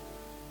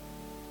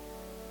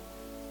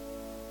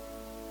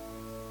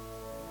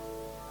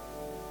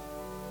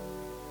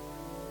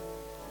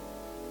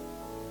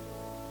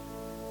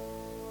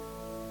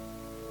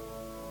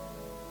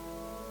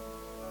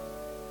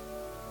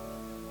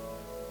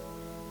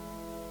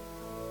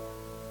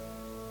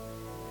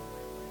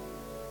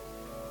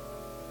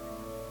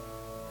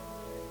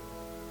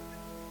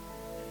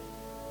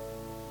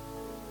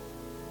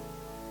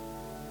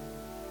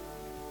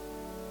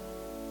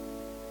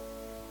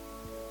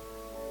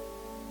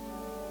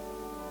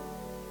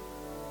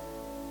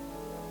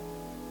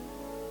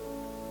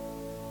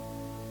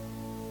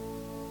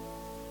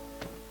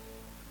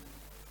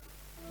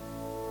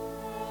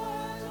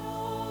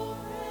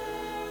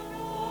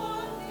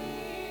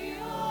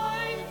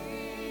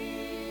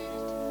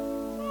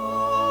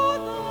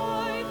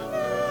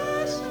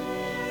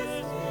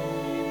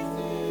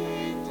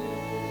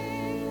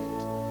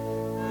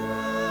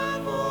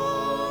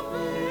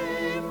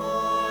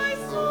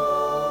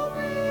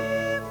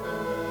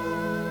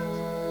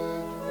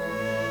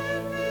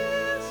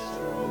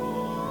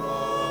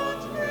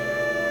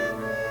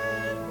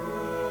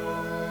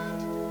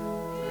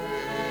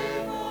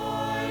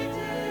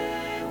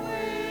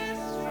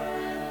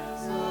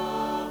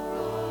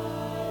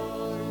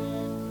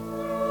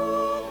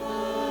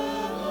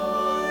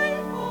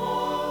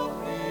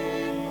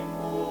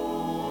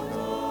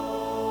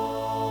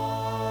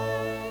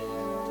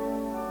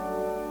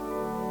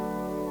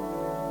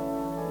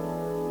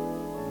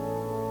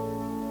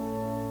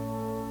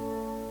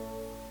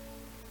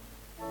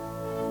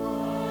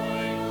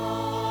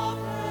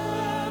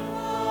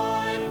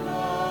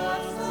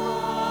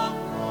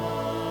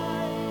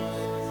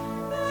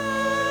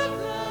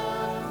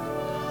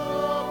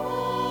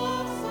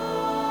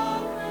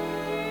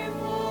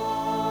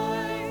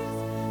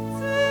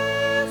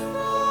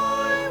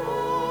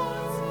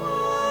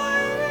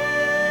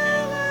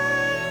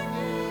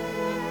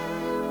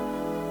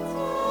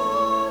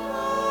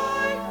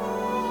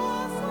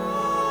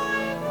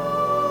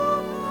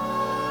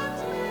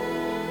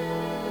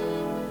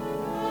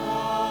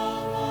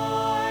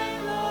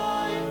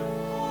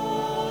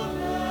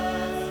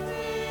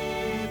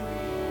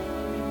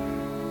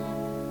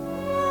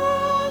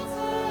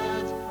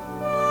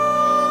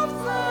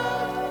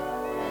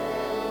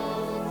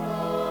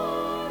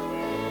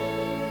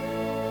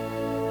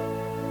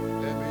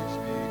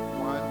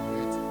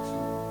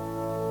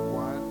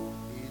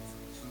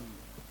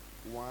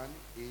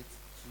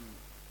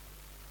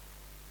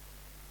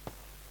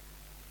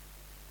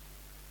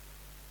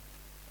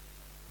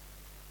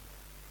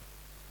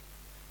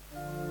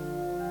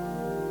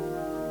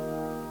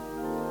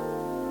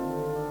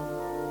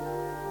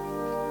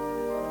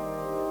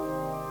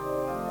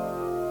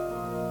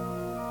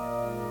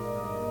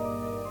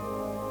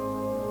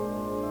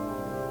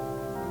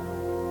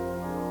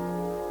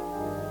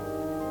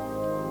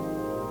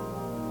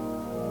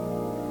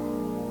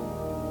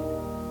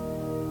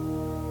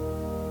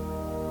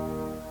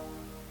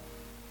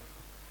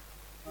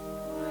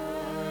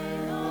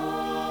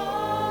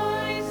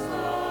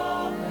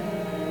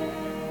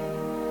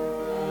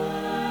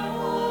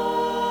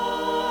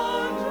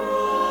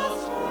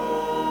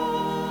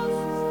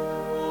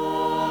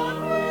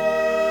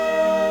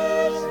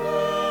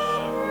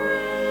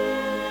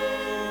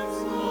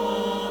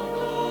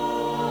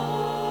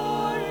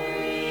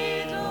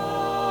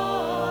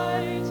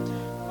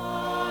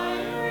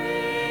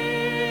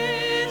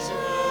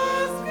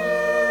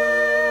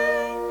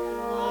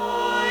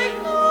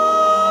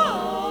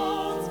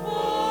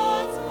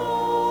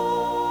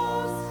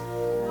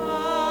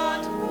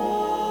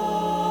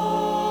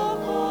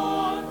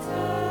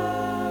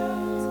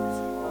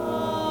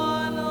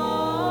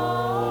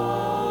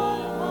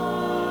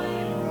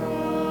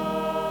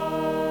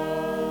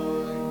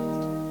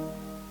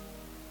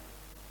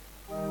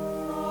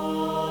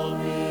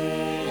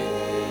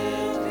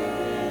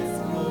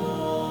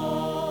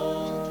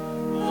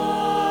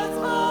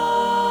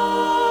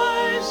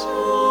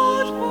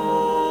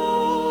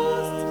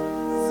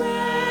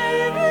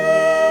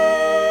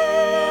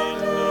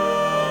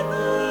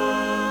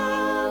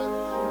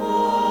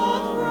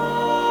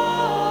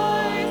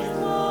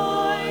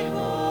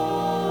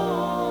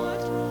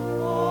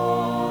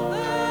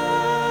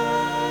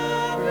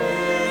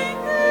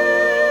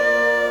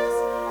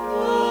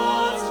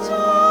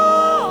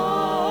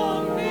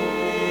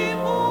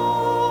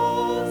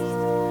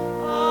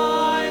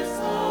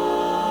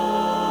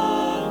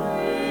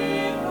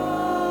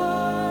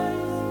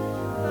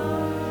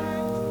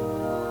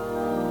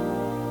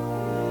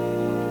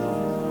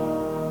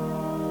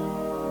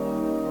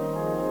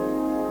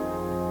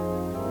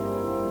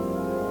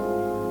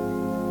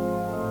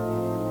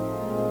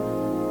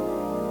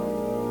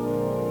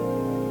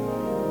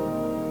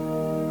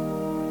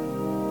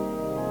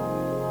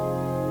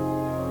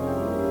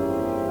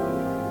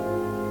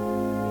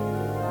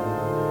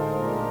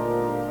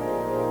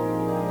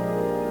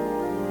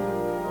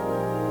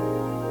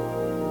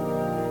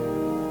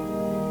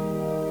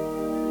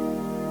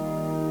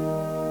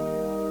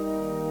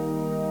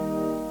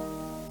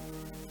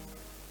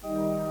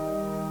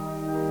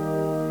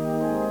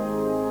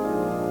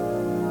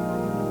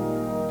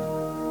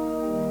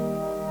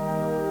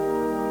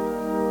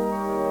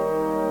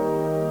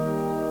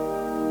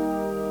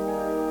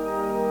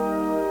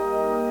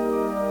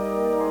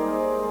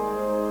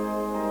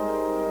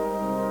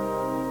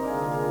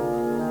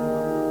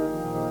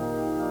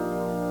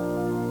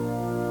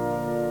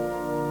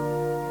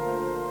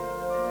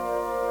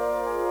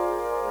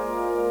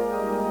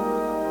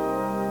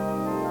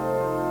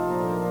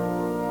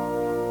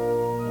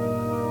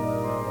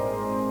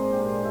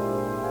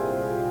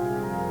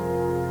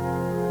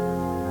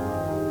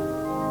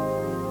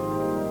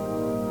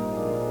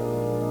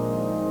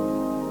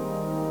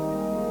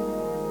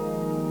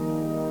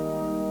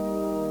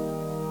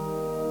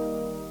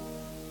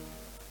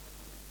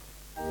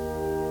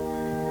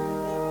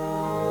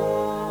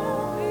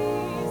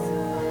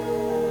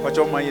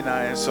 Pacho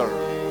Mayina and sorrow.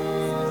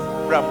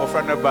 Bram of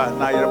Franaba,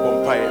 Naya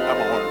Bompire,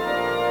 Amahon.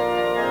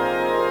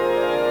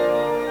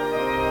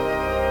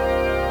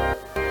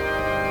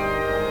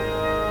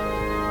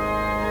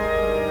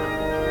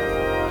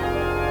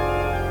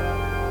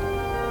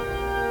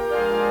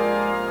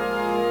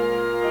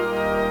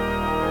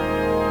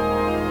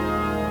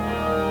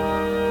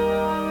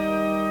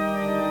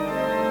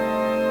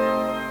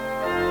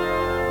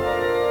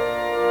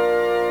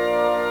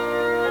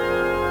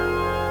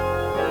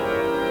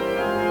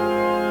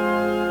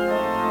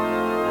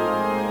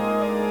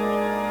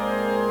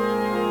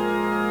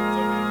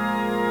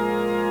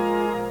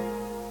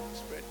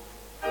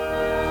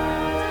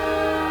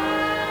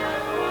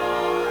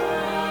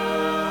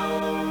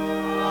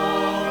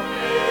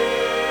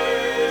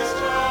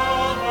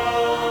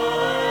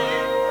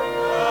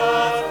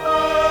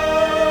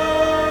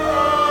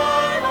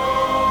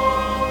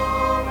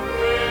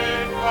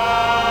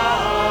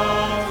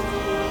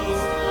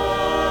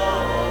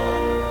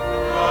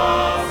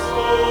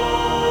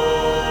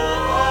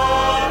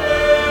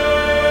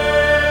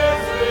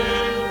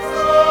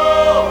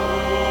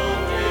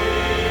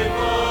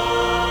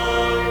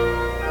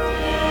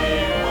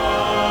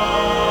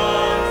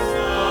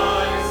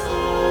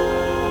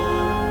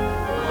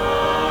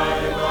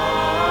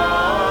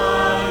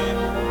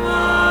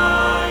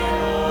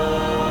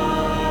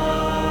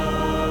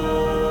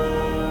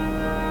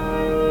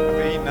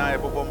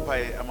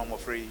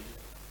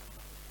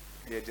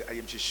 I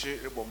am Chishi,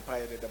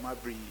 Bompire, the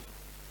Mabri,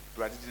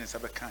 Bradin and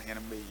Sabakan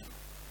and May,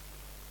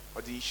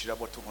 or the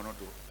Shiraboto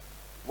Honodo,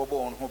 Bobo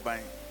on Hobine,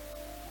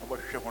 about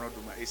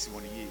Honodo, my AC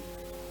 1 year.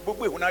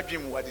 Bobo, when I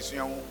dream what is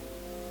young,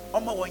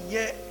 Oma 1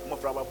 year,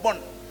 Mofraba Bon.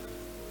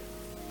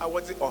 I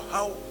was it or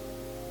how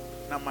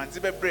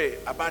Namanzibe Bray,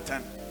 a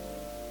batan,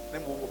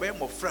 then we'll obey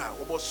Mofra,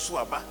 Obo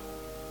Suaba.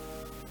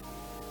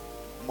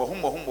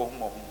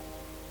 Mohum,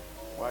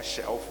 wash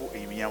out for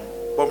a meow,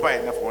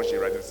 Bombay enough for she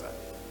rather.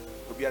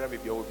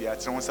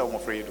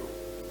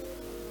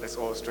 Let's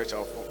all stretch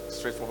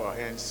forth our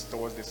hands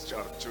towards these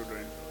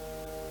children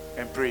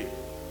and pray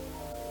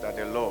that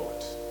the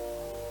Lord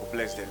will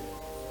bless them.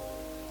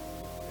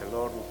 The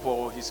Lord will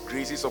pour his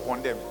graces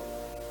upon them,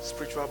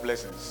 spiritual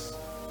blessings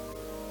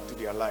to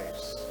their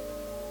lives.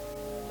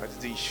 That is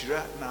the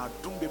Ishra now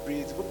don't be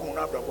breathed. Woman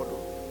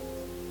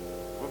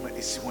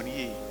is 1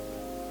 year.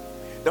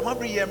 The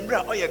Mabri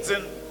Yembra or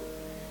Yatzen,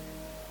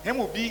 him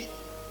will be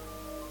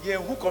ye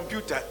who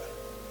computer.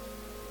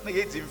 Na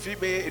yeti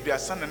mfibe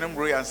eduasa na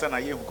mro ya nsa na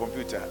ye hu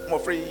computer mo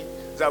free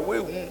za we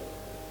hu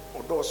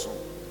odoso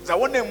za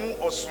wona mu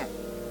oso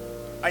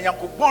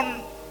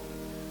anyankobon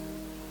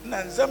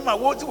na nzama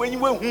woti wenyi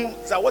we hu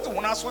za woti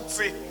wona so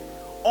te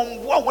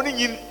omboa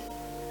woni yin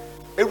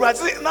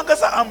ewurazi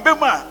nakasa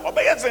ambema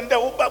obeye zende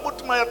wo ba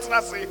botuma ya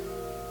tenase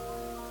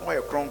mo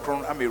ye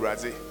kronkron am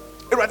ewurazi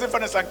fa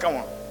ne sanka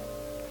won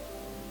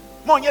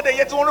mo nye de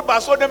yeti wonu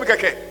ba so dem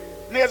keke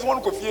na yeti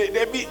wonu kofie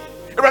de bi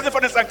ewurazi fa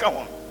ne sanka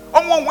won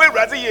Omo we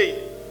brother ye.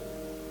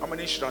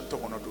 Amani shran to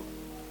honodo.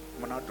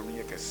 Mana do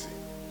ye kese.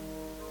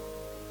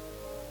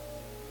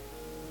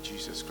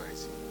 Jesus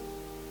Christ.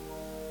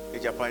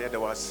 Ejapaya da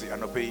wasi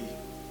anobe.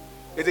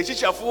 Ede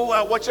chichafo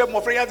a watch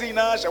mo frɛ yadi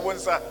na hye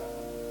wonsa.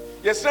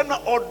 Yesre na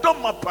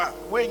odomapa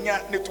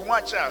wenya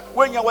netumacha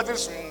wenya wadi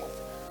sum.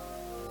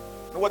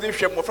 No wadi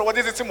hwɛ mo frɛ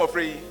wadi tete mo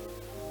frɛ yi.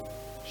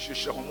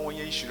 Hwehwɛ ho mo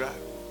ye nhira.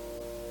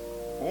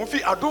 Wo fi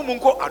adom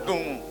nko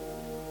adom.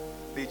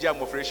 De ja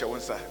mo frɛ hye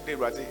wonsa. De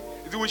ruade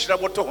the wish I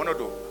want to honor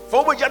do.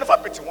 For we Jennifer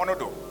Petty one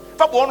do.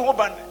 For one who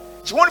ban,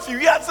 she won't feel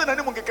yet and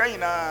any monkey.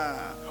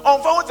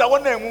 On phones I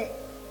want them.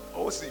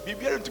 Oh, see, be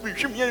better to be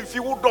him here if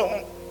you would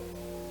do.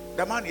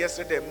 The man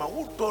yesterday, my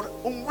wood door,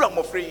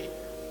 ram free.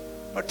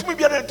 But to be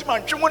better to my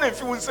children and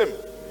few them.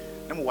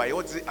 No, why,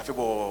 what's it? I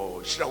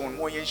feel Shira one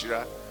more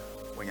Shira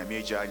when you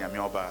major and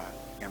Yamioba,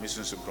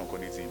 Yamisun some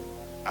Cronconitim.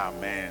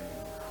 Amen.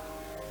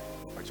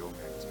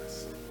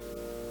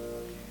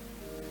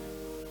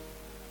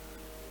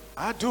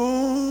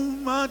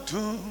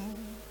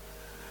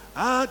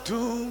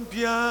 Adum,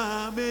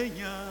 bia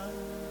menya,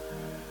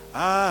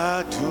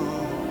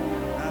 adum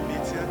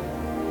namitia,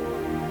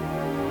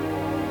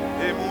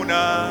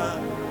 emuna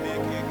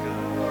mekeka,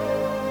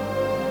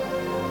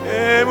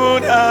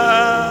 emuna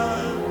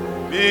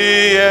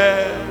biye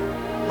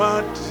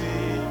mati,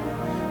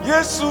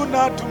 Yesu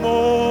natumo,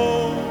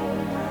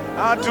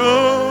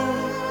 adum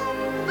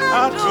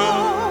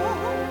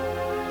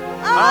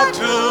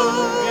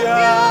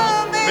bia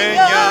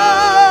menya.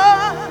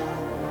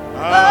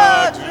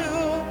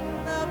 Adu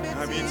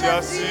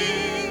namitiasi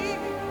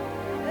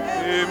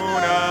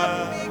emuna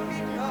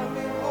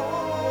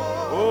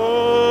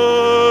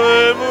oh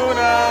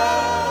emuna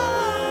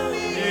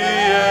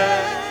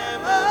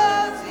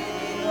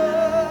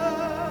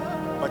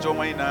Pacho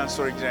maina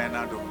sorry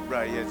jana do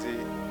bra yezi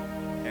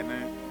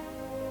ene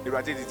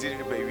irate didi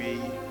ni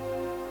baby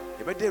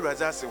e be de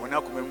razase wona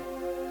akomam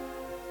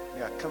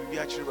ne akam bi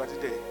a chiri rate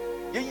de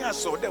yenya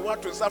so de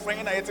what to suffer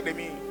na yete de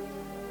mi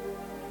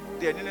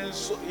de ne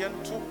so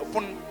yentu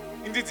upon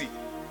indidi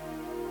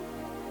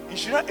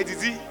inshira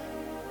edidi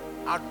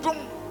adom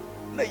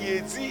na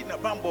yezi na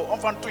bambo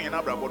onfa nto yen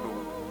abrabo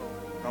do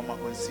na ma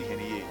onsi hen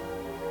ye.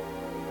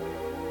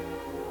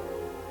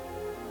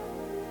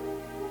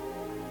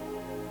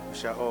 We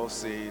shall all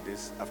say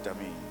this after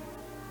me.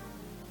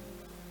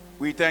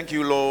 We thank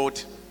you, Lord,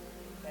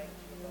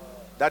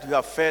 that you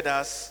have fed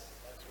us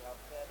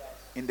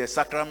in the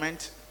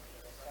sacrament,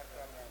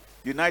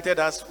 united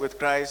us with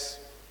Christ,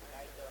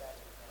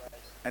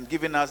 and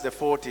given us the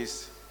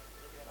foretaste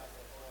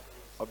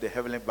of the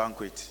heavenly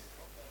banquet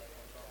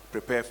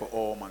prepared for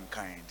all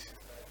mankind.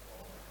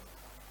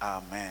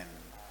 Amen.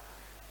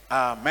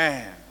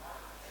 Amen.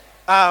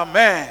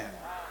 Amen.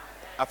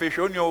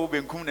 Afeshonyo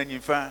benkum na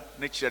nyimfa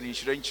na kira ni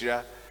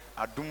nhyira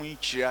adum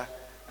nhyira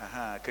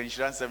kan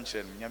nhyira nsem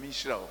kire no nyame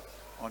nhyira o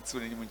onto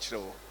ni nim nhyira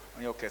o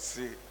onye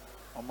okese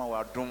oma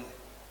wadum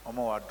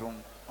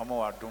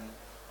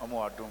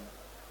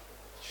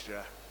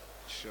nhyira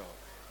sure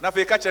na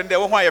fe ka kire nde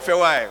wo ho ayefe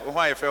wai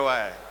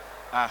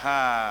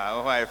aha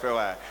wo ho ayefe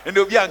wai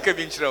ende obi anka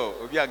bi nhyira o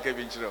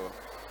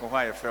wo ho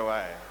ayefe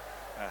wai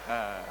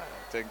aha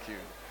thank you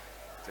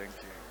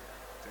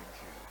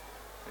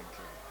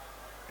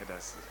it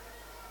does.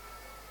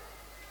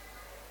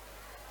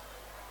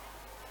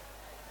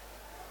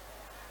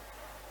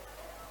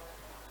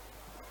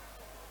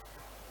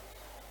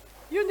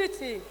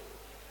 Unity,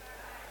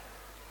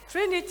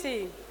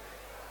 Trinity,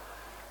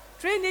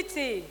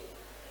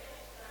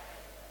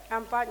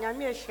 ampa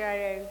nyame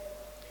ehware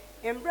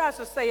embra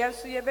so say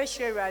yenso ye be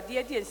hware ade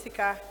ade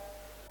ensika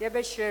ye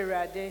be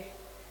hware ade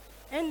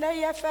and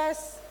the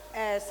first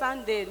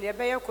Sunday ye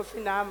be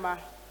Kofi na ama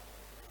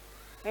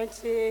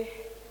enti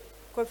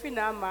Kofi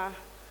na ama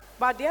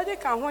but the other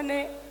kan ho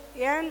ne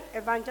yen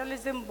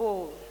evangelism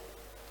bowl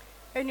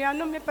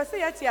enuanom me pese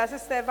ye ti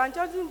asese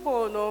evangelism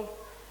bowl no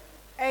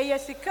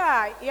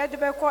Yesika,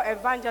 Yadebeko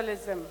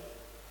evangelism.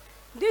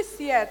 This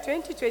year,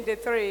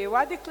 2023,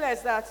 what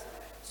declares that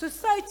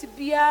society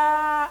be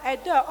a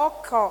door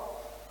oko,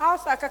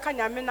 house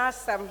akakanyamina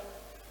sam,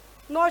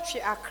 North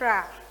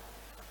Accra.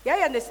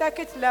 Yaya on the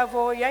circuit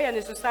level, yaya on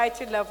the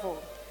society level.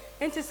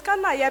 In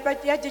Tiscana,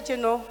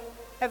 yabajino,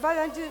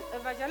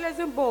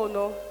 evangelism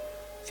bono,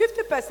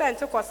 50%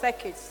 to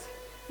circuits,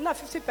 not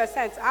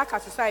 50% aka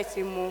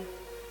society mo.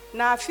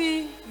 Now,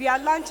 we are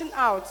launching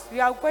out. We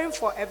are going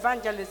for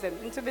evangelism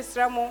into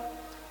Bisramo.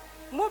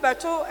 Mo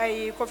beto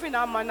Kofi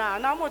na mana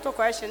na mo to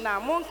question na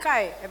mo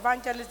kai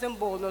evangelism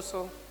bowl no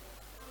so.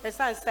 The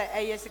son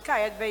say yesika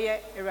yet be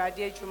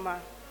erade adwuma.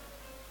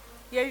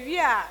 Ye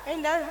wi a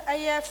in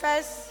the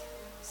first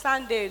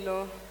Sunday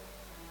no.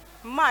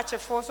 March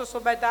 4 so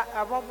beda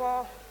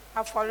abobo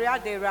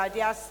aforia de erade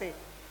ase.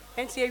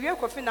 Enti ye wi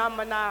Kofi na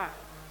mana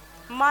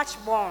March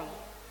born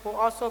will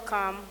also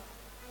come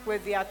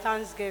with their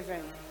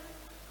thanksgiving.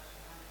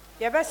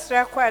 Your best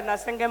record na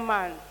single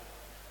man.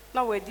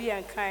 No we di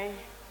and kind.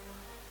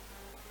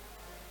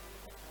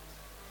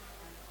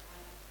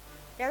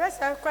 Your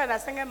best record na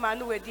single man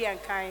no we di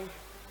and kind.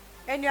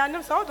 And you are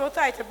not so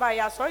tight by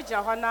your soldier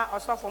honor or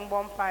so from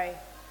Bompire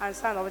and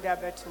son of their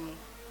bedroom.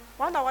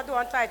 One hour do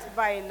one tight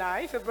by now.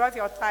 If you brought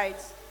your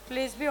tithes,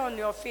 please be on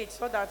your feet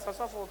so that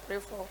also will pray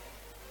for.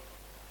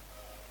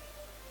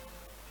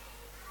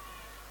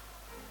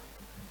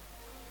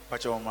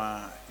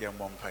 Pachoma ya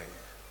Bompire.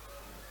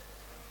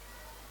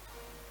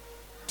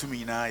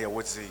 Tumina ya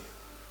wotse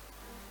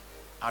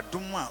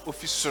aduma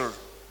officer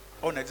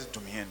ona de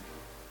dumien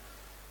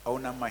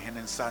ona ma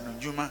henen sa no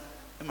njuma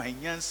ma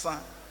hinyansa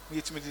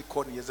yetimi de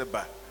call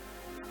yezeba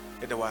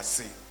eda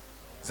wase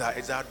za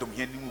eza adum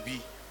hen mu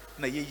bi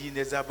na yeyi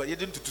ne za ba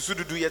yede ntutusu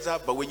dudu yeza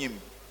ba wanyim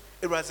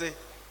ewraze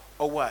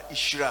owa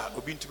ishira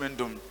obi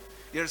ntumendum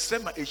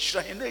yersema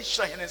ishira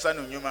hen sa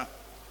no njuma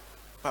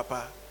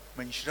papa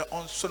manishira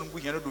onson bu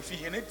hen do fi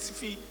hen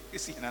tifi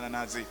esi hen na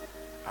naze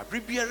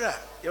abribiara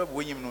ya ba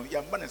wanyim no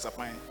ya mba ne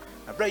sapan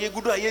na bra ye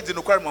gudu aye di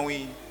no kwarma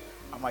wi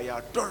ama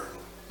ya dor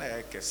na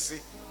ya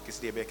kese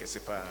de be kese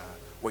pa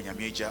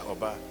wanyame eja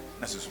oba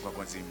na susu pa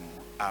kontim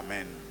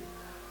amen.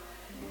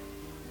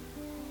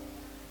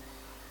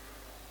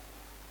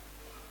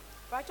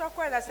 Pacho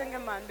kwa la single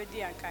man be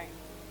di ankai.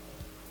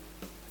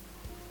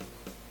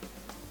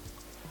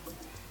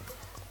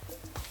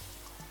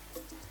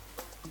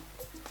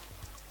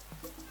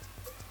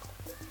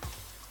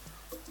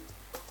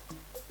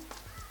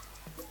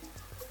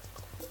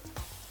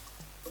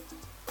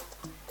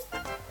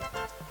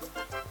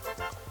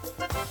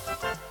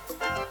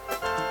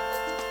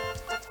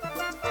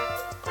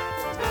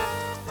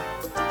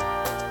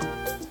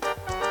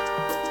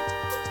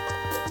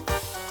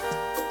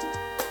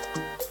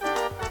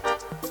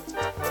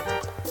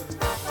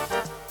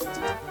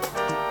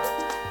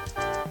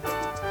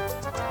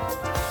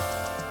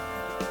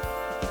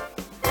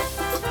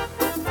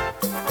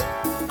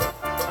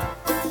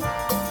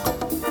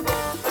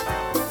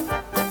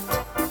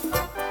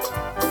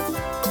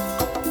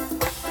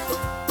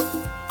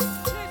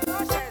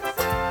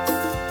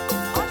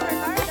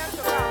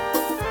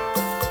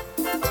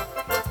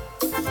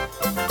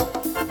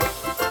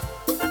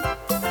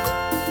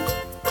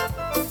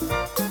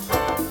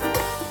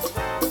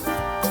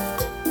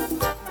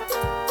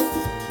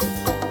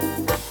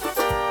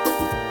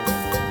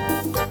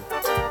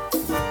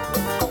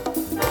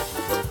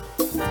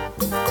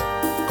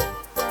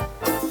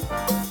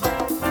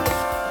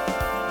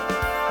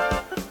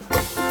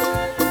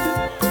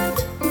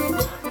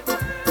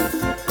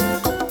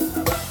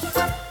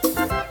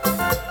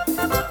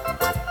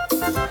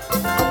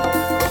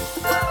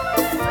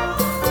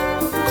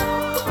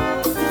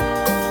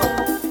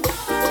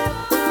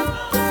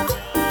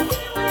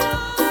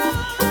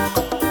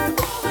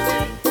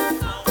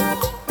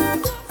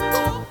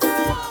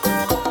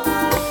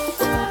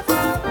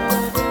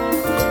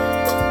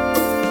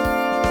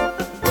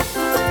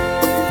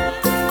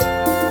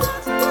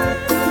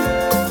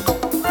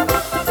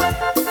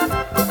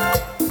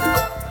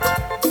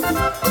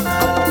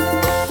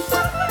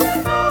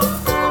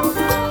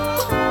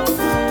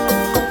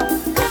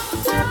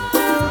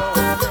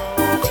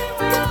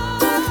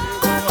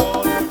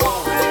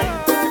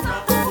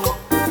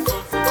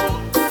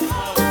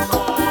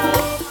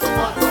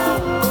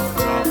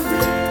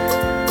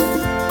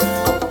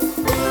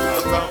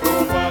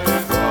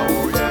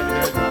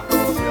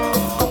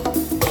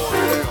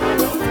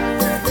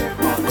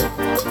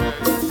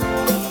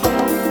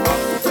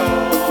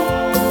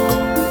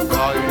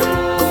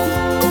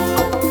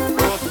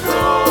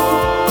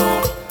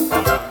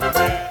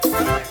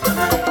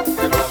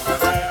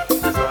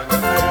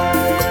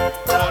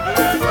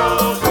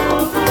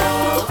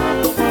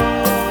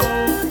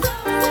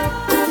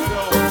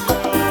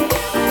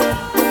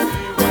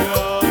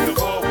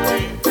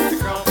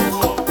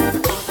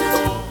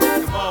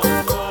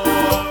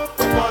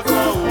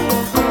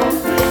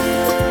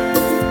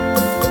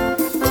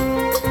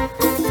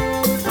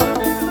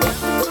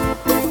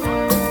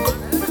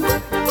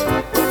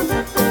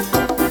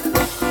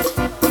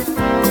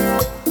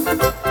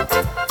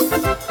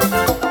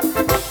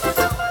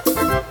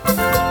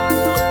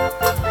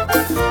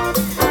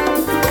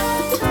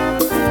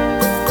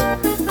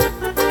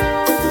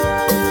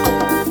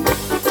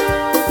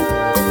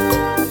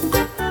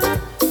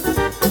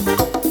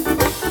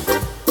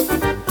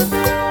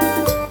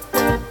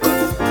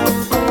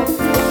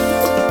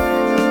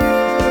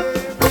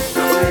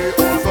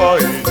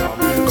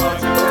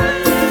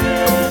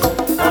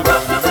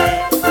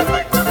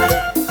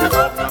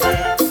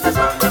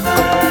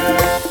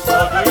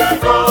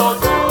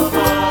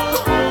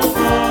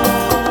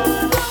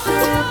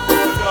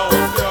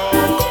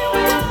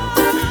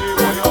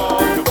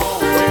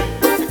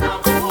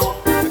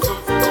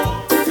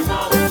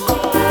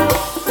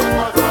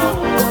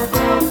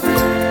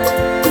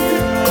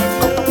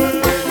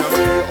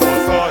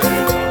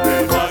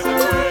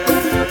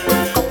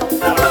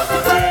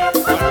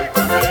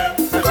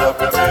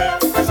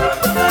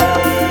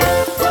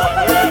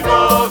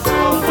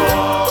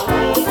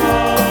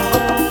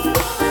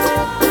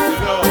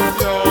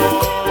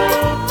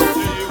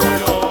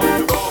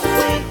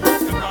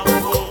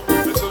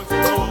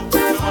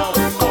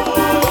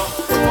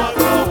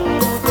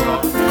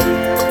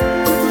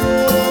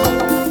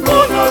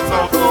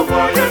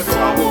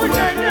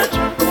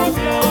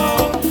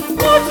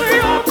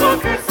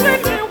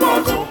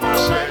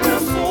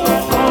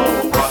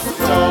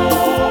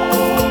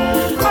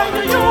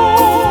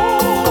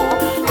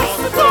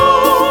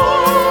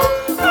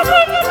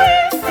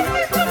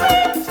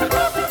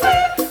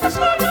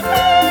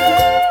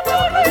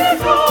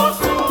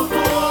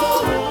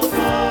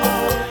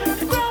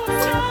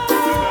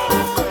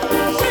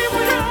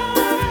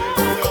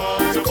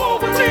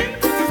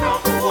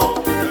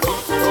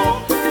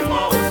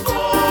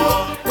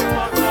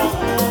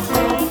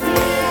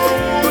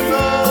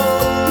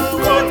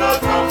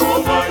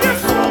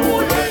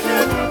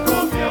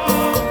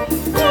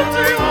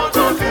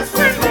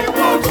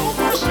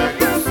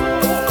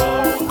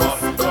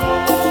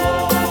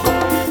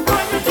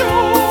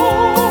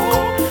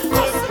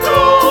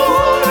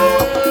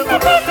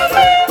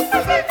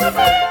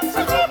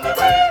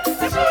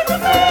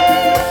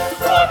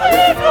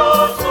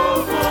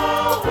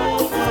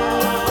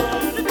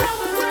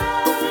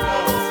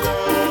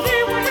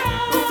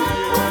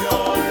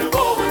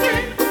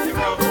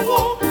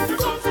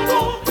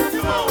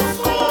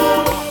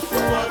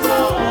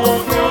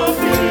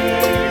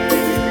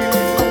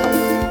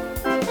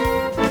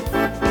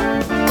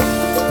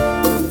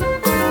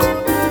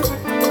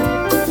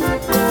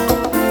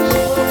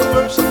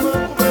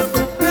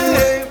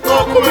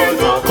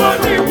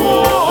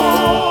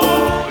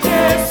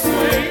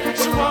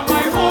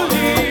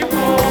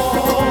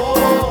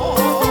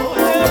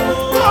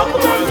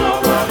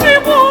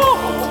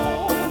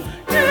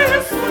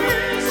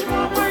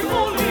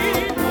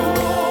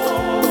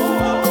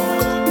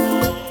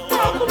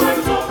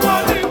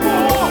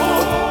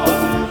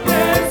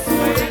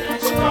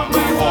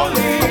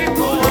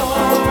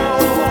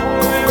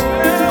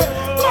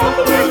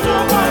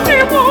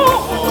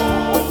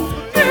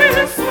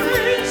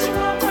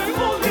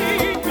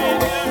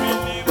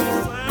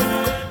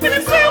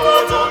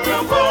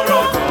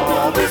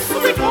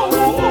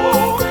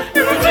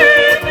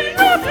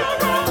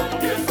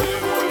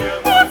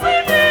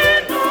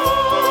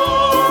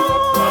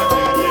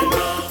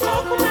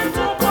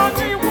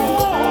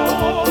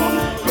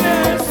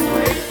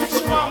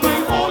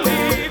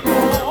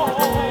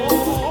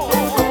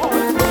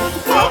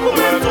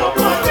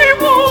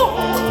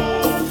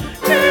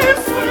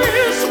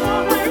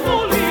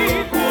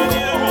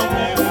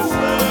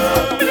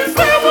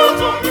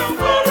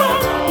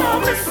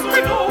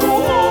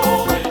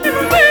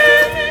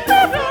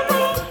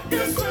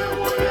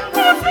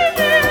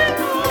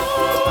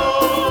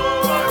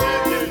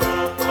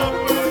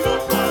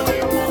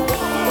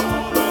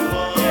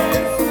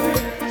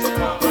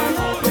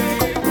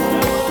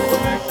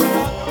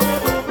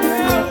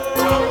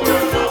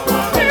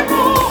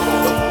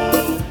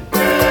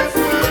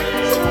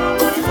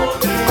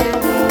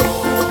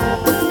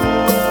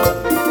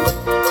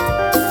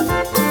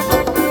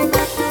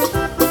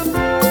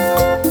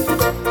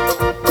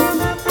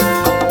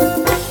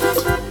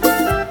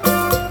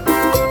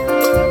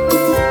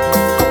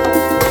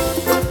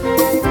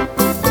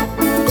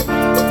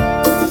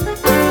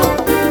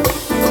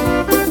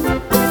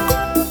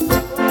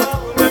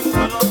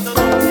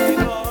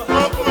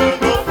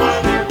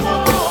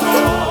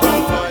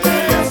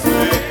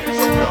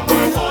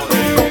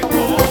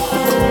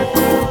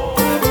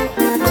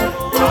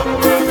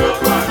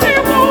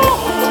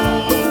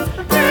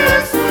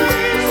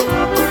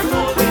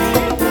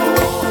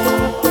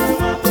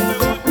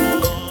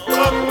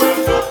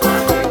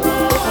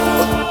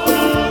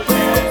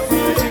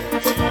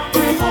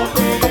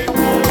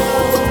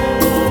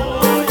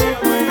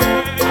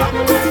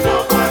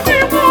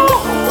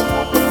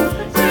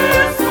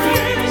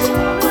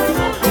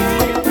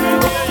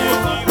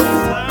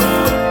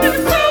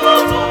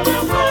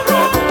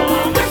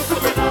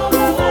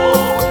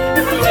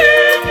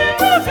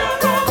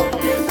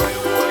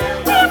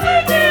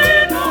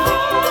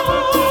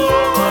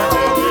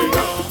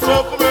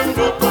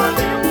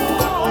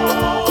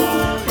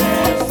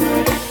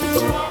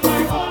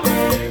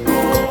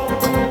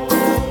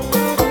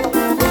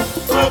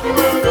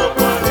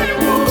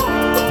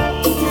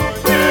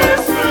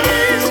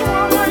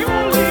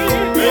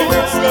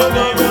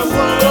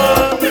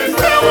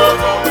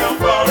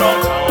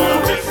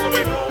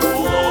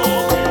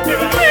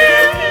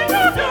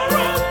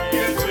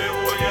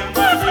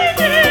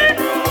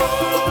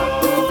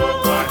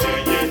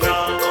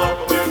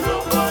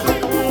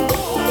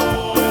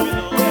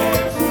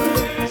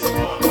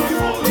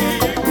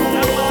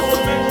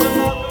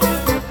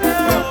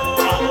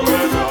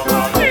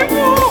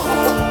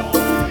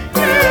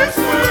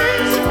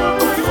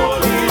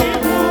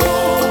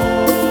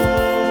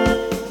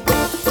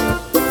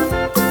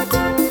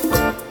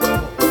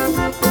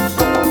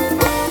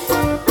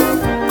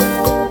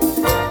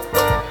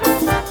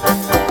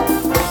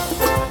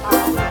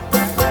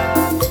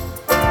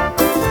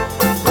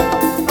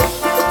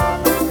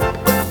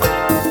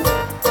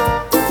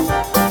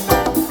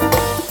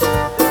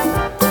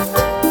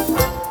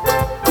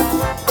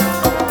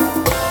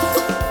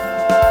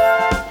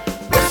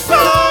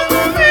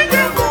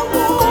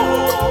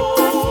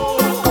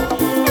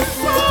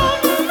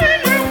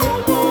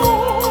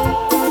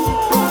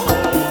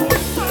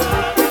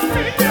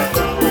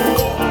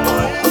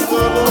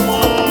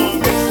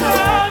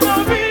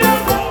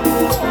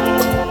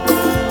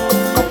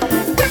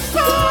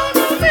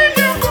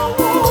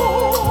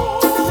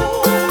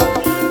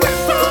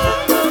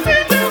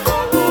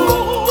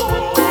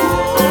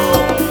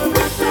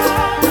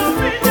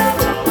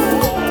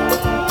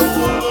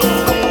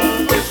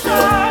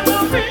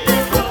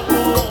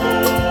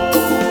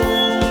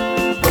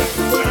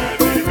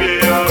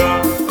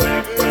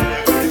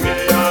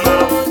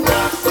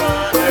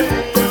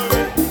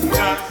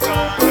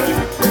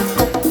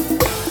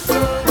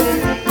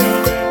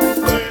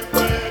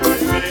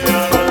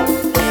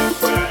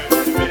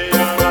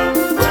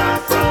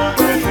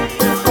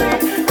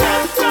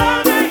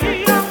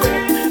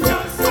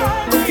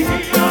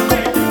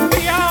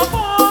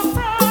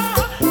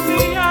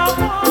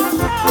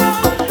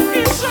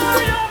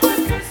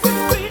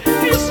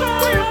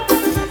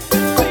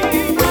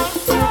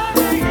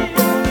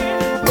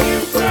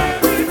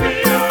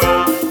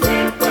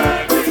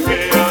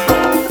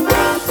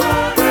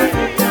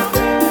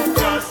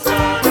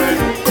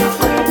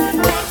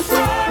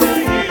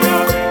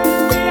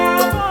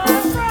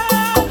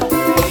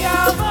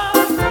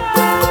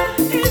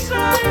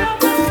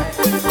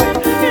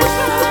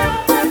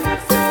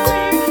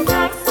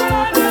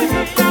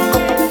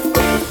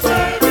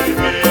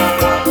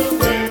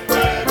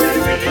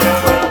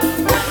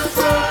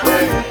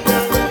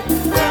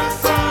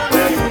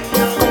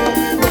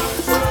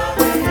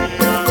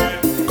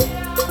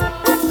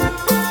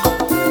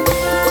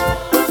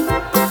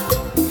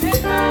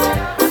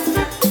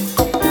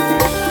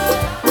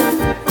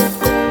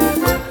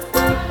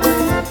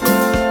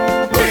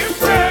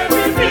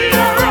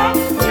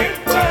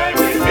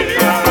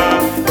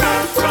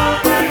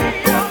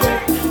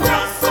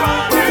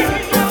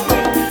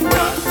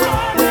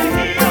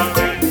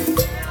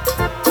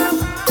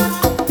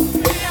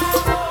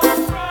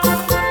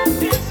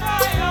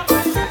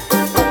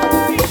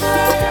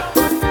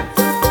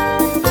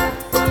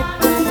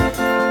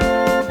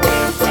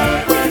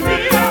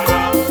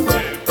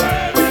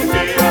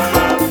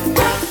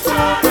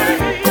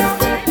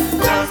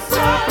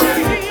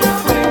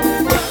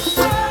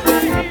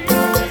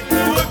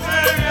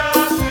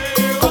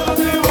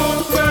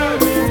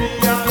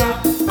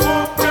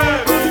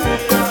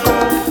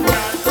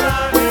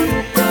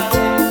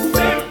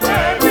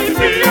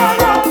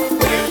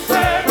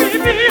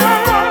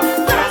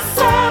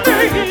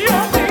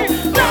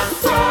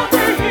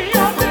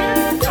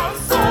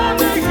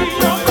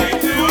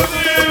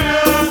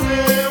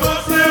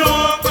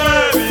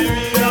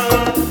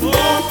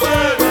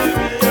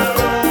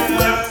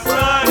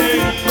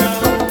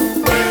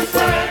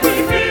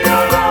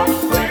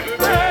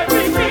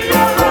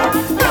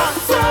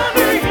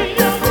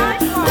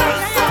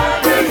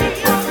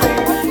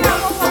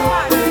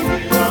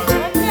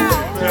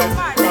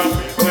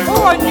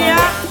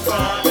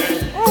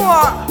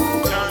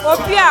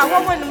 a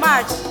wɔwɔ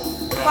March.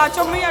 March,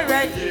 we are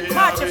ready.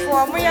 March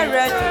for we are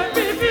ready.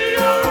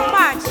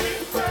 March.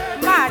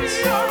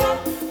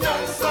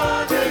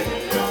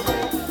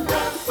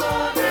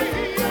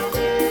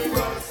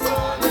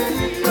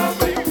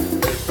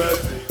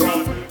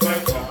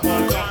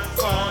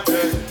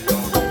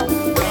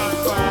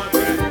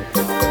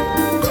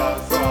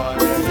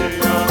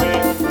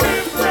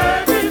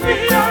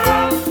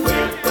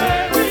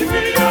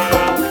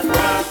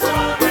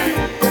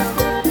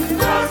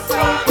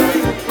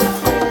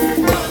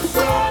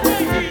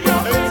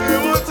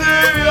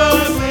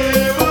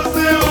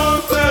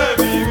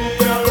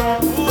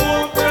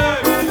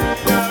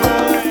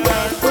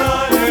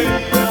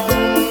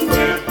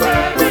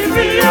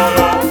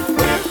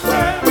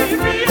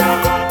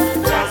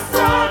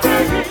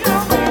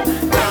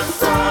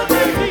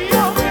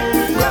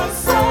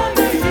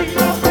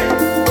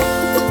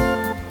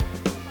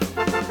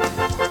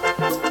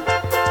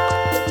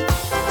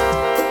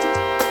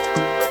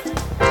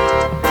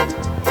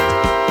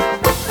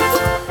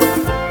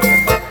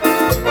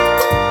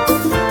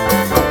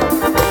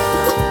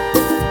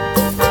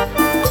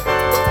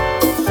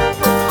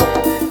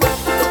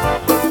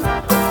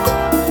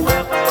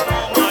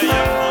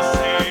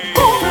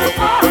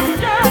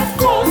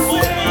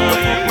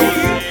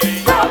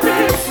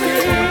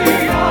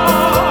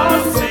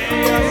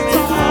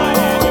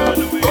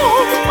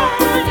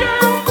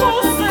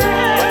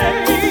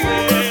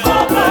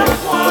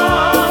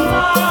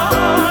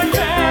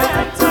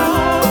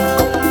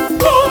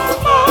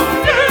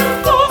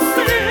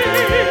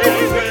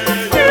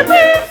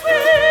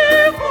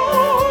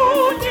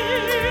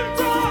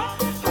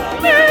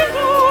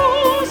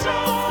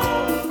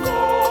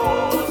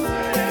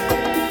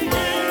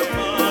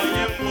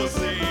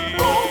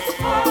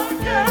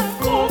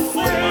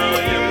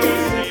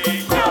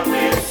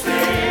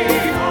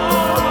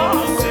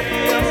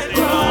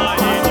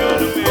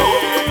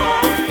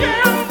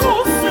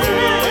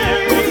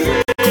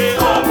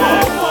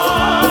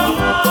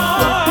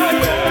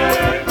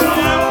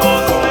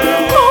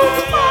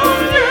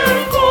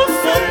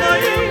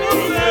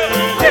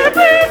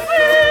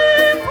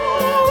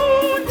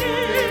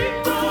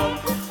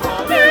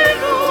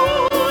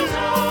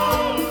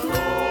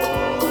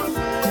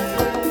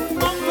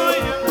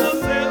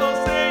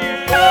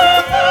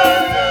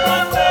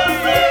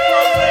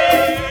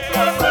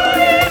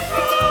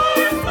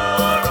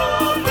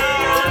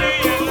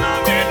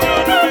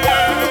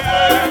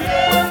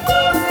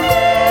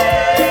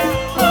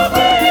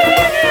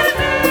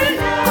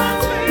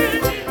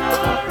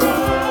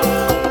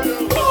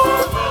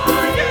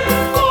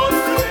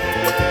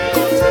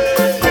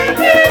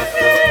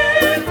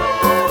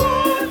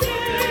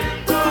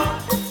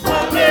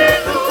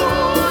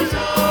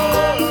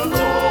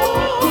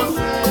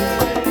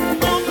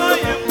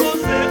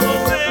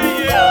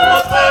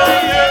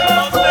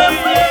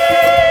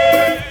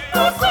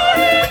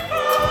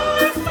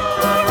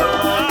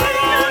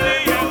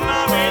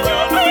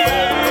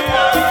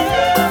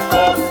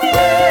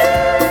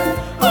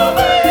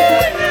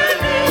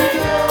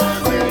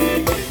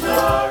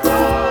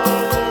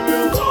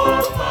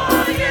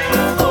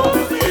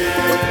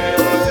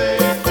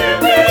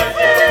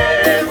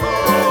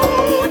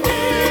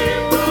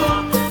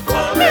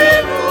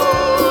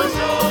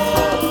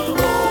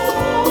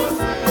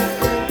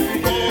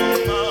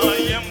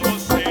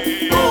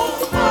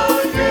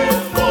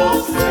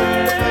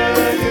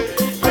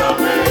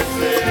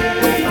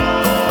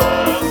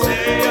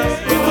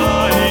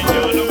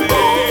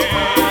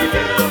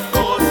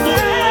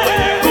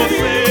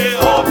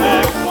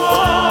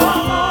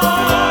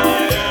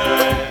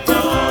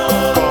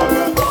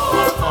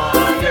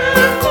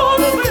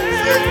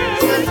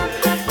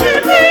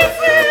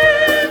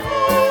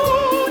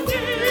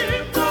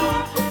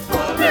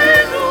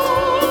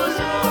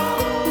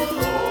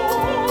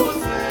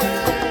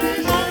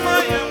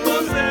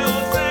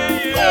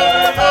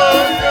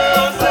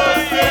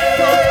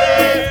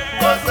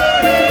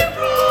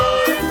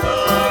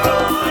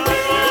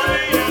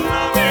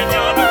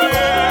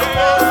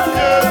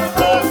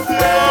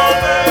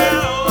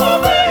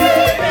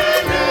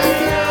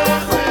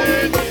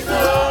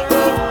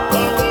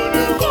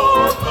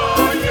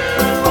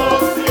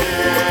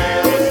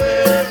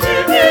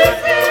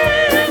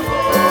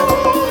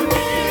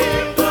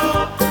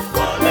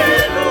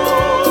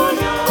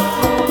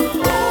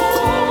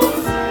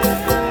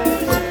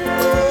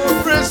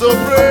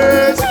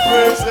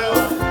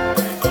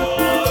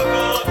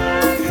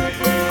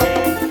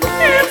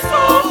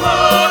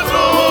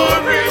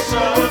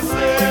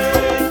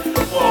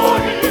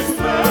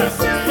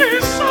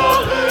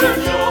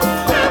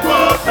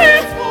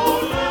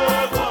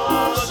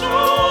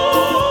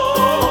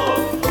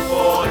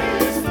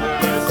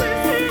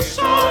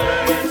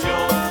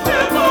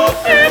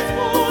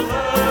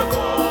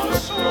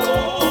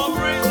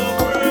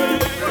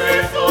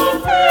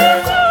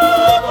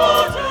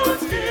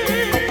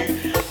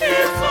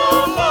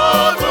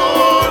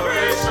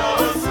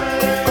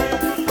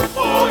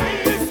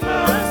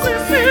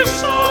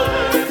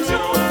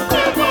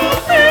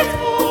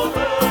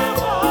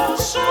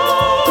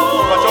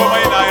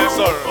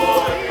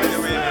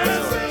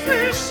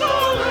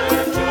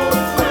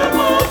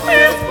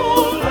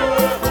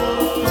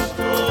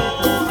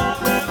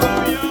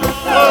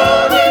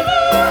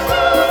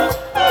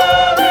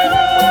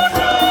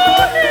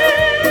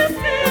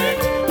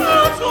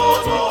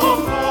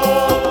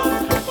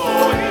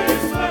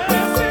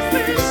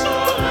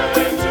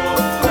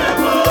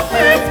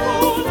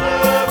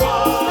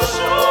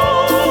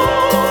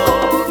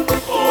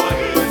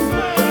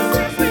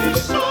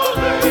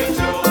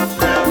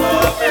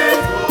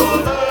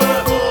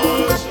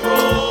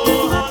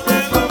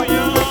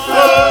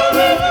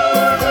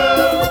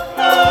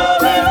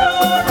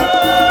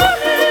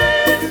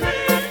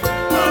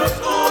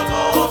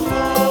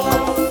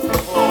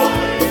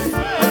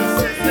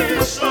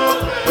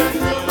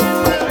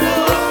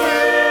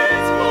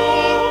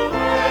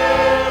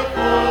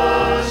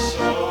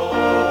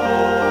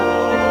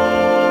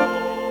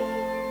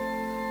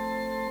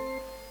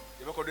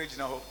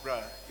 original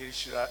bra,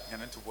 Irishira,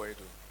 and to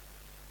Boydo.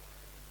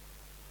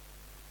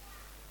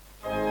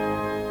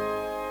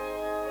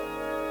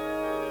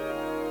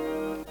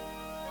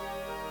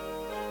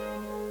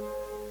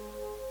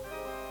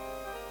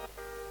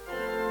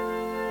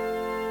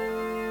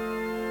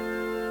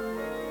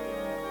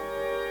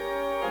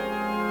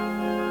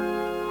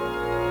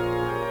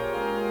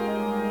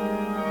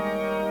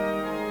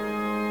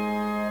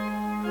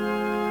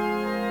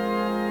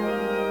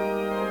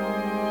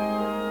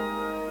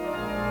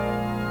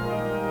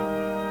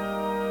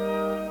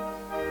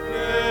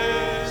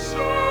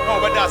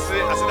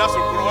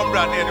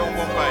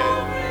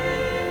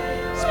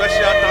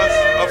 Special thanks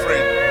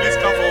offering. Please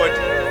come forward.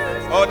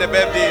 All the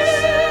birthdays.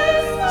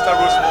 Mr.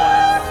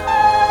 Rosemont,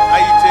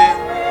 Aite,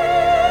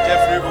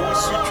 Jeffrey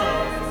Usuchu,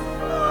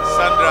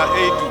 Sandra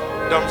Edu,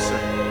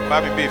 Thompson,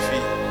 Babi Befi.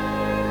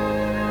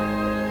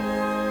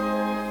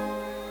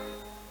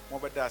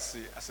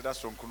 Mobadasi, Asidas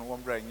from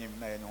Kunuambra in him,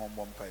 Nayan Home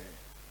Bompire.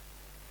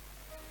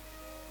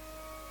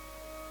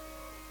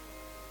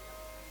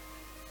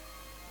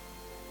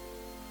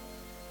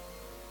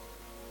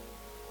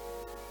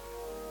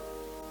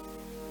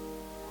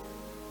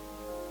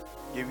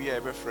 Ye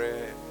ever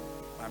friend,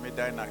 Mammy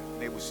Dina,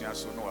 Nebusian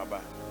so no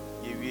aba.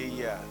 Ye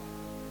ya,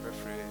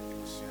 Befre,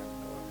 Nebusian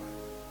no aba.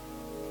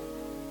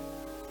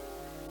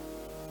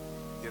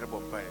 Yet a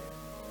bompire.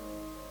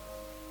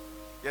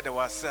 Yet there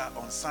was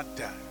on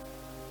Santa.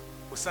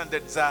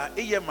 Usanded za,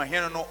 a year my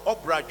hand no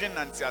opera gin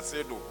and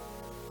Tiacedo.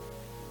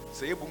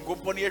 Say you go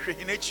pony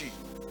hinechi.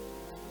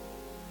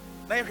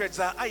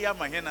 Nayaza, I am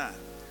my henna.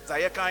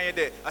 Zayaka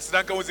de,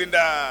 Asanka was in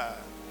the.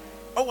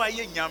 Oh, I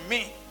am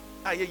me.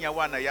 I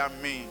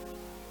am me.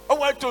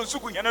 Oh, I told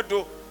Suku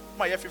Yanado,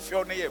 my F.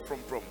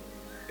 from.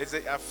 It's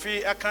a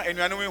fee I can't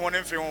anyone one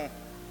in film.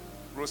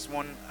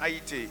 Rosemont,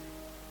 Aite,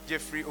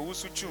 Jeffrey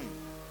Usuchum,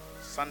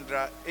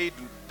 Sandra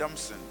Edu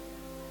Dumpson,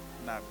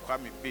 na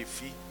Kwame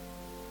Befi.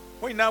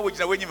 When now which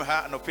I win him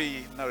ha no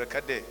pay now a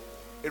cade.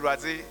 It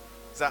was a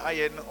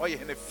Zayan or you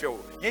in a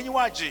field.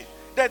 Yenuaji,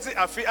 that's it.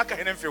 I feel I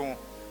can't film.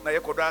 Na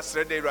Yakoda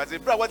said they was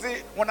it, but was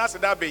it one answer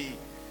that bay?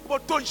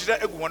 But don't you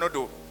that one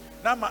do?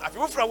 Nama, if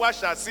you for a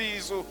wash, I see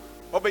so.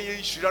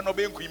 Obey Shiran,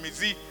 obey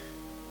Quimizi,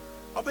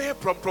 obey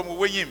from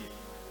Wayim.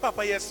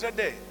 Papa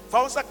yesterday,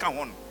 Fausa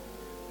Kahon.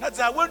 That's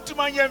I went to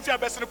my young Fia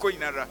Bessanico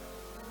in Ara.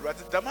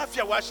 Rather, the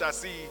mafia wash, I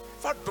see.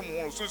 Fatum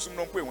won't soon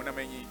no pay when I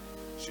mean,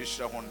 she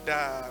shall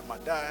Honda,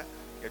 Mada,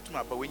 get to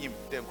my Bawim,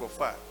 then go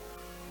far.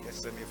 Yes,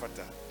 sir,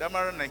 Fata.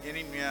 Damaran and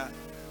Hennia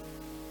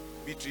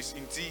Beatrice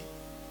in tea,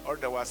 or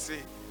the was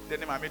say,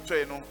 then I may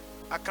try no.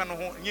 I can't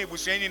hold near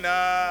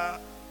Bushanina,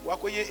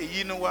 Wakoye, a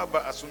yino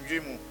waba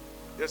asumjimu.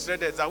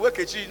 Yesterday, as I work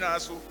at China,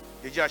 so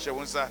the Jasha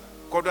once,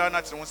 Kodana,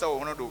 and once I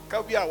want to do,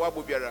 Kabia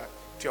Wabubiara,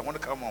 to want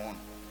to come on.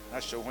 I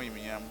show him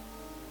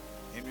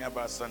in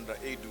about Sandra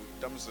Edu,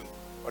 Thompson,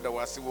 or the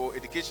Wasiwo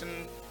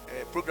education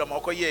program,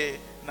 Okoye,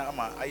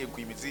 Nama, I am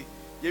Quimizi.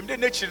 Yem the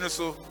nature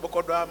so,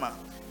 Bokodama,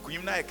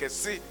 Quimna, can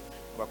see,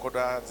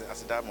 Bakoda,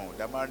 Asidamo,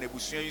 Damar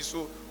Nebusian,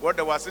 so what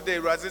the was the day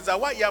rises, a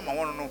white yama,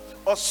 one no,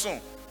 or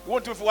soon.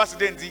 Want to was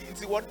then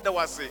into what the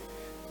was say.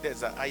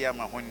 There's a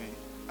Ayama honey,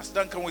 as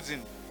Duncan was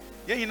in.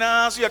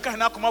 Yena so you can't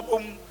come up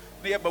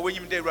near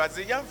Bawim de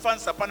Razi, young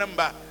fans upon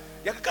number.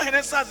 You can't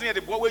answer near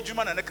the boy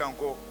Juman and the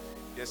Kanko.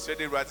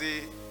 Yesterday,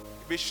 Razi,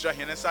 Bishra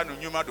Henesa no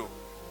Numado.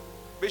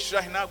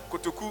 Bishra Hina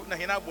Kotoku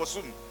Nahina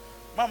Bosum.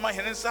 Mamma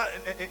Henesa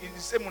in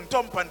Semun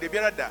Tompan de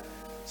Berada.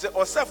 The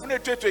Osafune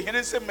to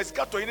Henese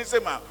Mescato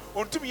Henesema,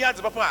 on 2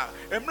 yards, Papa,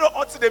 and no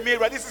odds the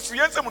mirror. This is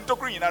Yensemun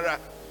Tokri in Ara.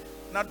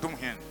 Not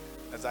Dumhen,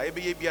 as I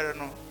be a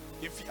Biarano,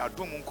 if you are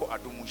Dumunko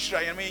Adumu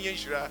Shra and May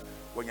Shra,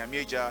 when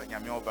Yamaja,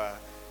 Yamioba.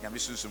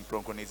 Yamisun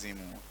Pronconism.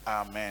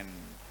 Amen.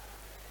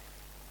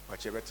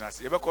 But you better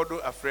say,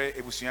 Ebakodo afraid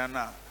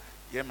Ebusiana,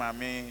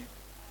 Yemame,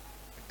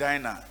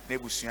 Dina,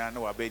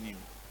 Nebusiano, Abenim.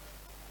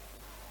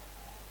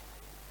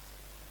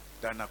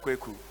 Dana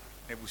Kweku,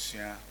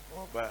 Nebusian,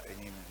 Oba, and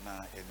him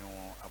na eno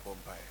a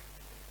bombay.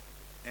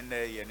 And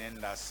there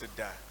Yenin la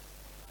Sida.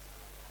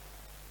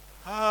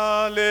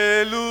 Hallelujah.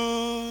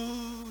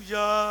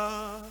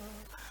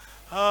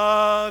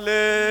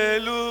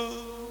 Hallelujah.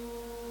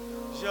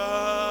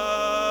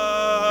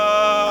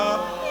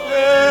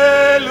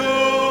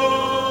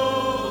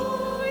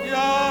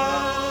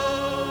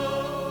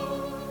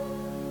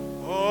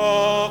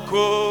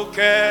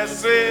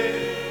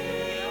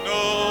 No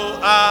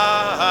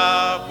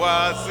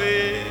aguaze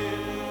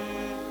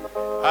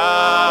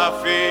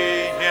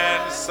afiança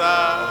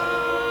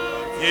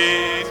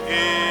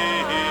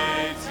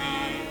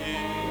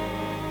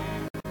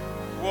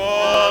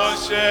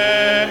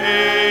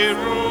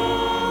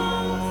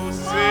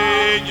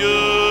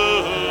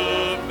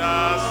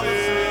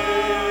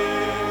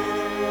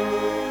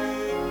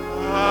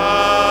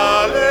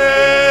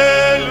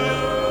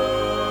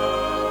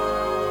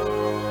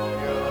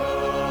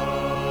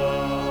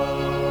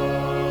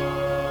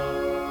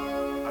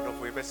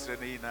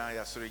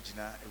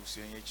Sorigina,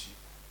 Usiachi,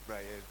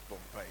 Brian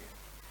Bompire.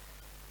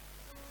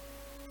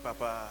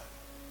 Papa,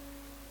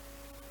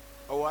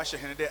 oh, I shall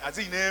have as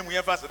in name we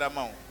have faster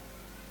amount.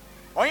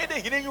 Onye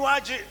de hine nyu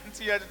age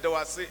nti ye de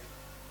wase.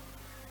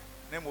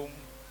 Na mom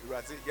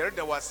Awurade ye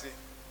de wase.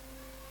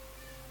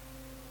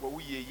 Wo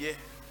wuyeye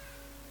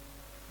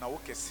na wo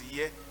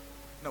kesiye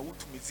na wo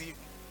tumizi.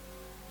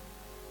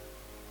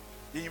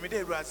 Ye nyime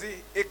de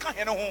Awurade e ka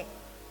hene ho.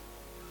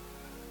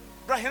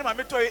 Bra hene ma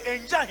meto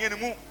enja hene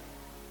mu.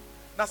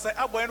 Na sai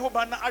aboye no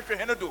ba na ahwe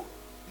hene do.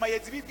 Ma ye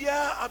dibi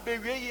bia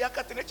abewie ye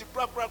akata na chi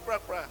pra.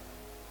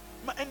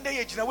 Ma ende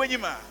ye gina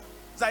wanyima.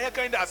 Za ye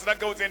kan da asra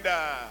ka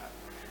utenda.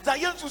 Za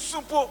ye nsu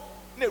sumpo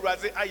na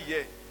Awurade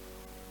aye.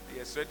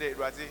 Ye sre de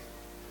Awurade.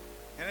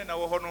 Hene na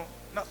wo ho no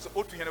na so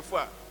otu hene fo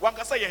a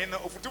wankasa ye hene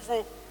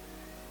ofutufo.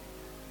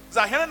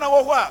 Za hene na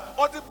wo ho a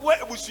odi bo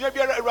ebusua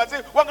biara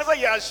Awurade wankasa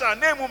ye ahya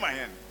na emu ma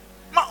hene.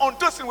 Ma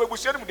ontosin we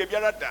ebusua mu de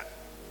biara da.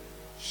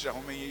 Hira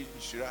ho me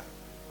hira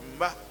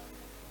mba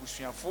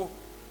busuafo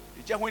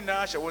eja ho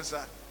na hye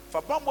wonsa fa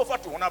bambo fa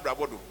to ho na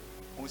brabodo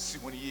on si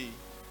ho ye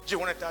je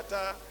ho na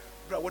tata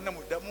bra wona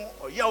mu damu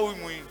oyawo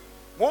mu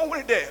mo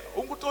hu de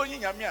onkuto onyi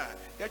nyame a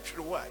ya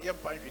twere wo a ye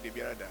mpa hwe de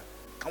biara da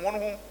ka won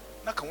ho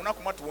na ka won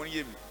akoma to won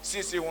ye mi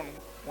siesie won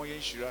mo ye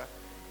hira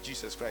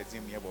Jesus Christ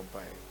in me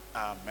bompai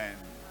amen.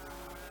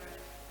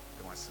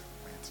 The was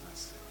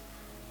maintenance.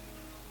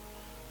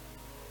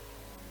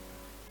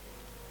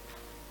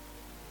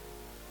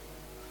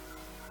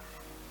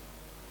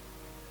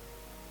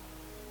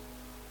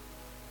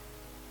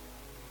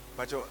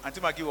 Pacho, Auntie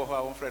Maggie was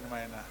one friend of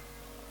mine.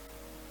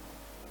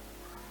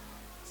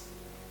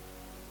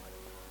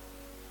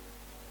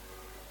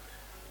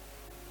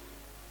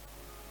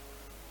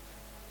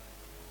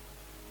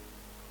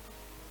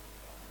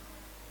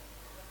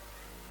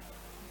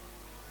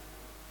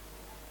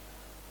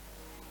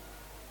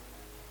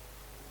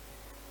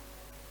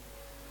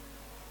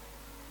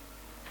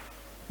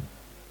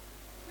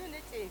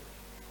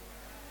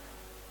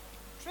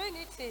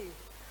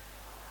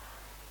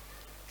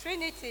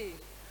 Trinity.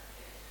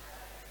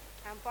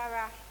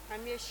 Ampara,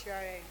 I'm sure.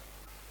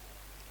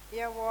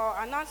 Ye were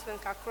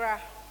announcement kakra.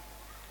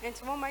 And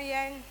mama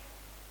yen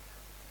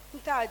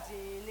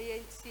ntadi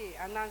ne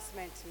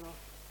announcement no.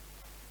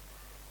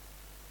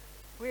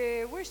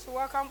 We wish to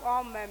welcome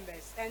all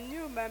members and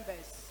new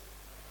members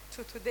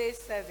to today's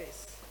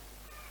service.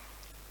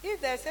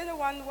 If there's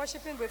anyone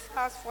worshiping with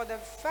us for the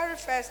very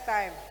first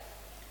time,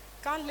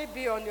 kindly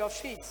be on your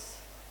feet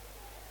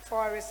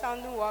for a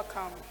resounding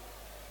welcome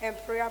and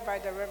prayer by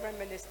the Reverend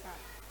Minister.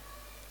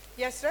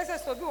 Yes,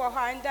 rest will be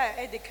behind that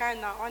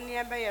Edikana on the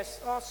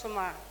Embassy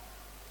Osuma.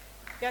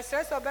 Yes,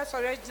 rest of us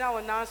original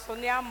announced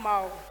on the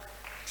Mao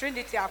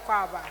Trinity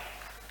Aquaba.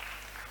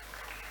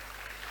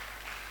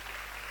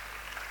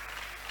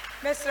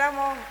 Miss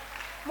Ramon,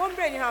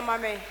 Mumbre, you have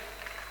mammy.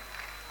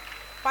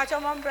 Pacha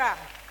Mumbra.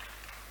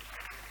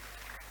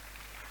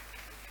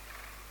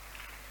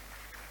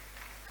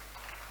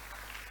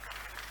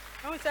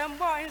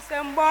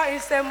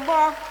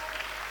 Insembo.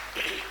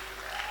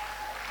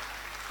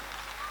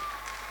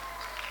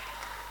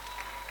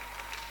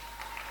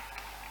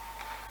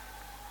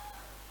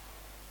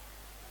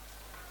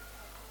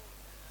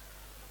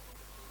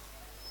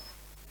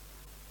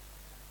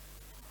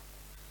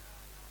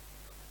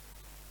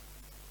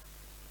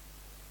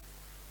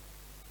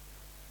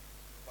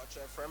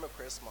 Your friend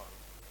Chris man,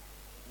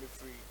 me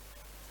free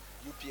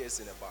UPS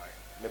in a bar.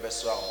 Me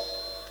best round.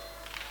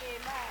 Amen.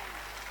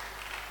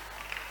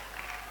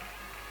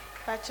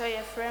 Pacho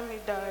your friend me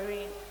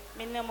Doreen.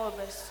 Me name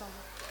Obeson.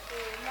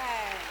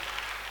 Amen.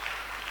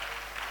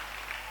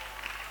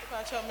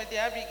 Pacho me the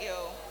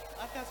Abigail.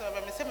 I can't say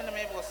about me. Say me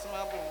name was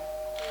small boom.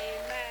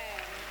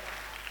 Amen.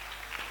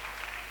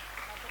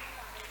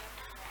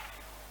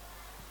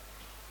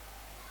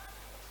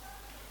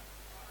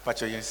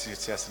 Pacho yensi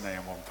tiasi na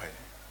yamompai.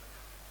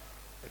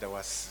 That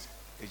was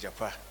a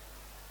Japa.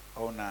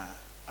 Oh, na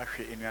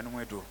actually in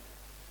Yanuedo.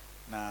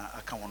 Na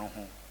Akamono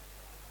home.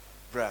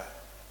 Bra,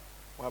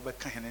 Wabba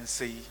can and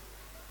say,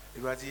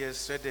 it was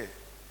yesterday.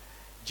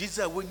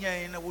 Jesus, when you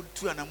in a wood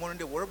two and a morning,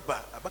 the word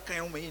bar, a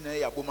bacan in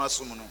a abuma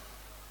sumuno.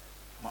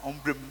 My own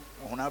brim,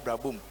 on abra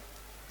boom.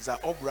 The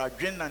obra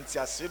dren and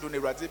tia said on a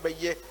razeba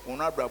ye,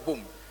 on abra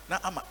boom. Now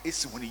I'm a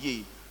is when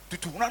ye.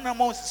 To run a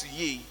mouse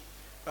ye.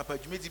 Papa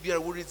Jimmy Biara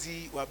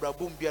Wurizi, Wabra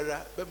boom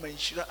biara, Beman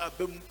Shira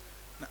abum.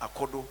 Na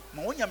akodo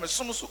ma wonya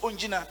mesom so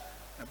onjina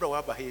na bra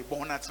wa ba he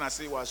bo na tena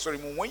se wa sori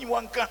mu wanyi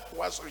wanka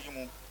wa sori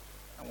mu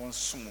na won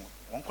som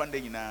won kwanda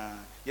nyina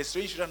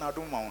yesori hira na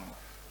adom ma won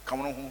ka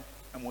won ho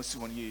na mo si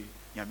won ye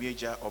nyame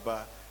agya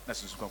oba na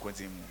susu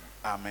kwankwanti mu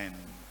amen.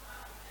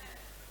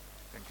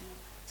 Thank you.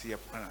 See ya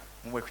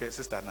mo we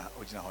sister na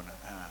ojina ho na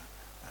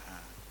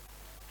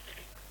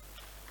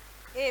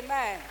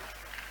Amen.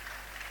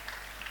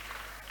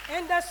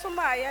 And that's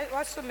why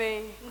what's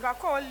me,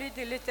 Bako lead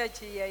the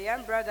liturgy, a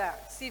young brother,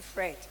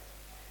 Seafred.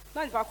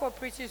 Not Bako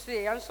preaches to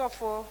a young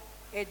for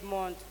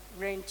Edmond,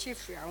 Rain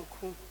Chief,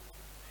 Uncle.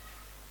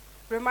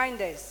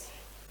 Reminders.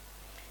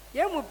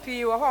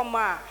 Yamupi or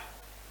Homa,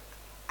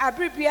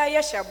 Abribia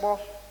Yashabo,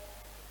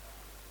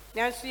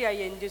 Nancy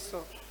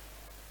Yendiso.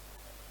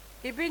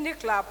 He been the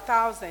club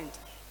 1,000.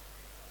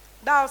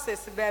 Thou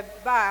says, Beba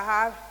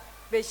have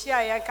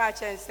bɛhyia yɛn ka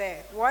kyɛn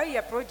sɛ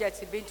wɔyɛ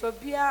project bi nti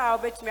obiara a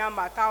wobɛtumi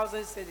ama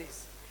 1,000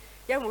 cedis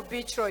yɛn mu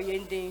bi kyerɛ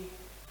yɛn din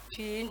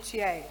pii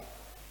ntua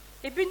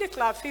ebi ne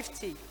club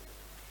 50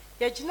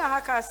 yɛgyina ha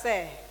ka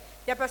sɛ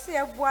yɛpɛ sɛ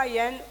yɛboa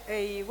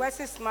yɛn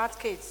Wesley Smart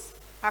Kids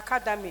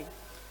Academy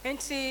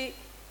nti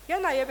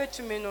yɛn a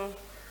yɛbɛtumi no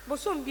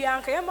bosom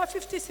biara nka yɛma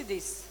 50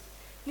 cedis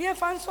ne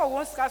yɛmfa nso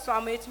wɔn sika so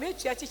ama yɛtumi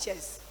atua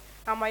teachers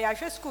ama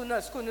yɛahwɛ school no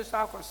so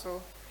akɔ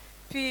so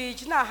pii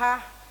gyina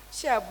ha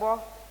hyɛ bɔ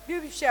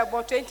bi hyɛ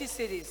bɔ 20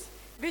 cedis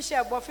bi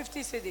hyɛ bɔ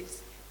 50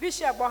 cedis bi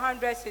hyɛ bɔ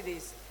 100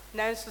 cedis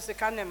nanso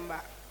sika ne mba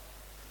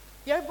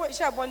yɛbɔ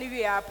hyɛ bɔ ne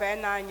wie apɛ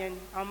na anyen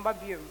amba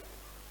biom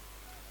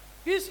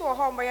bi so wɔ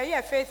hɔ mbɔ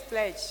yɛyɛ faith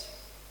pledge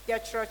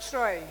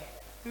yɛkyerɛkyerɛ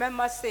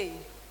mɛma sei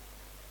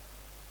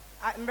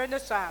mmerɛ no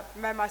so a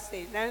mɛma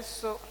sei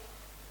nanso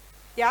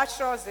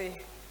yɛakyerɛw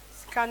dze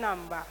sika na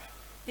mba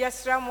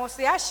yɛsrɛ mo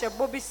sɛ yɛahyɛ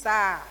bɔ bi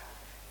saa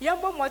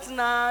yɛmbɔ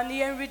mmɔtena ne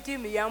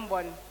yɛnredeem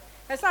yɛmbɔ no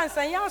ɛsiane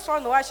sɛ yɛn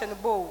asɔre na wahyɛ no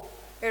bɔ o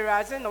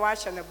Awurade na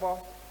wahyɛ no bɔ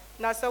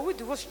na sɛ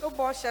wodi wo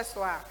bɔ hyɛ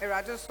so a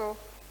Awurade so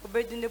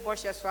wobɛdi ne bɔ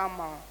hyɛ so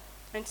ama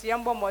wo nti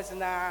yɛmbɔ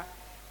mmɔtena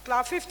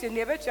club 50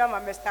 ne yɛbɛtua ama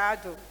Mr.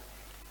 Ado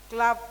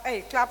club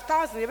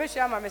 1000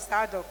 yɛbɛtua ama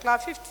Mr. Ado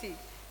club 50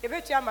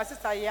 yɛbɛtua ama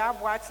sister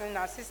Yɛaboaten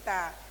na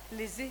sister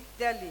Lizzie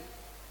Deli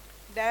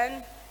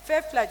then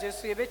faith pledge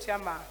so yɛbɛtua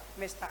ama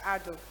Mr.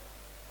 Ado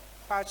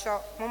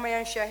patro mama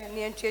yɛnhwɛ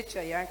ne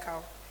yɛntuatua yɛn ka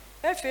wo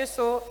afei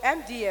so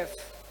MDF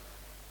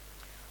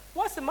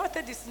what's the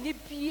matter this ni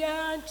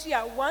biara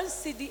ntua 1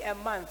 cedi a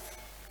month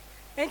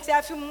nti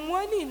afi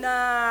money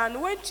na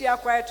no wentua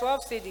kwa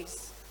 12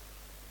 cedis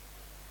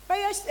by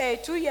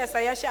 2 years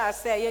I shall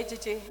say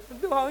yɛgyegye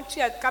bi hɔ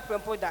ntua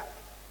kapempo da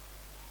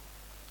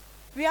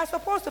we are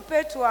supposed to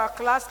pay to our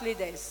class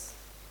leaders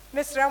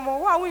Mr. Ramo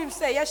wa we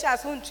say yɛhyɛ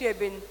ase ntua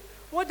ben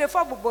wo de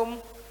fa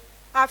bobom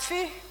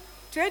afi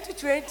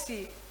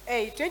 2020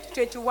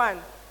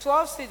 2021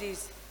 12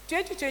 cedis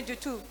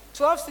 2022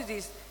 12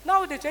 cedis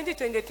now the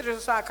 2023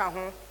 so aka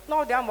ho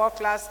now they are more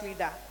class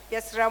leader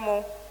yes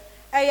Ramo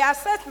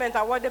assessment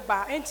award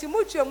ba enti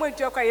mutua mo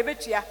ntua kwa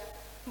yebetua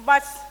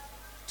but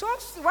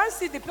 1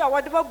 cedi pe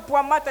award ba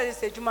bua matter is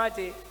adwuma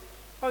de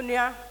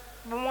onua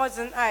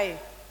bomozen ai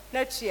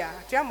na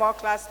tua more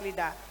class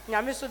leader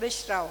nyame so be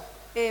hyira wo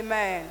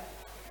amen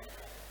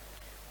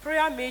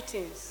prayer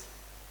meetings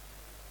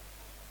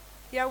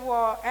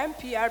yawo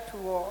MPRP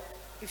wo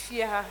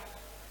ifie ha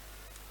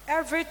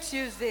every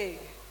Tuesday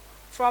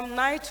from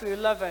 9 to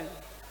 11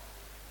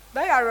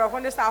 they are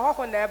when they start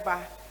ho na eba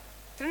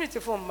Trinity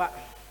fomba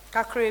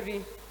kakra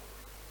bi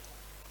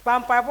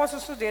bampa bo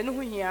so de no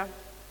hia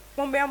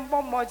mo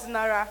membo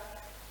modinara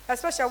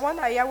especially one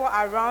ayawo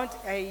around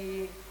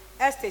a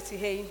estate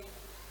here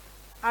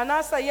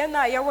anasa ye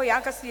na ayawo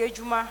yankase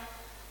adwuma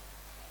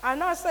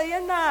anasa ye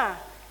na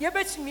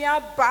yebetimi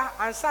aba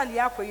ansa ne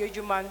yakoye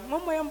adwuma mo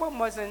membo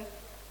modin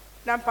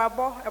na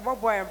mpabo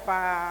ebobo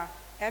empa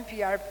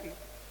MPRP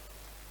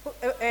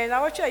and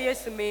I watch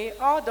yesterday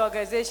all the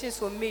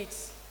organizations will meet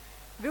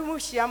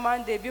Bimushia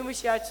Monday,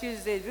 Bimushia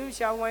Tuesday,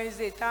 Bimushia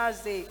Wednesday,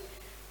 Thursday.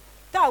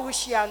 That we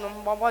share no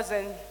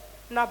wasn't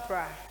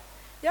Nabra.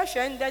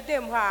 Yasha that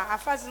them ha, a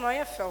fast on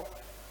your fell.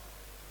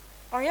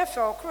 On your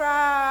fell,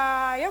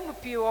 cry,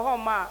 Yamupi or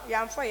Homa,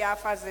 Yam for ya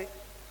fazi.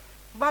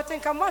 But in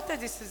Kamata,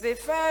 this is the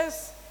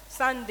first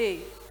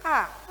Sunday.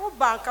 Oh,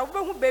 bank, a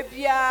woman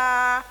baby,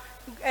 a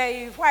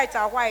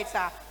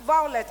whiter,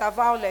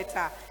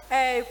 violeta.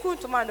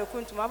 Kuntuma no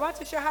kuntuma, but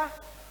shaha.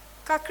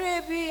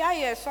 Kakrebi,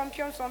 I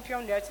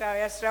sompion, that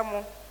yes,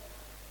 Ramo.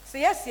 So,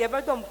 yes, ye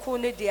bedom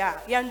kuni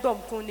dia,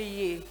 yandom kuni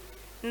ye.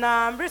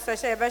 Na Bristol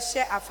share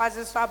a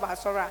fazil swaba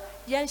sora,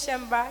 yan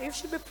shamba, you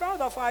should be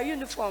proud of our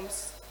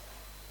uniforms.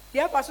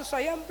 Yabasu so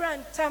yan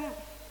brantam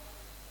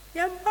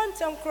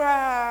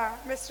cra,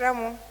 Miss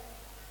Ramo,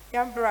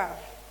 yan bra.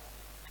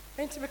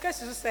 And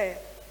because you say,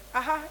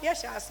 aha,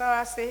 yes, I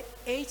saw say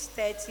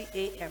 8:30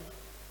 a.m.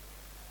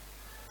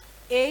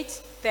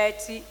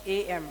 8:30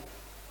 a.m.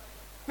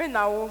 Me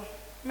now,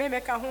 me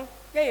make a home,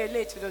 yeah,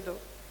 late to do.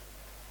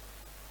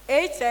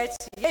 8:30,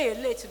 yeah,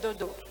 late to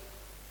do.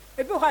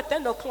 Maybe we had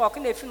 10 o'clock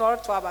in the funeral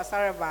to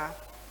Abasaraba.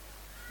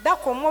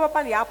 That come over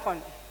upon the apple.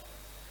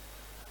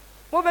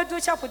 Move do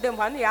chap with them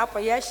when the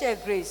apple, yeah, share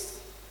grace.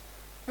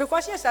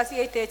 Because yes, I see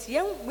 8:30,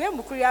 young,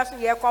 we curious,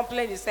 yeah,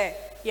 complain, say,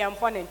 yeah, I'm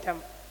pointing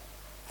them.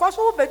 Because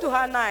we do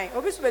her 9,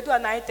 obviously, we do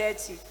at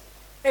 9:30.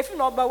 If you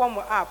know about one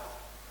more up.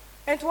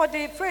 And what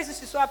the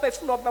phrases is so up if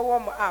you know about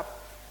warm up.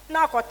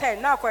 Now for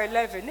 10, now for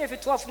 11, if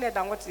it's 12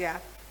 than what's here.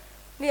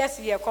 Yes,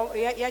 yeah,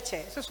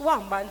 so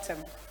one bantam.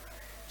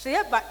 So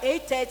yeah, by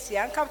 8:30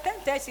 and come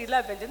 10:30,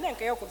 11, the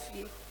neck of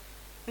coffee.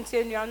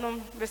 Until you are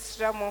no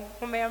Mr. Ramo,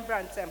 who may have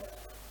brantam.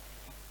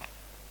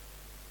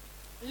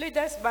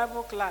 Leaders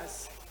Bible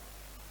class.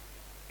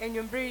 And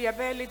you bring your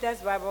leaders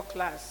Bible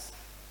class.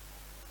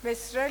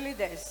 Mr.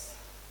 Leaders.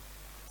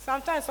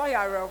 Sometimes all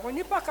you're when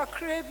you pack a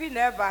craving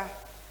never.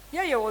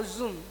 Yeah, you was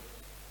Zoom.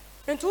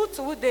 And two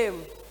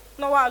them.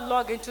 No, I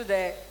log into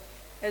the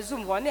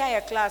Zoom one. Yeah,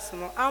 class.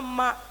 No, I'm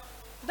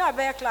that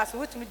bear class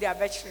with me, their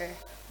bachelor.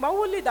 ma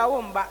wo leader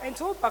wo mba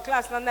enti wo pa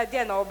class na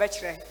dia na wo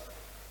bɛkyerɛ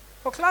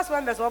for class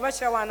members wo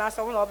bɛkyerɛ wa na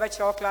so wo na wo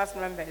bɛkyerɛ class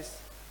members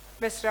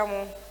mesra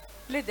mo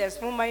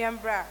leaders mo ma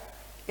yambra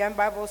yan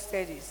Bible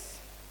studies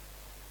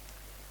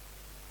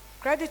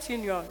credit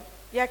union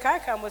ya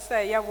ka mo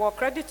say ya wo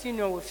credit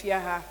union wo fia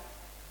ha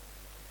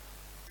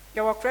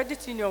ya wo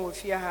credit union wo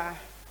fia ha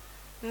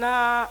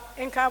na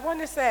nka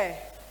boni say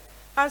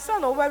ansa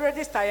no we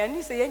register ya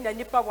ni say ya nya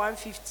nipa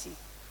 150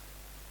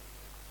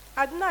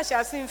 aduna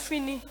sha sin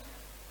fini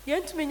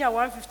yentumi nya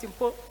 150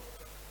 po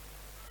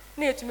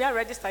na etumi a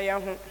register ya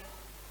ho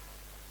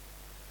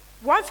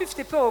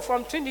 150 po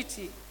from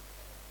Trinity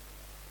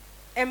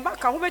emba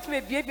ka ho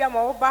betumi bia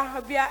ma wo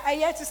ba bia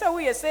aye ti say wo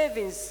ye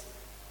savings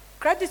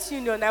credit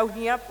union na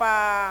ohia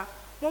pa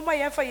moma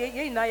ye fa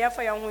ye na ya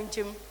fa ya ho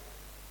nchim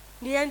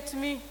ni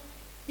yentumi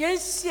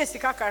yensie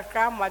sika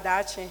kakra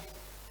madaache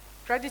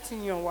credit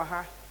union wa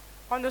ha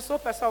ono so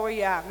pesa wo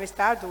ya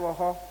Mr. Ado wo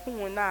ho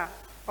hu na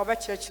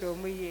obekyerekere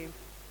mu ye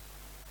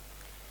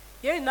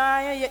ye na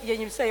ye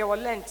nyim say your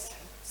Lent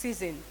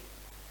season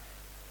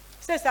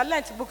says a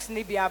Lent books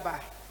ni biaba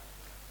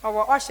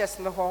our ushers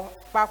no ho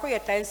ba ko ye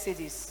 10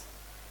 cedis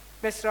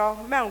mesro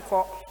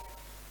menko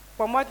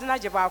pomodina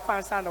je ba ko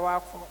ansa na wa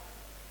ko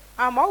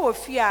ama wo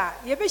fie a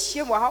ye be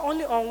hie mo ha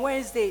only on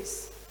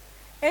Wednesdays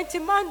enti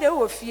Monday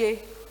wo fie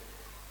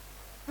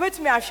wait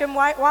me ahwem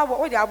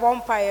wa de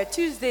abompa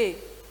Tuesday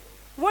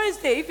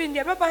Wednesday even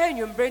ye beba ha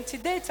nyumbre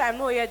enti daytime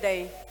no ye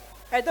day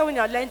e do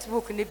your Lent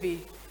book ni bi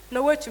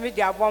no wait me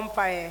de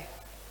abompa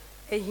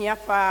ehia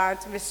pa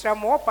enti mesra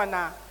mo opa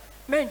na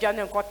menja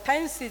ne nko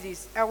 10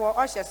 cedis e wo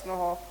ushers no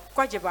ho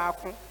kwaje ba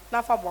ko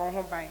na fa bon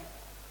ho ban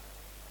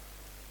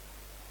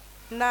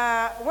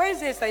na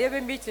Wednesday say be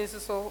meeting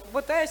so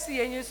but I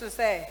see you so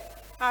say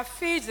I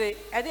feed e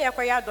dey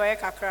yakoya do e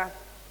kakra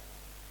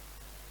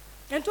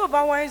ento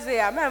ba Wednesday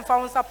a me mfa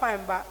wonsa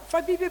pan ba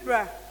fa bibi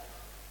bra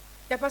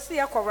ya pase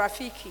ya ko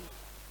Rafiki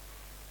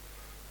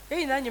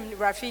e na nyim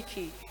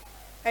Rafiki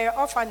e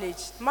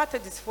orphanage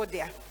Methodist for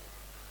there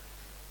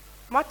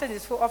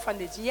Methodist for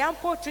orphanage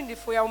yampo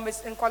 24 ya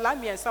umes nkola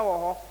miensa wo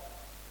ho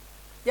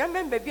ya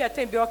membe bi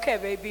atem bi oka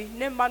baby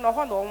ne mma no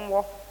ho no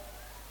nwo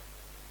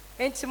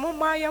enti mo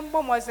ma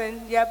yambo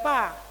mozen ya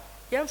ba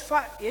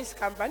yamfa yes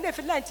kamba na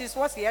Finland is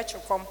what ya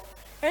chukom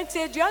enti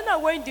eduana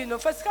wendi no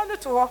fasika no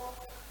to ho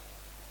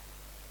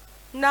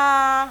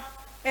na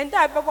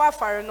enda bebo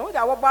afare no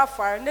da wo ba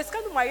afare ne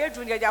sika no ma ye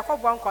junior ya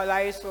kwabo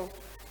nkola so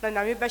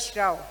na me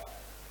beshira o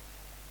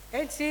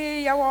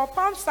enti ya wo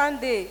Palm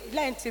Sunday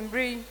Lent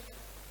mbri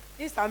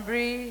Easter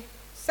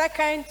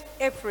 2nd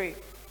April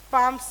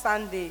Palm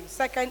Sunday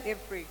 2nd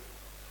April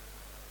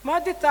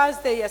Monday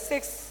Thursday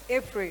 6th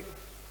April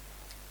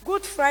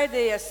Good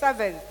Friday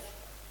 7th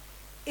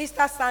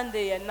Easter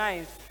Sunday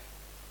 9th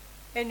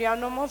and you are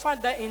no more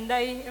father in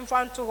day in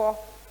front to her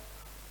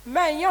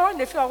man you on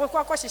the floor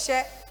kwa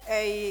share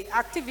a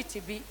activity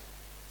be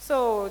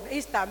so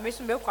Easter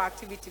mission make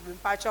activity be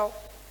pacho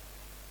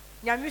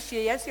nyame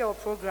fie yes your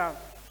program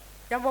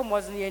yambo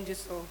mozni end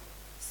so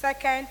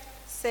 2nd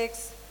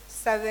 6th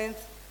 7th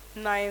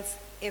 9th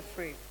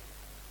April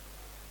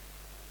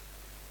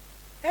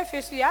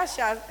if you ask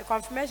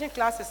confirmation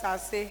classes I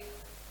say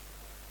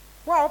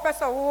well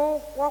person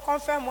wo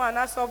confirm one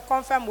and sub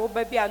confirm wo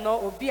baby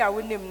no obi a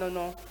wonim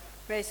no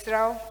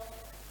mesraw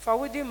for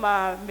wudi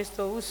ma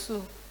Mr.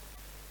 Usu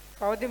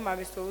for wudi ma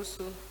Mr.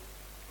 Usu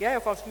your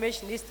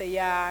confirmation list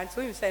ya and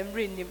so him say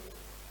mri nim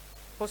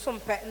oso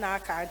mpe na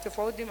aka and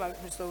for wudi ma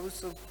Mr.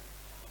 Usu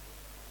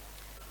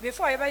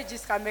before everybody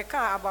just can make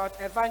about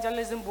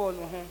evangelism ball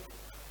ho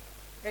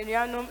and you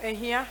know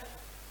here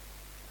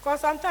because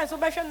sometimes so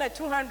be na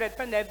 200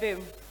 pen na bem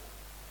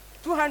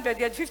 200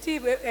 get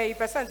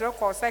 50%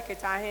 record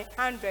circuit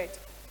 100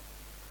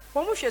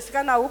 womu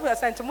hwesika na wo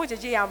percent mo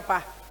jeje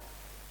yampa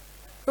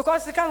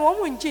because you can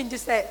womu nji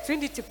say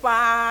Trinity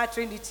pa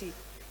Trinity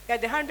yeah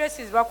the 100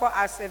 is work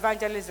as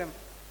evangelism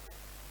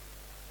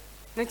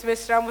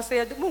nitibesra mo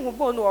say mo hu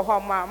bo no ho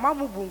ma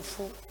mo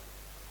bumfu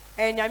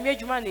nyame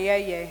adwuma na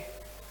ye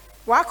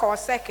wa ka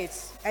circuit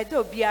e do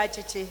obi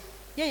ajeje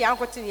ye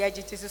yankote na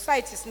ajeje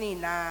societies ni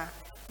na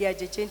ye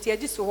ajeje nti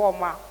edi so ho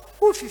ma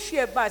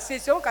ufifie ba say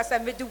on kasa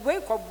medi we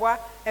koboa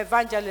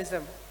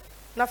evangelism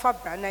na fa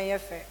bra na ye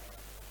fe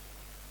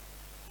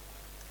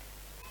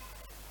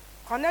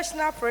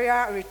connectional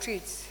prayer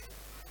retreat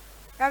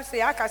am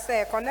say aka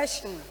say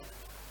connection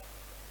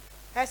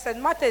as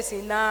matters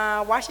in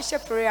na washishe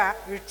prayer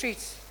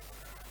retreat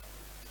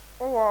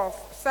of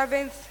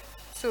 7th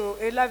to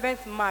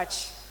 11th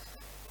March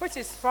which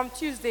is from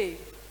Tuesday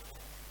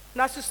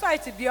na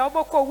society bi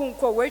oboko hu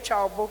nko we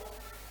twa obo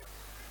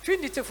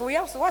Trinity for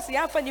years what's the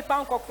answer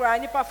nipa nkokra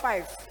nipa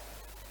 5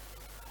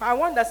 I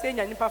wonder say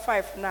nipa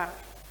 5 na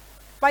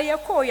ba ye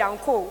ko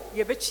yanko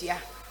ye bechia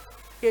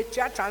ye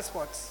twa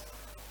transport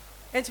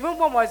and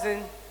mo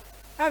mozen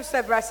am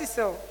say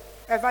Brasiso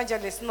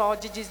evangelist no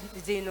jiji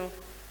dino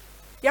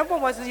ye mo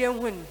mozen ye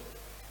hun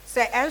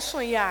say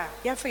enso ya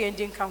ye fa ye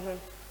ndinka ho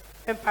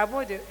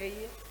empabo de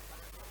eye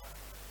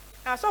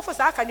and so for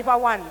sa aka nipa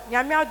 1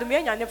 nyame adom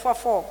ye nya nipa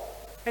 4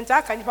 and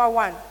aka nipa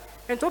 1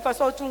 And to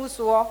person to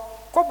so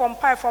couple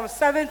pie from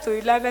 7th to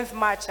 11th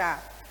March.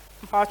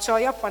 Mpacho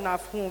ya pona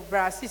fu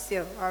bra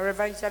Cecil or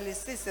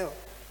Evangelist Cecil.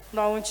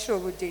 No one show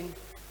within.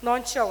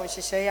 Non show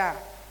shishaya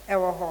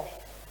ewo ho.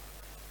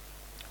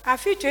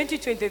 Afi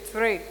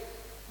 2023,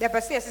 the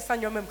person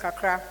assistant yomem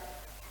kakra.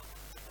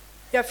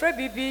 Your friend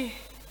BB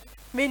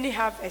mini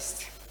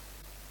harvest.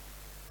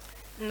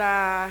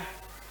 Na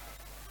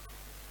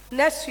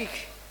next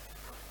week,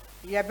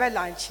 you be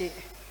lunch.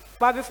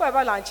 But before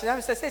I lunch,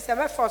 I'm say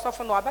I'm first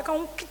of all, I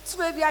can kids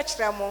baby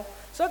actually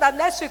so that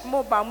next week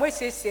more by more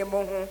say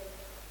more.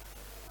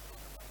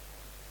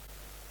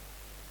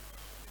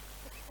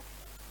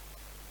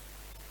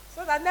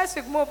 So that next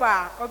week more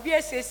by or be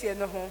a say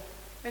no home.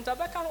 And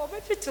I can over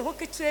fit to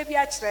hook it to baby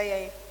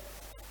actually.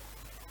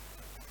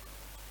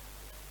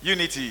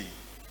 Unity,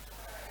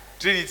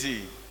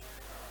 Trinity,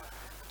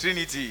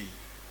 Trinity.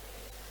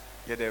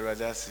 Yede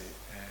Rajasi.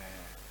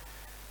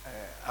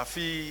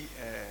 Afi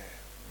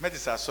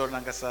medisa so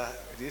nankasa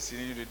this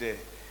you today.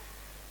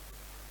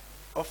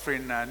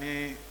 Offering na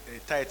ni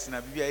tithes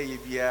na bibia ye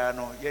bia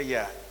no ye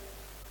ya.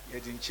 Ye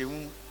di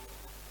nchemu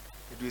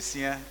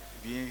edusia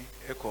bi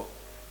eko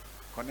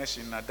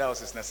connection na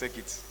diocese na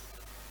circuit.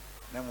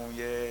 Na mo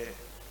ye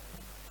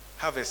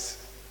harvest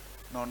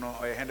no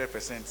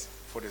 100%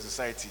 for the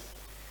society.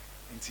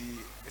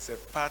 It's a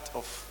part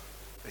of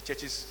the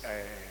church's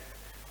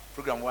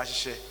program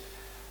wahye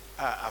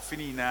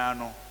afini na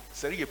no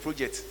seri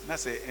project na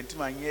say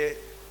entima nye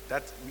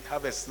that we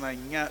harvest na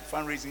nya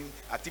fundraising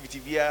activity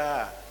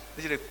via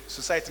the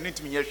society need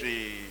to me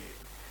hwe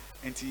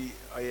enti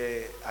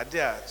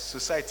ade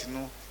society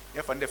no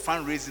ye fa the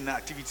fundraising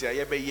activity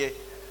ye be ye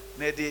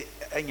na de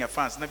anya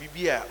fans na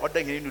bibia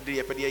oda nya no de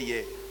ye pede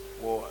ye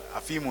wo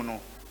afimu no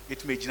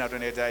etuma gina do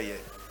na eda ye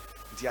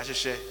enti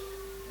ahye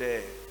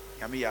de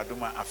yami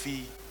yadoma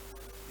afi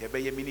ye be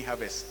ye mini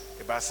harvest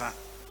e basa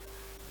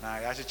na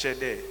ya cheche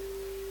de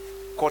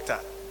quarter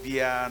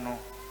bia no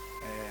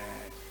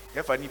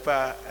ya fa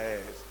nipa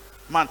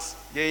months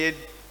ye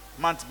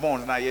month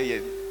bonds na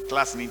ye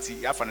class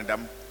ninti ya fa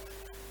ndam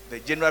the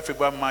January,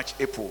 February, March,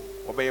 April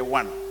obey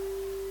 1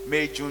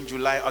 May, June,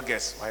 July,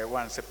 August why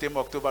 1 September,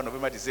 October,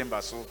 November,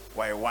 December so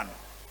why 1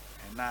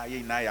 and na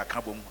ye na ya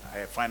kabom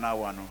final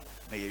one no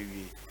na ye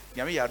wi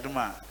yami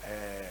yadoma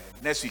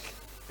next week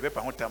e be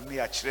pa hotam na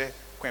ya kire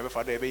kwan be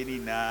fa do e be ni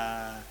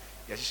na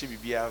ya hihye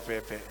bibia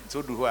pepe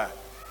nso du ho a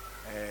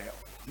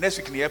next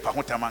week ni e pa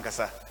hotam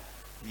ankasa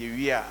ye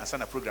wi a ansa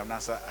na program na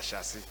ansa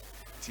ahyase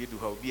ti du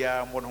ho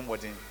bia mo no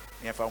modern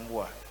ye fa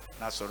mbo a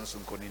na so no so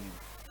nkonini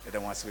e da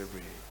wase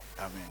bebre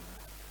amen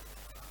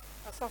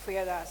aso for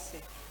ya da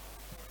say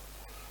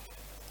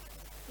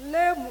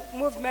Lay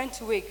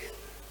Movement Week.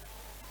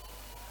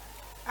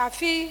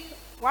 Afi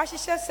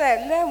Washisha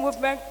said Lay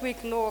Movement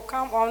Week no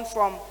come on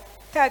from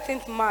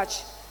 13th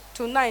March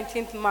to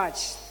 19th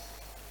March.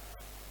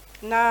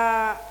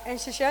 Na and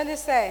she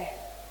say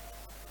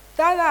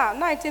that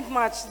 19th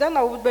March then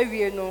I would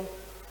be no.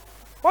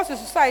 What's the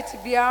society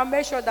be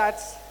make sure that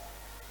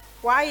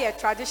why a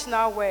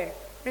traditional wear.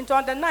 Into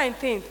on the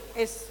 19th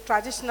is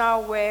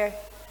traditional wear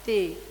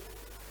day.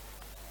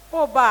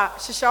 Oh ba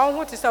she shall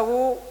want to say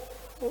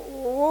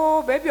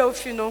oh baby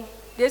of you know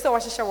there's a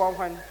washisha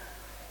one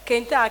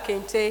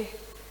kente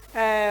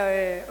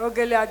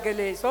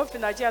ogele so fi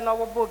Nigeria na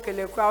wo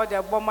ogele kwa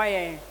the bomber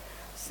yen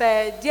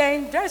say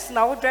the dress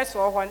now dress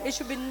for one it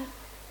should be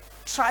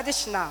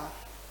traditional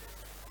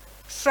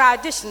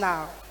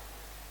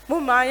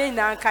muma yen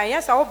na kan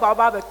yes I wo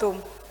ba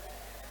betom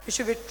it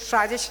should be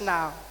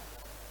traditional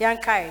yan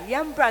kai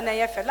yan bra na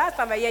ye fe last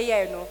time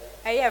ye no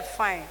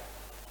fine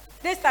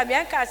this time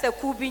yanka say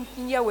kubi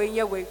nye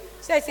we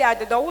say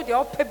ade do wo de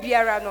opa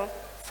biara no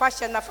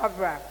fashion na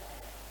fabra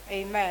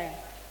amen.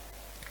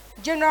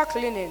 General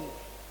cleaning.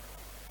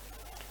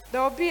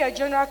 There will be a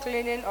general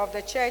cleaning of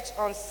the church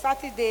on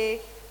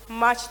Saturday,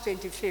 March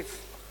 25th.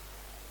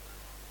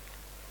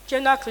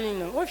 General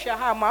cleaning. If you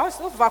have mouse,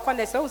 if you have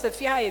a house,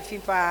 if you have a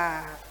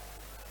fifa.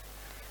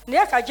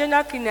 Near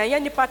general cleaning, you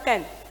need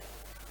pattern.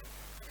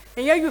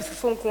 And you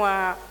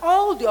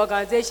all the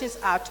organizations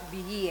are to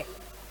be here.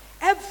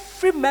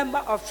 Every member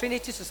of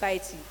Trinity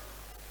Society.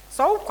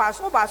 So,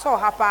 so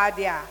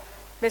happy there.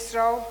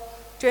 Mr.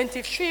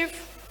 25th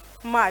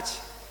March.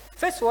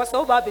 First was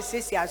over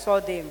BCC, I saw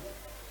them.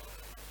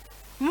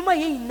 Mama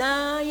ye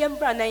na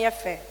yembra na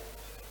yefe.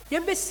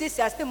 Yembe sisi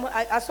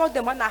I saw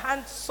them on a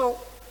hand so.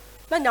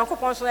 Na nyanko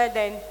ponso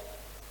then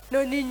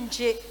no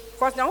ninje.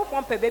 Cause nyanko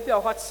pompe baby or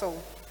hot so.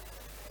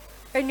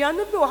 And you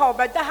know how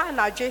but that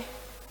hanaje.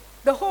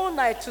 The whole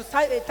night to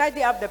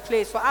tidy up the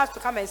place for us to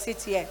come and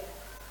sit here.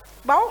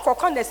 But uncle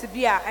Condes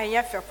beer and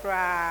yefe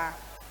cra.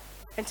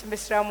 And to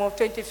Mr. Amo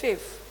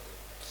 25th.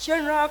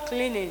 General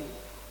cleaning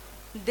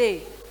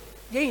day.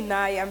 Ye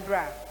na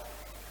yambra.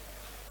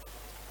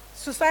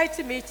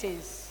 Society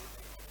meetings.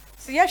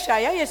 Si yesha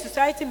ye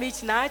society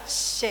meeting na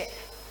che.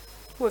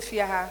 Wo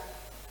fia ha.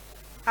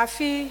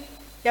 Afi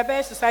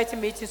yabe society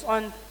meetings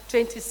on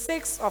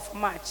 26th of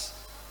March.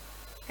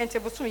 Ente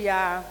butu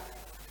ya.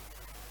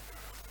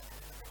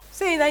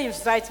 Say na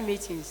society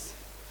meetings.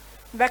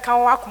 bɛka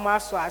wo akoma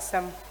so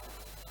asɛm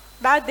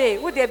that day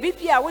wo de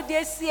bibi a wo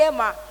de sie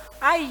ma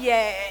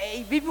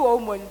ayɛ bibi wo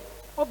mo no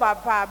wo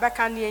baba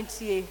bɛka ne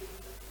ntie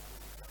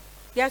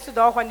yɛnso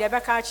da hɔ ne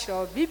bɛka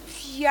kyerɛ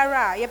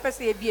bibiara a yɛpɛ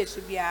sɛ yɛbie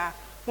so bia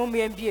mo mo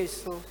yɛbie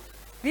so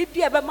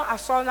bibi a bɛma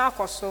asɔre no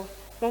akɔ so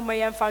mo mo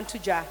yɛmfa nto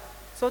dwa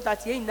so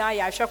that yɛn nyinaa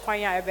yɛahwɛ kwan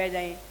a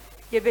ɛbɛdan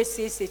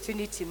yɛbɛsiesie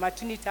tunity ma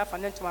tunity afa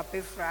ne ntoma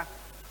pefra.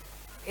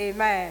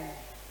 Amen.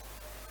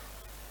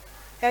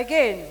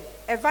 Again,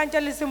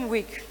 evangelism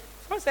week.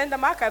 So send the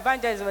mark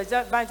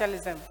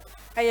evangelism.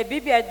 And your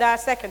baby at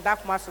that second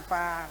dark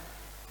masupa.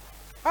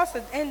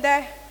 Also in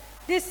there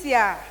this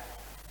year,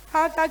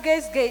 Outer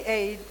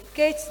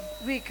Gates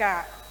week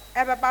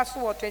ever pass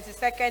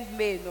 22nd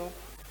May, no?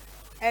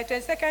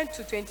 22nd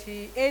to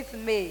 28th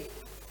May.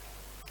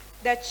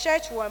 The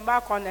church will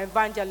embark on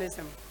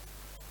evangelism.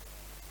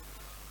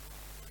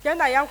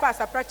 Yana yanko as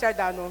a preacher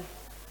dano.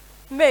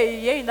 May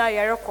ye na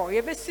yereko,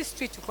 ye be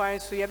street kwan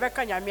so ye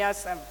beka nyame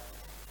asem.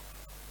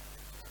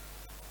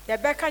 Ye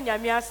beka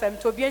nyame asem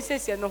to bi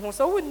ensese no ho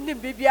so wonni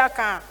bibia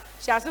ka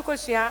hia se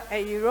kosua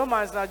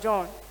Romans na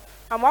John.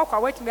 Am akwa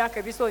wetimi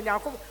aka bi so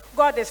nyanko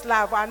God is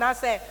love and I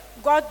say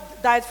God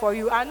died for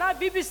you and na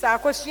bibi sa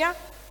kosua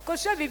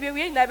bibi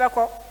we na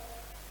beko.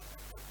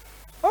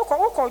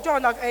 Oko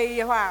John na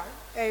ho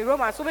a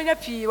Romans so benya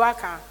pi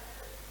waka.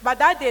 But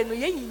that day no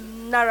ye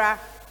nyinara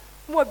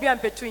mo bi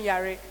ampetu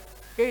yare.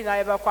 Ye na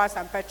eba kwa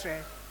San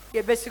Petre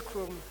ye besi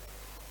krom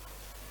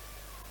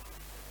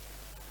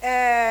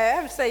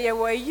em say ye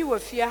wo yi wo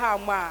fie ha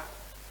ma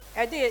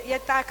e de ye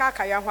ta ka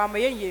ka ya ho ma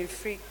ye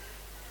free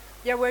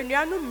ye wo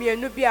nuanu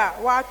mienu bi a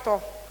wa to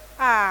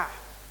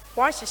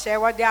won hihye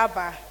wo de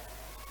aba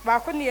ba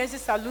ko ne yensi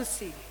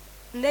salusi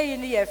ne yi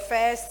ni ye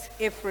 1st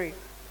April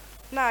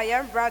na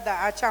ye brother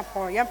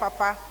achampon ye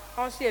papa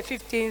on say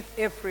 15th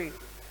April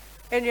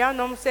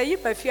enuanom say yi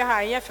pa fie ha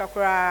ye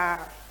fekora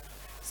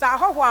sa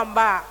ho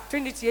amba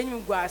Trinity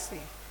enyum guase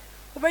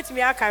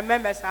ubetimi aka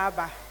members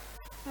aba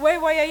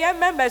we ye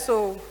members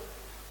o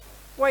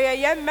we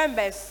ye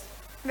members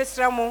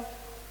misramo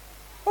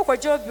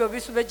ukojo obi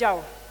so beja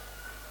o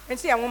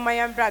enti ya nwoma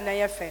ya mbra na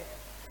ye fe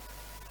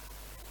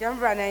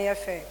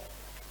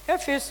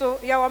efi so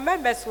ye wo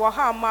members wo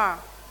ha ma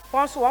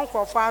won so won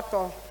krofo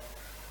ato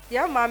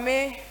ye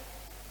mame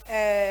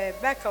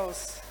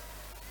Beckles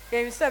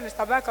ye say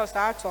Mr. Beckles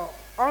ato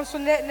on so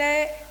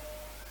ne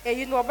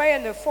you know by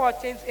the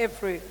 14th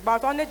April,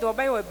 but only the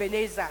obey with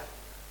Beneza.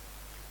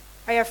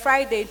 I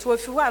Friday to a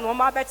few one,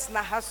 my bets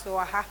na has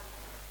or ha.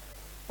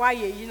 Why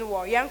you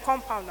know, young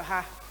compound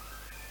ha.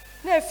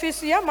 Ne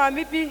fish, ya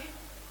mammy be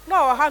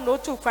no, I had no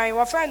two crying,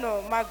 or friend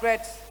of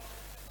Margaret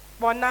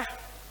Bona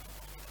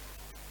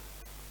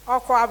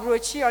or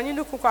Quabrochi or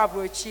Ninuku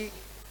Quabrochi,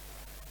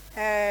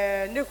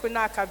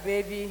 Nukunaka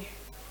baby.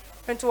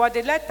 And toward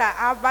the letter,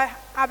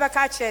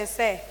 Abakache and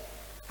say,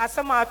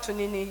 Asama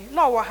tunini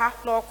no ha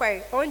no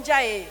kwai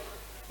onjae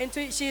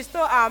into she is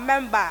still our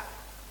member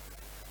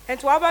and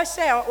waba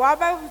share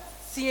waba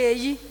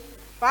sieyi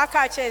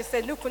waka che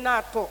se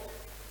nukuna to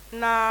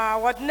na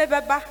wodne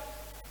beba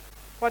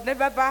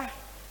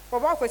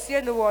waba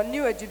kwesie no wo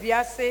new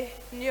adubiase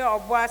new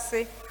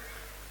oboase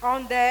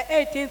on the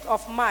 18th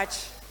of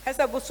March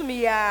esa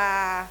bosumi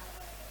ya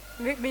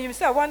me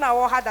say one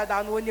hour harder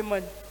than one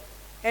man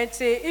and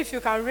say if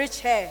you can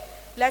reach her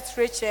let's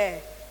reach her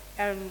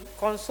and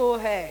console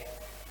her.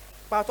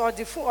 But all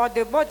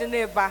the body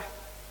neighbor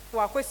who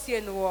are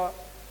questioning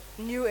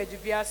new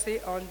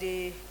edubiase on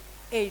the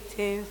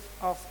 18th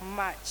of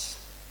March.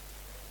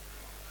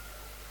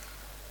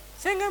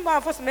 Singing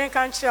by first men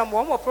can share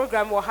one more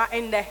program or her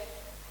in there.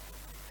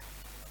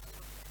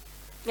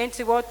 And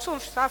to what two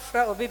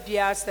suffer or baby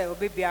answer or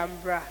baby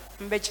ambra,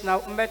 and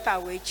better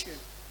wait you.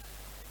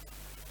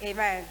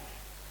 Amen.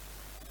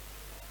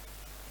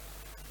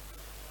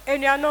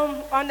 And you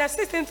know, on the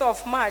 16th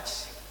of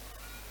March,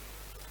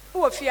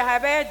 who if you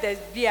have heard this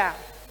beer?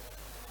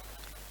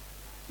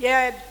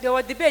 Yeah, there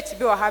was debate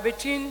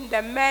between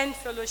the men's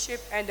fellowship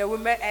and the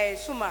women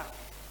Suma.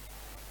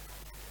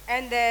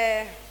 And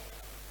the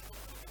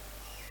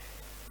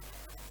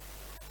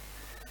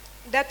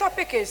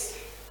topic is,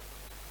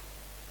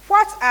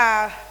 what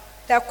are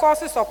the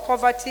causes of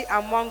poverty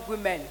among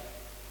women?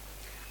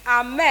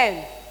 Are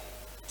men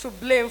to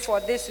blame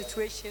for this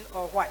situation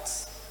or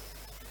what?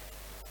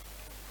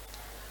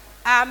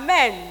 Are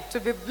men to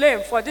be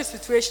blamed for this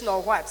situation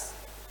or what?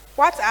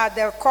 What are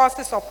the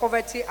causes of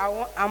poverty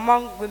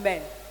among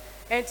women?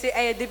 And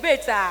a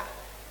debate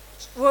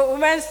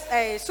women's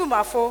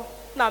sumafo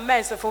na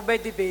men's for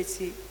bed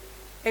debate.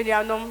 And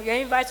you know, you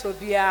invite to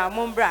be a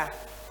mumbra,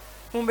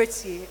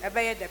 mumbeti, a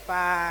bay de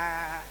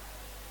pa.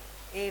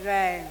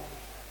 Amen.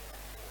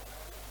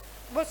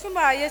 But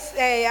suma yes,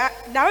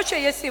 now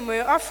yes,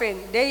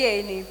 offering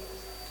they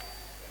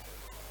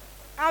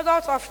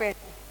adult offering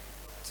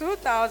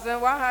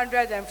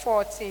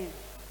 2,114.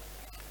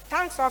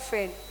 Thanks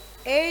offering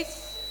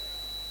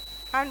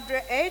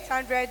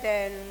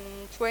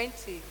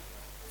 820.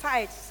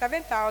 Tithe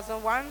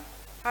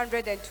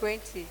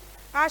 7,120.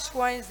 Ash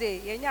Wednesday,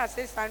 yenya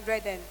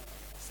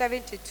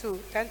 672.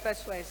 10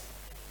 pesos.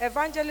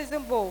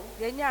 evangelism bowl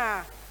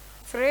yenya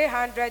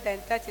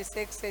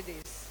 336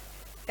 cedis.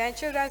 Then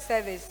children's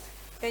service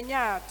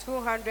yenya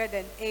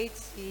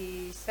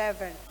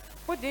 287.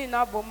 Pudi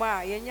na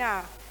boma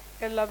yenya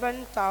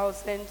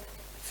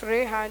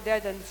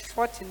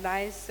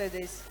 11,349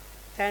 cedis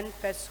 10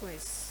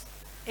 pesos.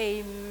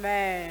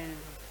 Amen.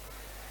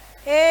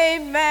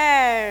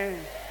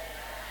 Amen.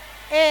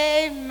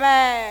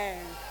 Amen.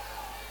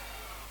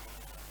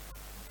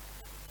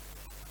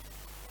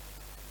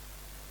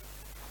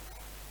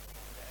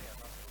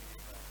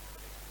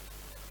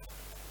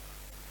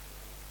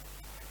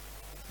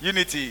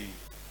 Unity,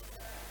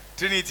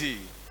 Trinity,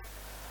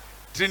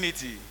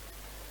 Trinity.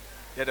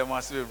 Yada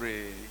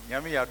masibre.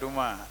 Nyami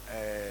yadoma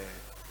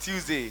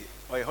Tuesday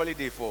or a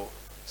holiday for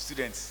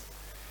students.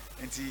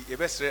 Enti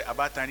yebesre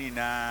abatani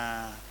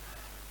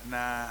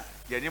na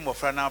yeni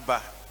mofra na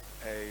ba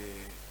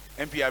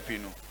MPRP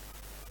no.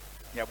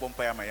 Ya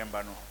bompa ya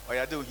mayamba no.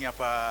 Oyade ohia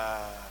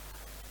pa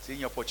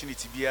say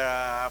opportunity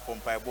biara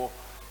pompa ebo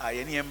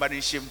yeni yemba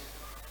ne hiem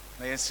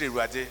na yensre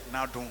ruade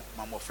na don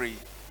mamofrei.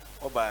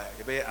 Oba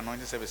ebe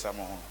anointing service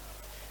amo ho.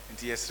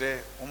 Nti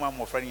yesre uma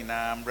mofra ni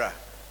na mbra.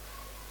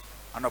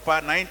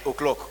 Anopa 9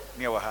 o'clock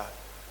near Waha.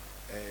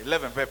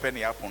 11 pepe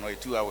ni happen or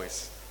 2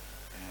 hours.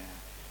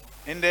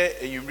 In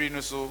there you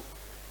bring so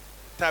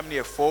time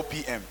near 4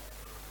 p.m.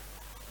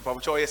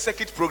 But a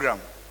circuit program,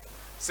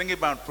 singing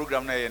band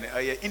program na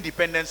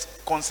independence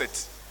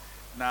concert.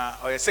 Na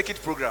a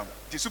circuit program.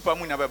 The super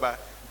moon ababa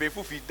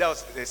befu fi da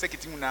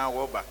circuit moon na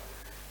woba.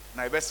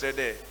 Na best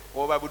there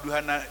woba budu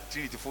hana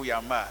Trinity fo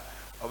yamba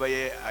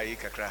obaye ayi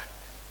kakra.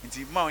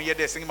 Nti ma on ye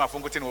there singing ma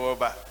fonkote no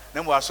woba.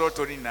 Na mo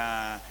asort ni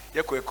na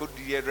ye ko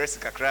ekodi dress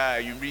kakra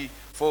yumri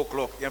 4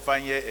 o'clock ye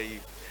fan ye ayi.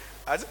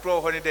 As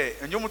pro ho ni there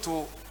enjom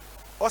to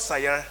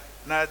osaya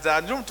na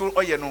za enjom to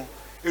oye no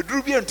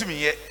eduru bi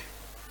antumi ye.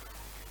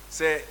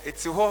 Se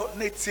eti ho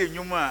na eti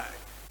enwum a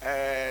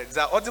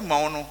za odi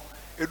ma no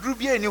eduru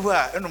bi ani ho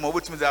a eno ma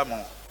obotumi za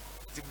ma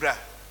ti bra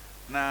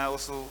na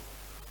also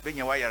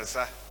benya wa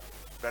yarsa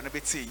bra na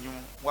beti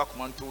enwum wa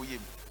komanto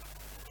yem.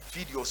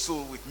 Feed your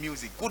soul with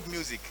music, good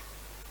music.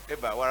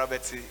 Eba wara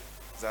beti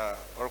za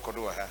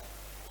orokodo wa ha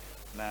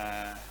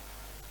na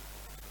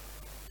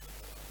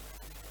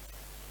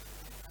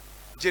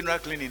general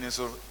cleaning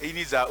so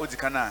ini za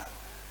odikana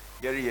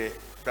yeri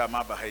bra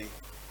ma ba hai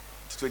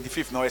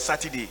 25th no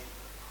Saturday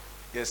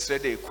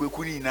yesterday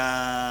kwekuni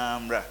na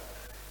mra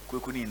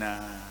kwekuni na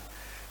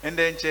and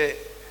then che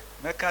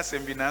meka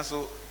sembi na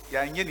so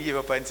ya nye ni ye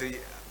papa nti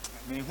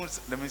me hu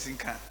na me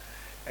sinka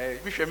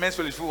we hwe men's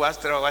fellowship was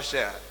tra wa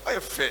share o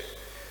fe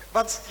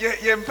but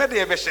ye mpede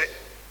ye be she.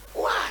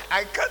 Why?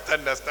 I can't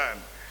understand.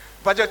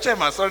 But your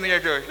chairman, sorry,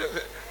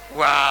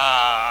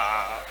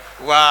 wow,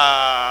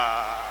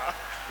 wow,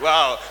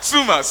 wow.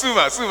 Suma,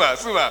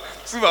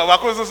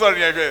 Wakoso,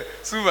 sorry,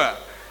 Suma,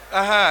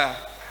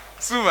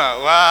 Suma,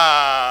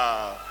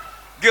 wow.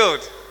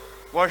 Guild,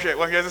 one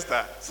share,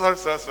 sister. Sorry.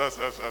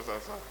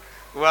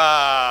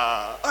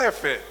 Wow, oh, you're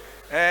fair.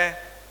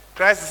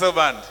 Christ is so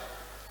band.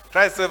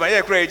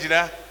 Yeah, crazy,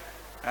 na.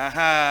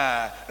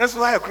 That's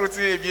why I quote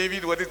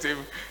baby what it is.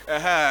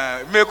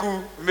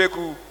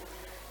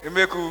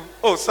 Meku.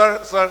 Oh, sorry.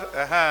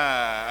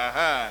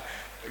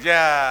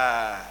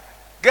 Yeah.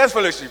 Guest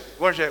fellowship.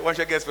 One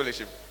share guest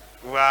fellowship.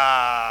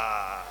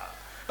 Wow.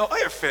 Oh, I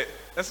have faith.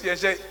 That's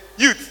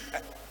youth.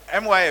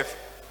 MYF.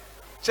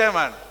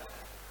 Chairman.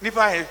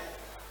 Nipa.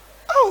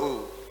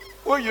 Oh.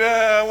 When you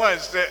one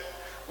share.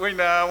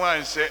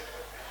 One share.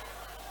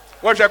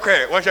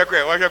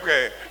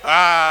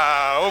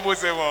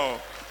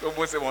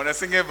 Almost a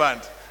singing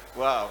band.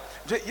 Wow.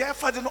 Yeah,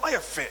 father, no, I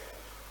have faith.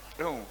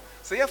 No.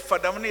 So, yeah,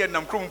 father,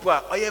 I'm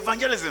crumpa or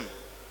evangelism.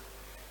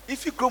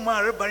 If you come out,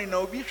 everybody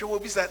now be sure will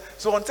be said.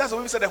 So, on Thursday,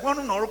 we said,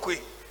 one no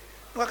quick.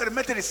 No, I got a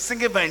Methodist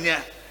singing band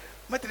here.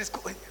 Methodist,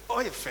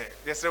 oh, yeah, fair.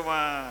 Yes,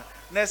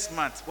 next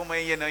month, one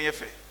may know your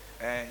fair.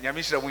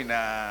 Yamisha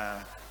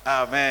winner.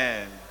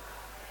 Amen.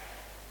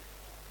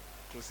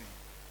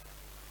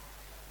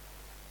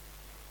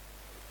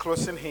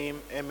 Closing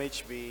hymn,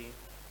 MHB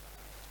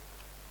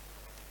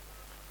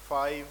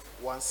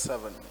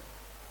 517.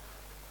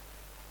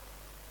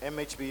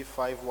 MHB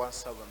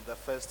 517, the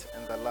first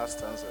and the last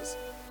stanzas.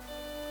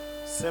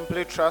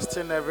 Simply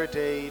trusting every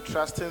day,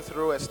 trusting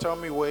through a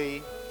stormy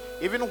way,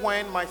 even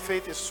when my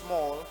faith is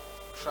small,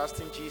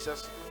 trusting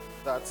Jesus,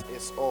 that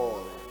is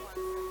all.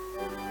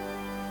 Faith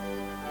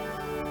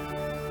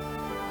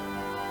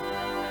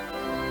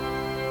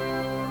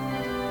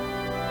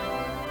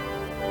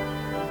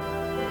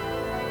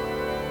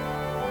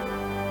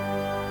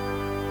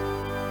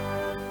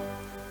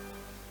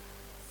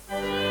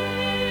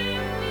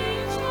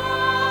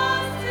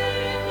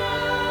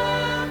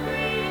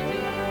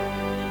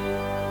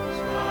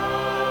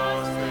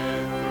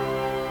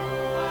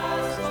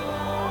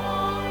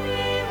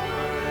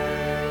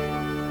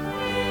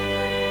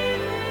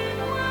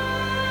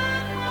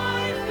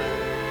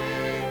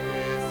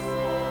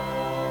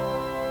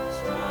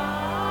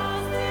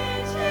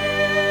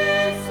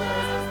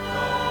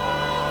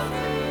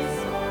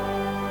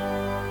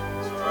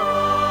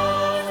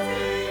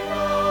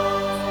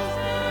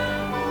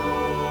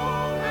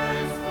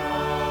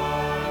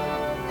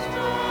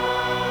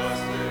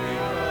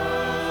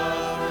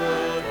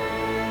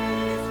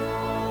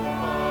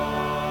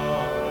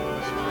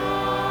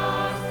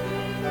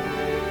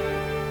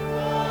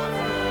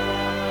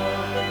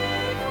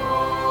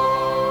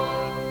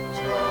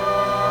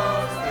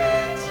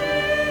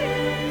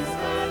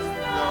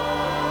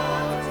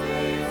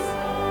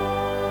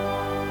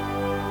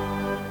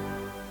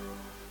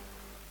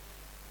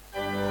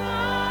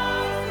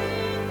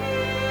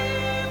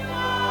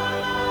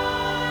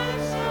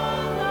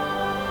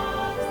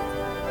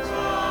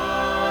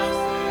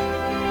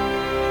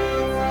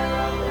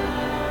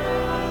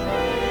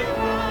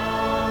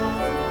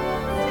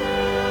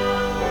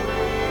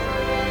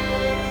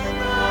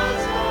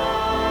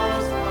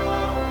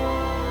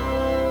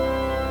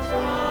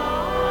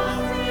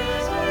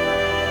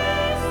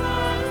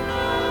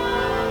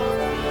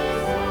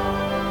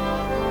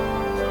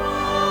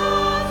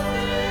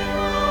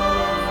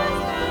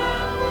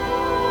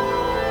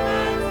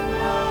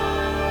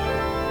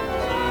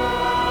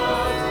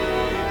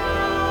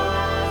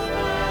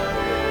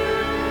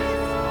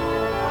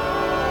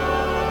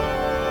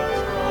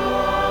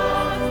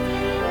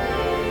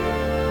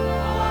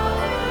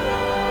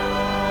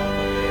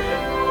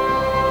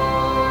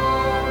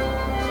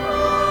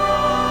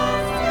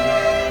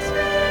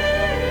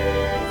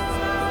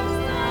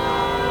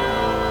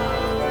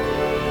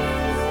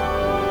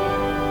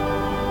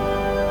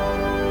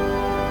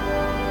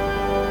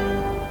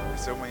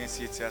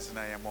yɛnsi yɛti ase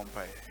na yɛmmɔ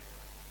mpaeɛ.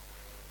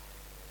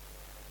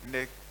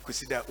 Nnɛ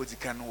kɔsi da ɔdi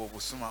kan no wɔ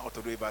bosom a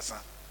ɔtɔ do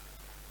ebasa.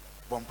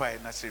 Bɔ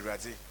mpaeɛ na sɛ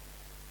Awurade.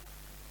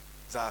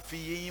 Dza afe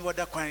yɛn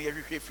wɔda kwan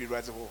yɛhwehwɛ firi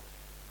Awurade hɔ.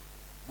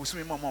 Bosom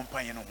yi ma ɔmmɔ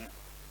mpaeɛ no ho.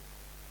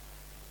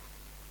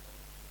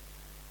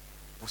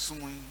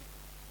 Bosom yi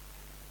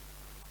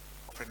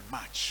ɔfrɛ no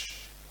March.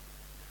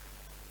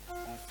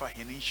 Ɔmfa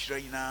hɛn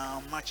nhyira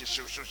nyinaa March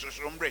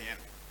hyerɛhyerɛhyerɛ mbrɛ yɛn.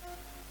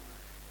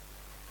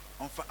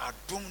 Ɔmfa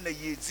adom na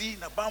yɛdzi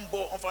na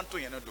bambɔ ɔmfa nto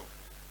yɛn no do.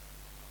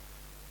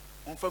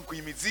 Ɔmfa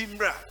nkunyimdzi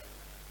mbra.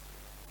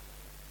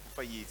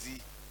 Ɔmfa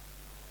yɛdzi.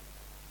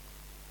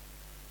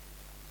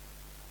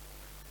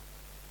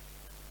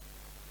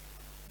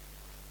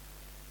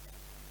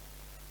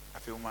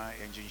 Afei woma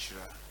yɛngye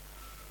nhyira.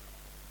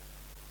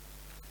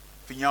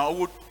 Finya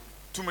ɔwɔ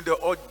tumi dɛ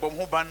ɔbɔ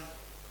ho ban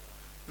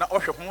na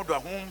ɔhwɛ ho do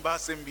ahom ba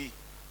asɛm bi.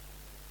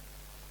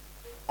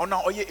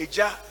 Ɔna ɔyɛ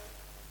agya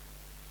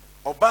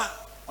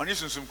ɔba ɔne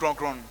sunsum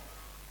kronkron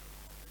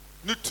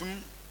ne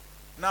tum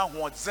na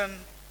ahoɔdzen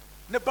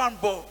ne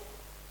banbɔ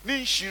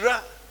ne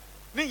nhyira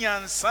ne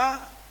nyansa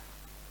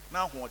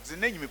na ahoɔdzen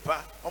ne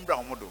nyimipa ɔmbra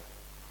ho do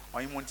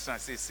ɔnye mo ntena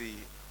seesei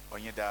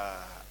ɔnye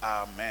daa.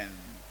 Amen.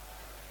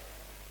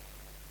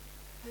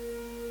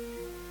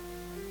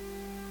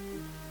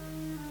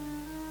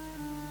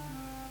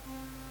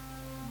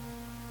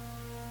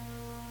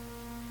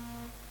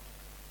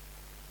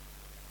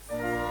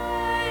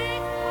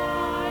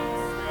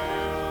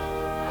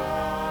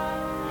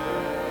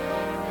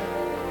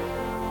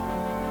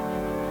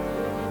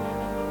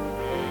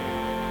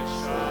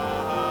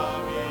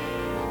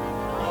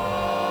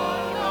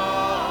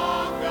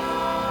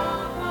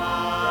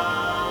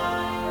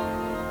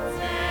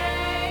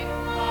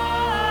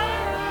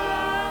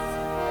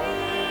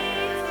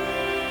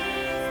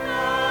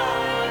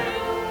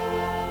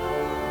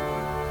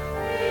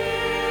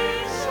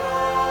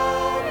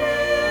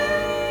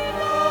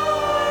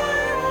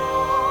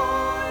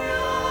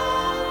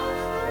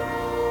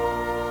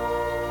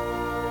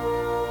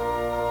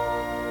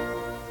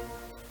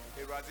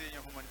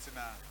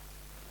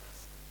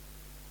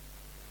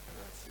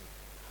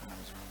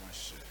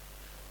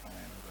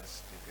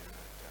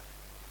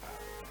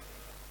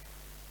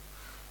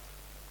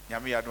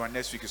 Yami Adwan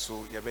next week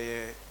so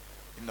yɛbɛyɛ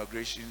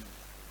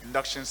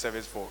induction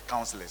service for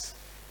counselors.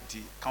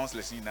 The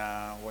counselors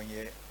na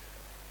wɔnyɛ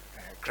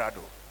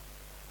crado.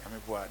 Yami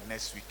boa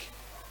next week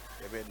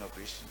yɛbɛyɛ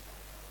inauguration.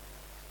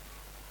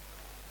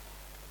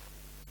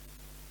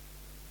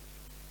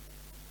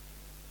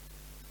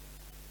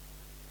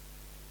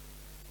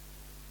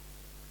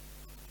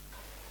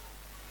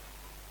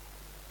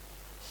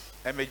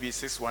 MHB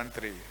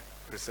 613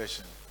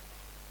 recession.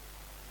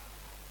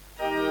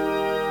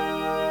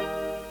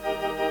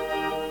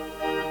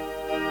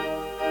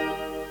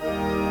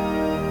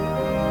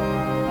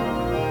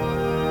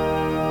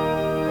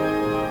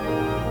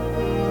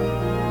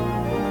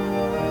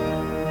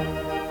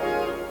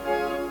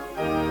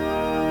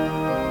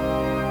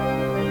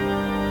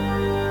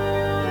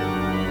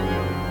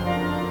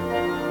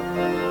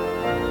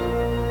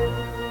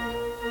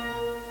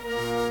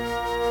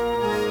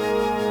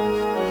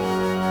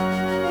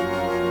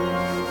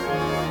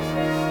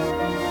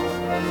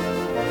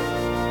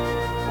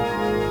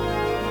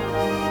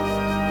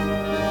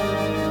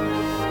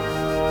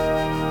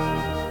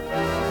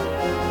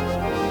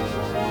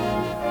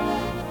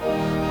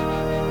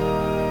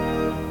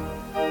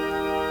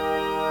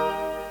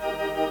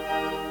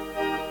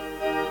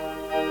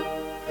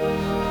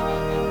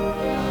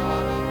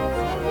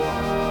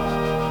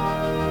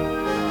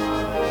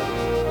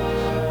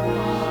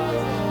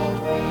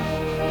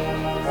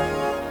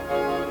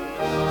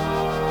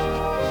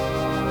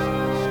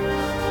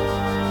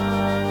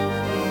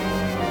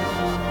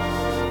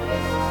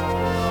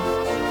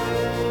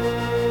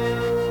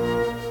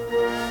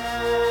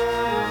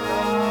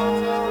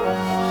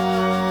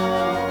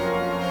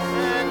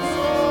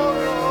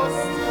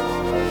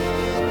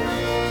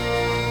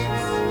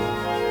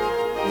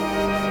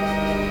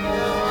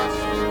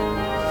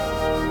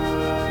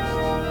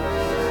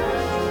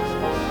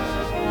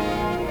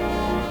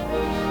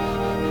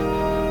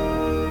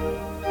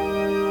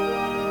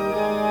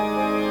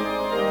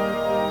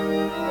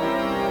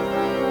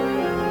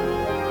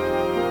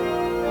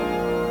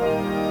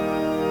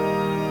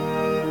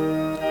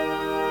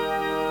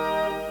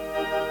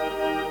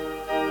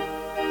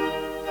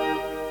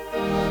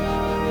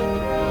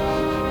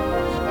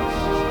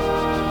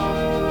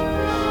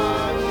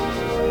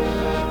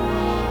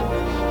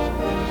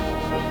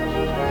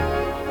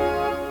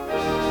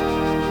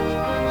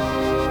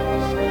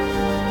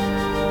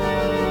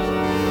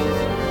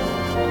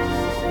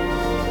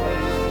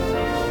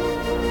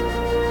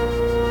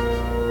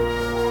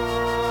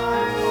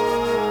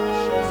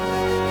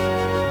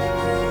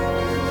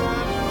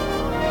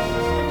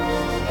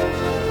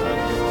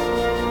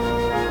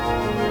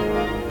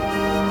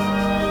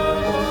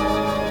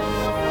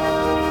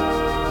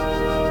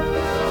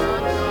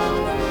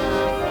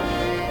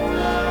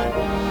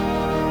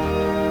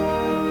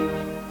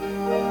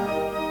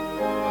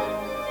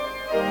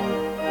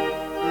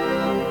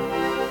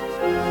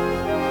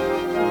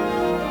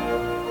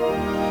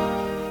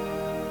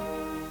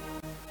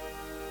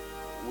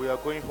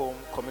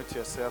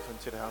 commit yourself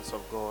into the hands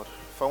of God.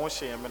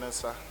 Fawonshe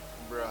Minister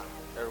Bra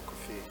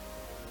Erikofi.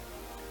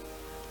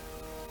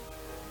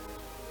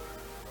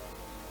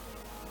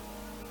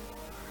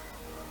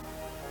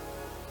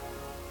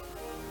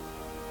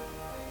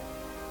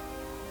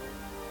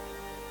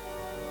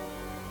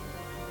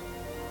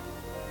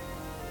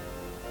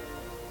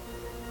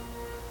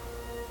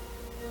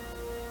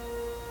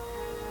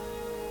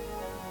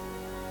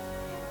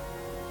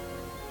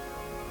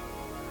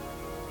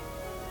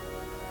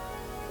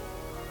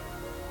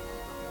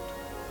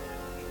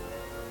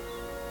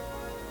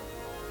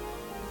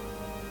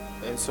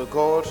 And so,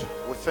 God,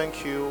 we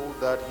thank you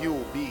that you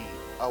will be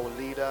our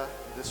leader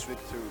this week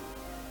through.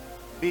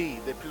 Be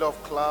the pillar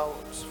of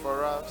clouds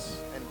for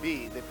us and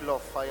be the pillar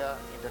of fire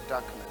in the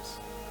darkness.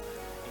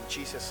 In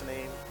Jesus'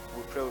 name,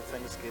 we pray with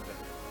thanksgiving.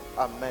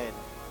 Amen.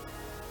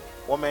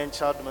 Woman,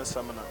 child, man,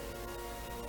 seminar.